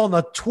jumps on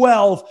the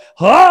 12.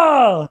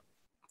 4th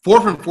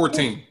and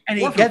 14. And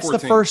he gets the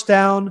first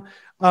down.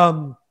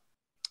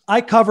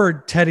 I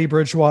covered Teddy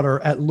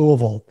Bridgewater at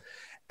Louisville.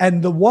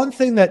 And the one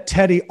thing that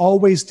Teddy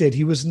always did,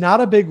 he was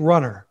not a big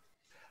runner,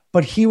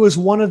 but he was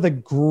one of the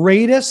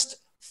greatest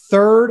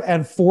 3rd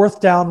and 4th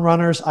down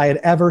runners I had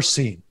ever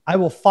seen. I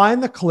will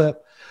find the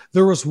clip.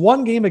 There was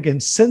one game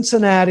against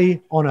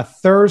Cincinnati on a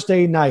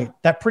Thursday night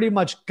that pretty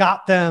much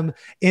got them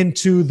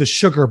into the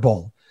Sugar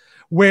Bowl,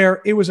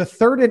 where it was a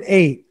 3rd and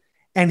 8,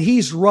 and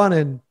he's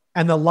running,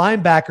 and the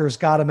linebackers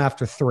got him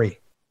after 3.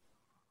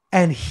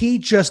 And he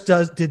just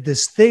did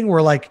this thing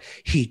where like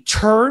he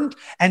turned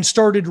and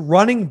started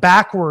running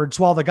backwards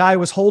while the guy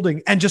was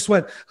holding and just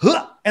went,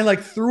 huh, and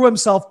like threw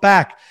himself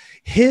back.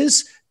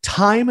 His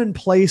time and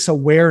place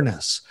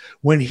awareness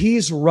when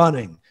he's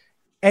running,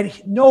 and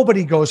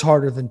nobody goes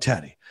harder than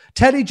Teddy.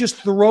 Teddy just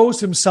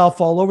throws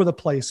himself all over the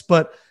place.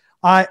 But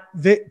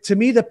to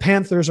me, the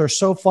Panthers are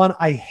so fun.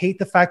 I hate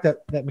the fact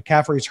that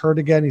McCaffrey's hurt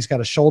again. He's got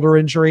a shoulder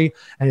injury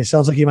and it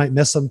sounds like he might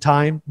miss some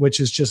time,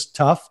 which is just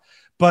tough.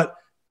 But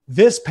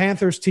this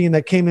Panthers team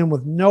that came in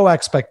with no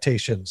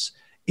expectations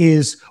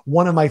is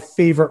one of my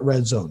favorite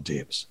red zone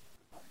teams.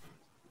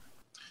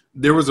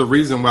 There was a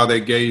reason why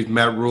they gave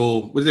Matt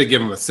Rule, what did they give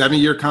him, a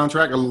 7-year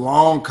contract, a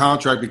long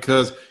contract,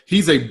 because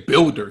he's a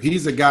builder.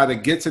 He's a guy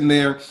that gets in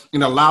there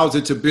and allows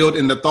it to build.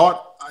 And the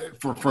thought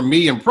for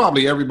me and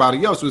probably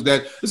everybody else was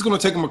that it's going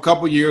to take him a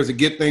couple years to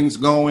get things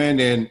going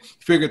and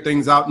figure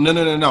things out.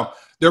 No.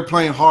 They're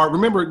playing hard.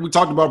 Remember, we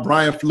talked about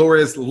Brian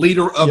Flores,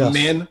 leader of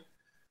men.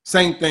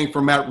 Same thing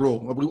for Matt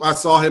Rule. I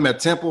saw him at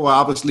Temple.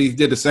 Obviously, he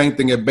did the same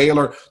thing at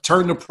Baylor,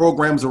 turned the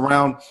programs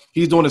around.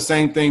 He's doing the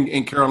same thing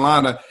in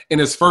Carolina in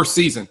his first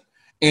season.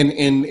 And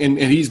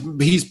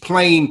he's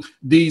playing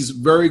these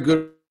very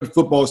good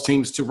football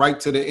teams to right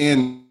to the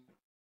end.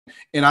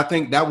 And I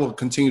think that will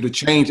continue to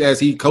change as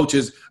he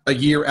coaches a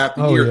year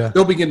after year. Yeah.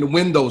 They'll begin to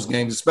win those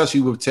games,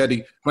 especially with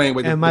Teddy playing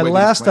with. And my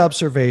last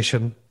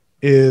observation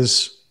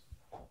is,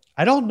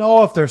 I don't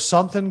know if there's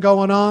something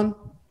going on,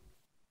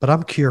 but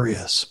I'm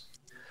curious.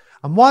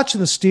 I'm watching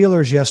the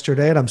Steelers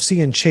yesterday, and I'm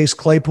seeing Chase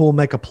Claypool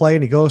make a play,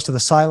 and he goes to the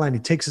sideline. He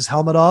takes his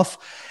helmet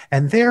off,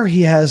 and there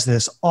he has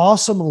this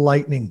awesome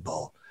lightning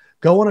bolt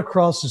going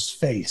across his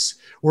face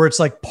where it's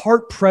like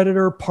part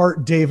Predator,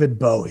 part David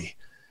Bowie.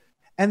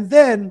 And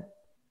then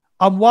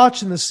I'm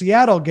watching the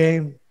Seattle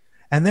game,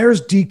 and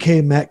there's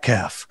DK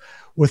Metcalf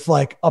with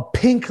like a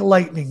pink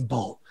lightning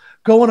bolt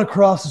going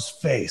across his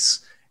face.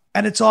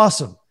 And it's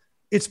awesome.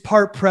 It's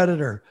part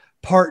Predator,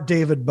 part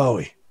David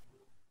Bowie.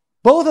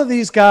 Both of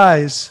these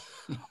guys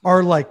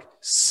are like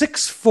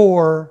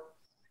 6'4"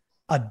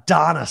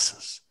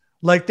 Adonises.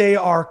 Like they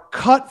are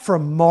cut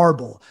from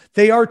marble.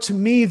 They are, to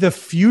me, the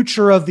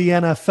future of the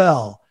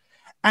NFL.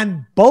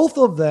 And both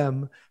of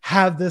them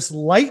have this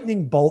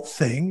lightning bolt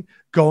thing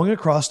going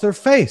across their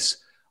face.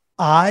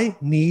 I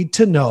need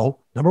to know,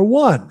 number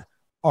one,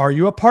 are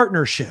you a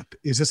partnership?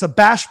 Is this a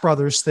Bash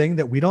Brothers thing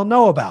that we don't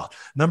know about?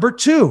 Number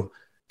two,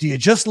 do you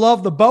just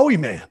love the Bowie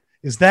man?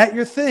 Is that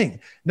your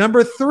thing?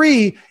 Number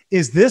three,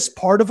 is this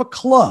part of a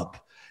club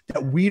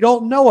that we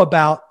don't know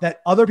about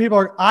that other people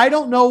are? I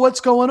don't know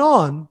what's going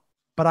on,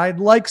 but I'd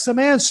like some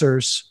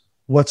answers.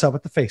 What's up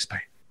with the face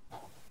paint?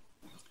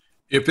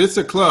 If it's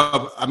a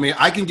club, I mean,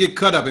 I can get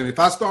cut up. And if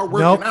I start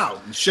working out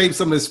and shave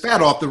some of this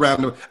fat off the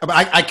round,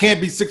 I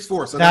can't be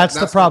 6'4". So that's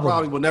the problem.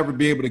 Probably will never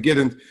be able to get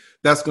in.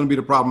 That's going to be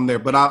the problem there.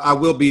 But I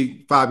will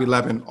be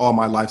 5'11" all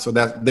my life. So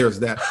there's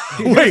that.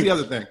 Here's the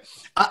other thing.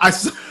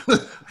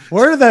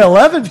 Where did that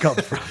 11 come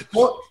from?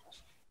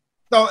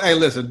 Hey,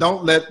 listen,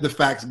 don't let the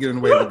facts get in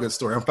the way of a good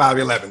story. I'm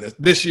 5'11".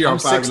 This year I'm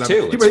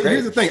 5'11".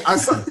 Here's the thing.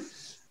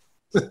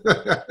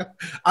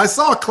 I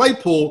saw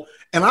Claypool,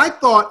 and I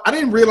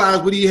didn't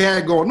realize what he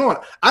had going on.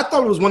 I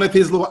thought it was one of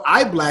his little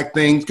eye black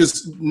things,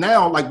 because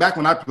now, like back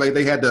when I played,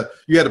 you had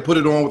to put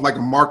it on with like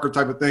a marker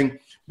type of thing.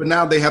 But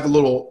now they have the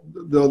little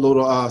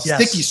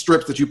sticky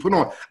strips that you put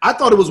on. I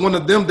thought it was one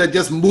of them that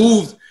just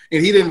moved,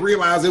 and he didn't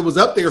realize it was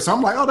up there. So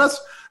I'm like, oh,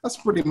 that's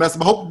pretty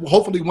messed up.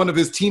 Hopefully one of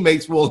his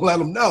teammates will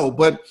let him know.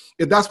 But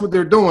if that's what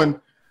they're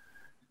doing,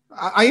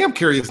 I am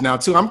curious now,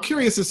 too. I'm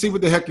curious to see what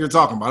the heck you're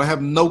talking about. I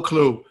have no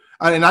clue.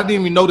 And I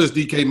didn't even notice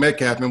DK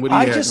Metcalf and what he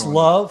had going. I just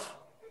love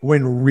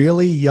when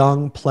really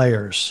young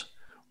players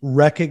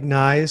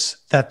recognize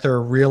that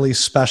they're really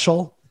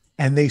special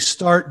and they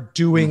start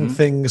doing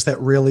things that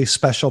really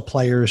special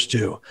players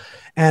do.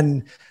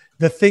 And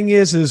the thing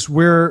is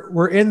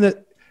we're in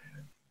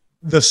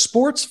the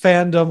sports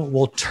fandom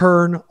will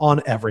turn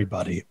on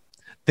everybody.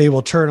 They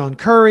will turn on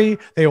Curry.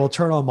 They will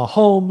turn on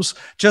Mahomes,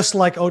 just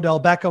like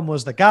Odell Beckham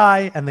was the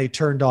guy and they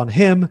turned on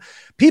him.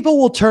 People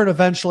will turn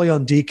eventually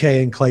on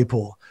DK and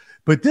Claypool.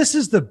 But this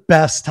is the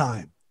best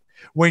time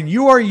when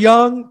you are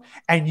young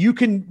and you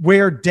can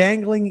wear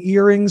dangling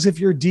earrings if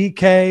you're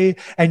DK,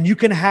 and you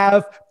can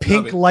have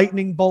pink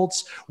lightning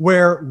bolts,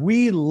 where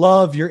we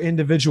love your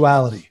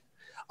individuality.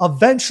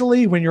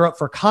 Eventually, when you're up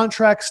for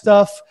contract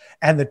stuff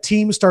and the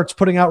team starts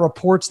putting out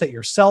reports that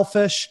you're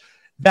selfish,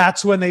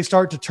 that's when they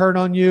start to turn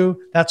on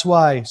you. That's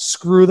why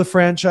screw the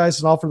franchise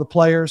and all for the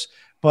players.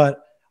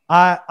 But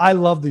I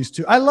love these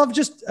two. I love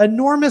just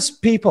enormous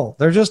people.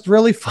 They're just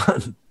really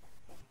fun.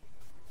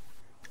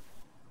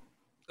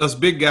 Us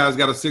big guys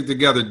got to stick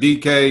together.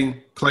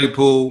 DK,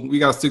 Claypool, we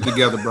got to stick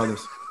together,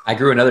 brothers. I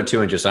grew another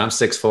 2 inches, so I'm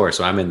 6'4",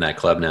 so I'm in that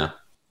club now.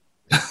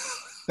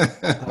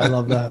 I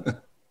love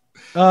that.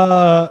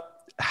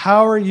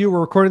 How are you? We're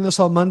recording this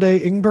on Monday,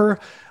 Ingber.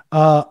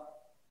 I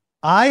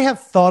have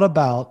thought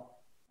about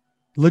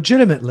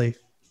legitimately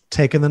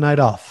taking the night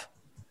off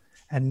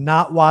and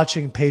not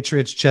watching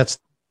Patriots Jets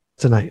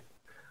tonight.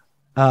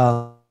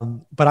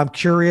 But I'm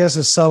curious,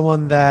 as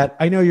someone that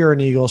I know you're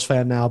an Eagles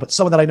fan now, but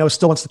someone that I know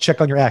still wants to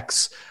check on your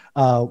ex.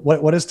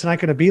 What is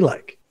tonight going to be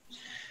like?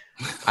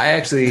 I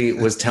actually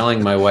was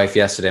telling my wife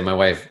yesterday, my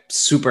wife,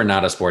 super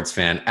not a sports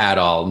fan at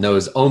all,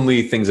 knows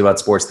only things about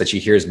sports that she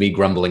hears me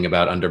grumbling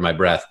about under my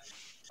breath.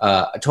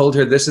 I told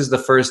her this is the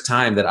first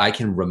time that I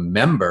can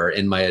remember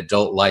in my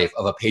adult life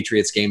of a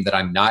Patriots game that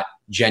I'm not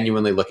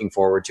genuinely looking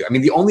forward to. I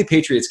mean, the only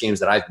Patriots games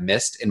that I've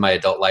missed in my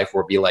adult life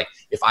would be like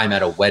if I'm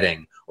at a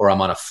wedding or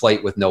I'm on a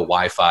flight with no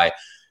Wi-Fi.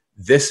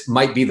 This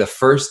might be the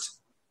first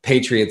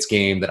Patriots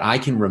game that I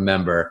can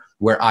remember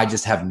where I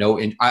just have I'm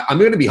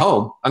going to be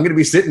home. I'm going to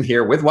be sitting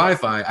here with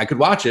Wi-Fi. I could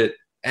watch it,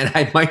 and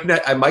I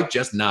might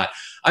just not.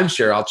 I'm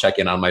sure I'll check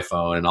in on my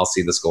phone and I'll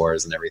see the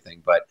scores and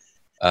everything. But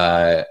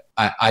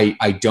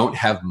I don't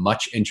have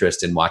much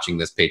interest in watching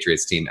this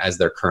Patriots team as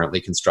they're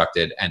currently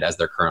constructed and as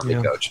they're currently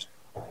coached.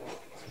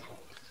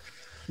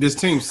 This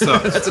team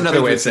sucks. That's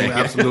another way of saying it.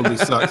 Absolutely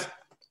sucks.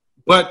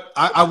 But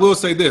I will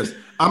say this.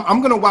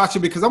 I'm going to watch it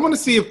because I want to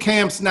see if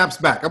Cam snaps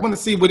back. I want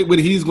to see what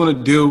he's going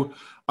to do.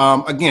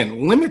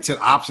 Again, limited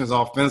options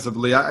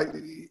offensively.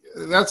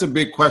 That's a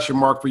big question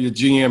mark for your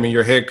GM and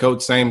your head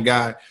coach, same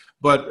guy.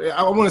 But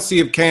I want to see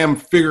if Cam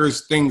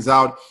figures things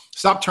out.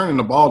 Stop turning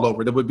the ball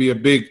over. That would be a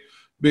big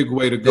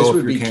way to go. This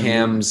would be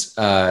Cam's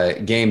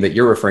game that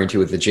you're referring to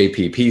with the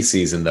JPP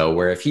season, though,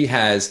 where if he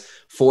has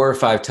 4 or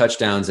 5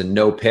 touchdowns and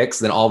no picks,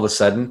 then all of a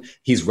sudden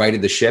he's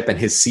righted the ship and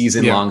his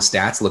season-long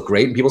stats look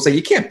great. And people say,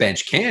 you can't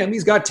bench Cam.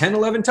 He's got 10,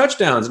 11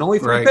 touchdowns and only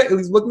 3 picks.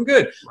 He's looking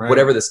good. Right.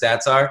 Whatever the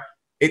stats are,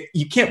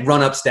 you can't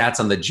run up stats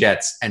on the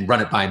Jets and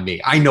run it by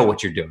me. I know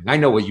what you're doing. I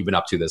know what you've been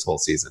up to this whole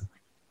season.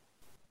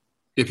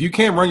 if you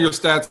can't run your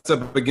stats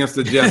up against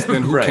the Jets,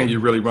 then who can you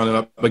really run it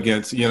up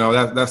against?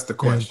 That's the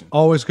question.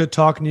 Always good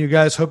talking to you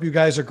guys. Hope you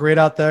guys are great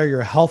out there.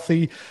 You're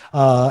healthy,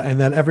 and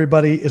that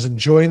everybody is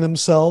enjoying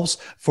themselves.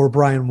 For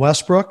Brian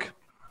Westbrook,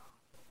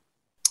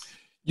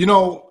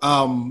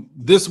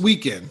 this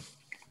weekend,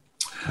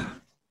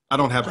 I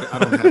don't have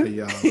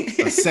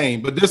a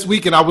saying, but this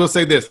weekend I will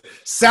say this: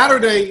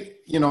 Saturday,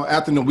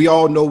 afternoon, we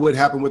all know what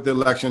happened with the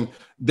election.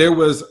 There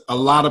was a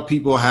lot of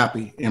people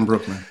happy in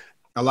Brooklyn.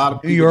 A lot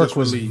of people. New York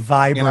was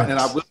vibrant, and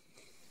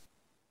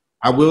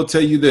I will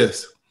tell you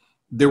this: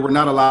 there were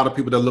not a lot of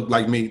people that looked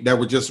like me that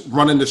were just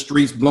running the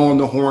streets, blowing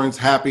the horns,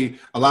 happy.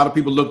 A lot of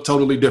people looked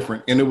totally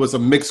different, and it was a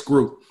mixed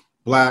group: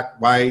 black,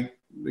 white,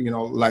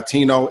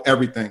 Latino,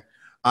 everything.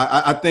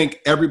 I think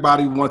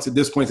everybody wants at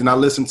this point, and I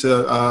listened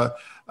to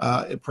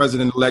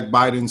President-elect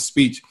Biden's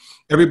speech.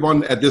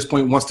 Everyone at this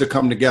point wants to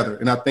come together,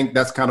 and I think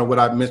that's kind of what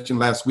I mentioned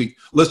last week.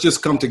 Let's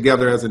just come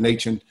together as a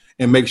nation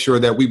and make sure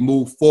that we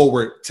move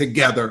forward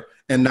together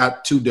and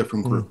not two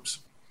different groups.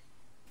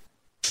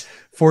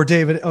 For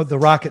David, the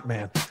Rocket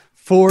Man.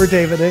 For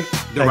David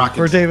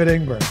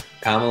Ingber.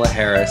 Kamala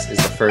Harris is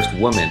the first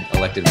woman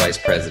elected vice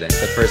president,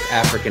 the first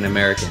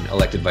African-American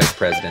elected vice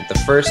president, the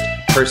first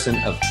person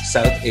of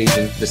South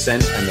Asian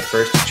descent, and the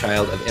first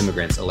child of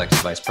immigrants elected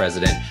vice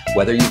president.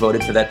 Whether you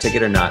voted for that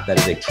ticket or not, that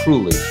is a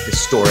truly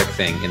historic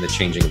thing in the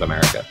changing of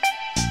America.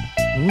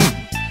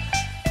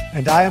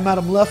 And I am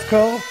Adam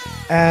Lefkoe,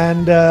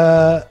 and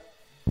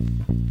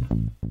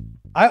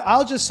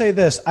I'll just say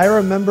this. I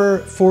remember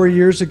 4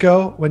 years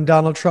ago when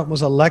Donald Trump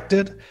was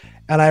elected,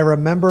 and I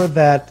remember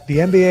that the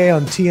NBA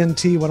on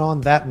TNT went on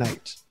that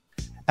night.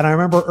 And I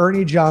remember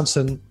Ernie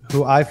Johnson,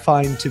 who I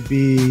find to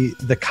be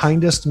the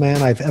kindest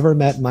man I've ever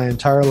met in my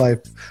entire life,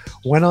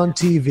 went on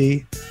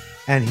TV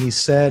and he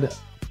said,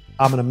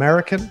 I'm an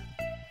American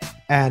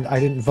and I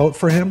didn't vote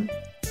for him,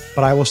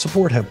 but I will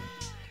support him.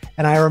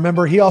 And I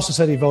remember he also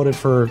said he voted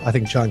for, I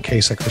think, John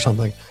Kasich or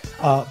something.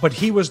 But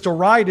he was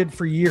derided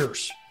for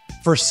years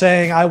for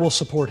saying, I will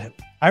support him.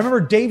 I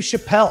remember Dave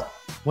Chappelle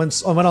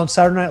went on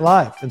Saturday Night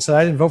Live and said,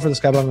 I didn't vote for this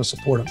guy, but I'm going to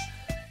support him.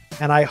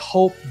 And I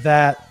hope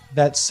that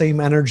that same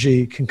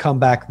energy can come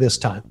back this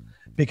time,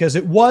 because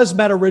it was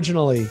met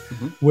originally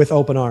with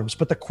open arms.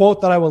 But the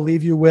quote that I will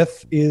leave you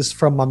with is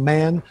from my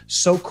man,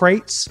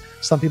 Socrates.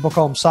 Some people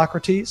call him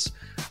Socrates.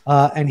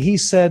 And he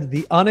said,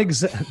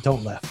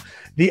 don't laugh.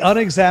 The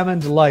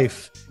unexamined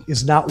life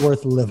is not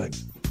worth living.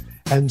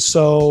 And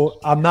so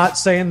I'm not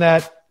saying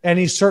that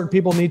any certain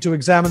people need to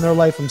examine their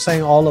life. I'm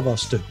saying all of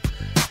us do.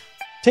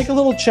 Take a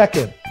little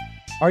check-in.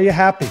 Are you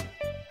happy?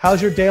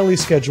 How's your daily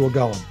schedule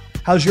going?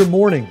 How's your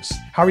mornings?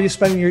 How are you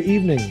spending your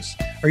evenings?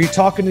 Are you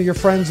talking to your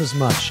friends as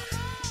much?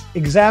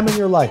 Examine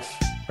your life.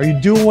 Are you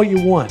doing what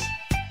you want?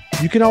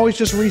 You can always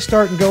just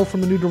restart and go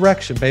from a new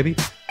direction, baby.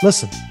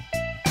 Listen,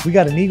 we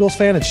got an Eagles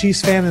fan, a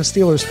Chiefs fan, and a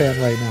Steelers fan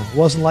right now. It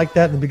wasn't like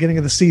that in the beginning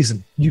of the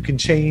season. You can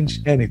change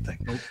anything.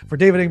 For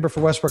David Ingber,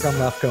 for Westbrook, I'm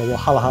Lefkoe. We'll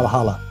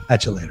holla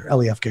at you later.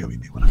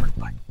 Lefkoe, whatever.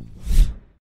 Bye.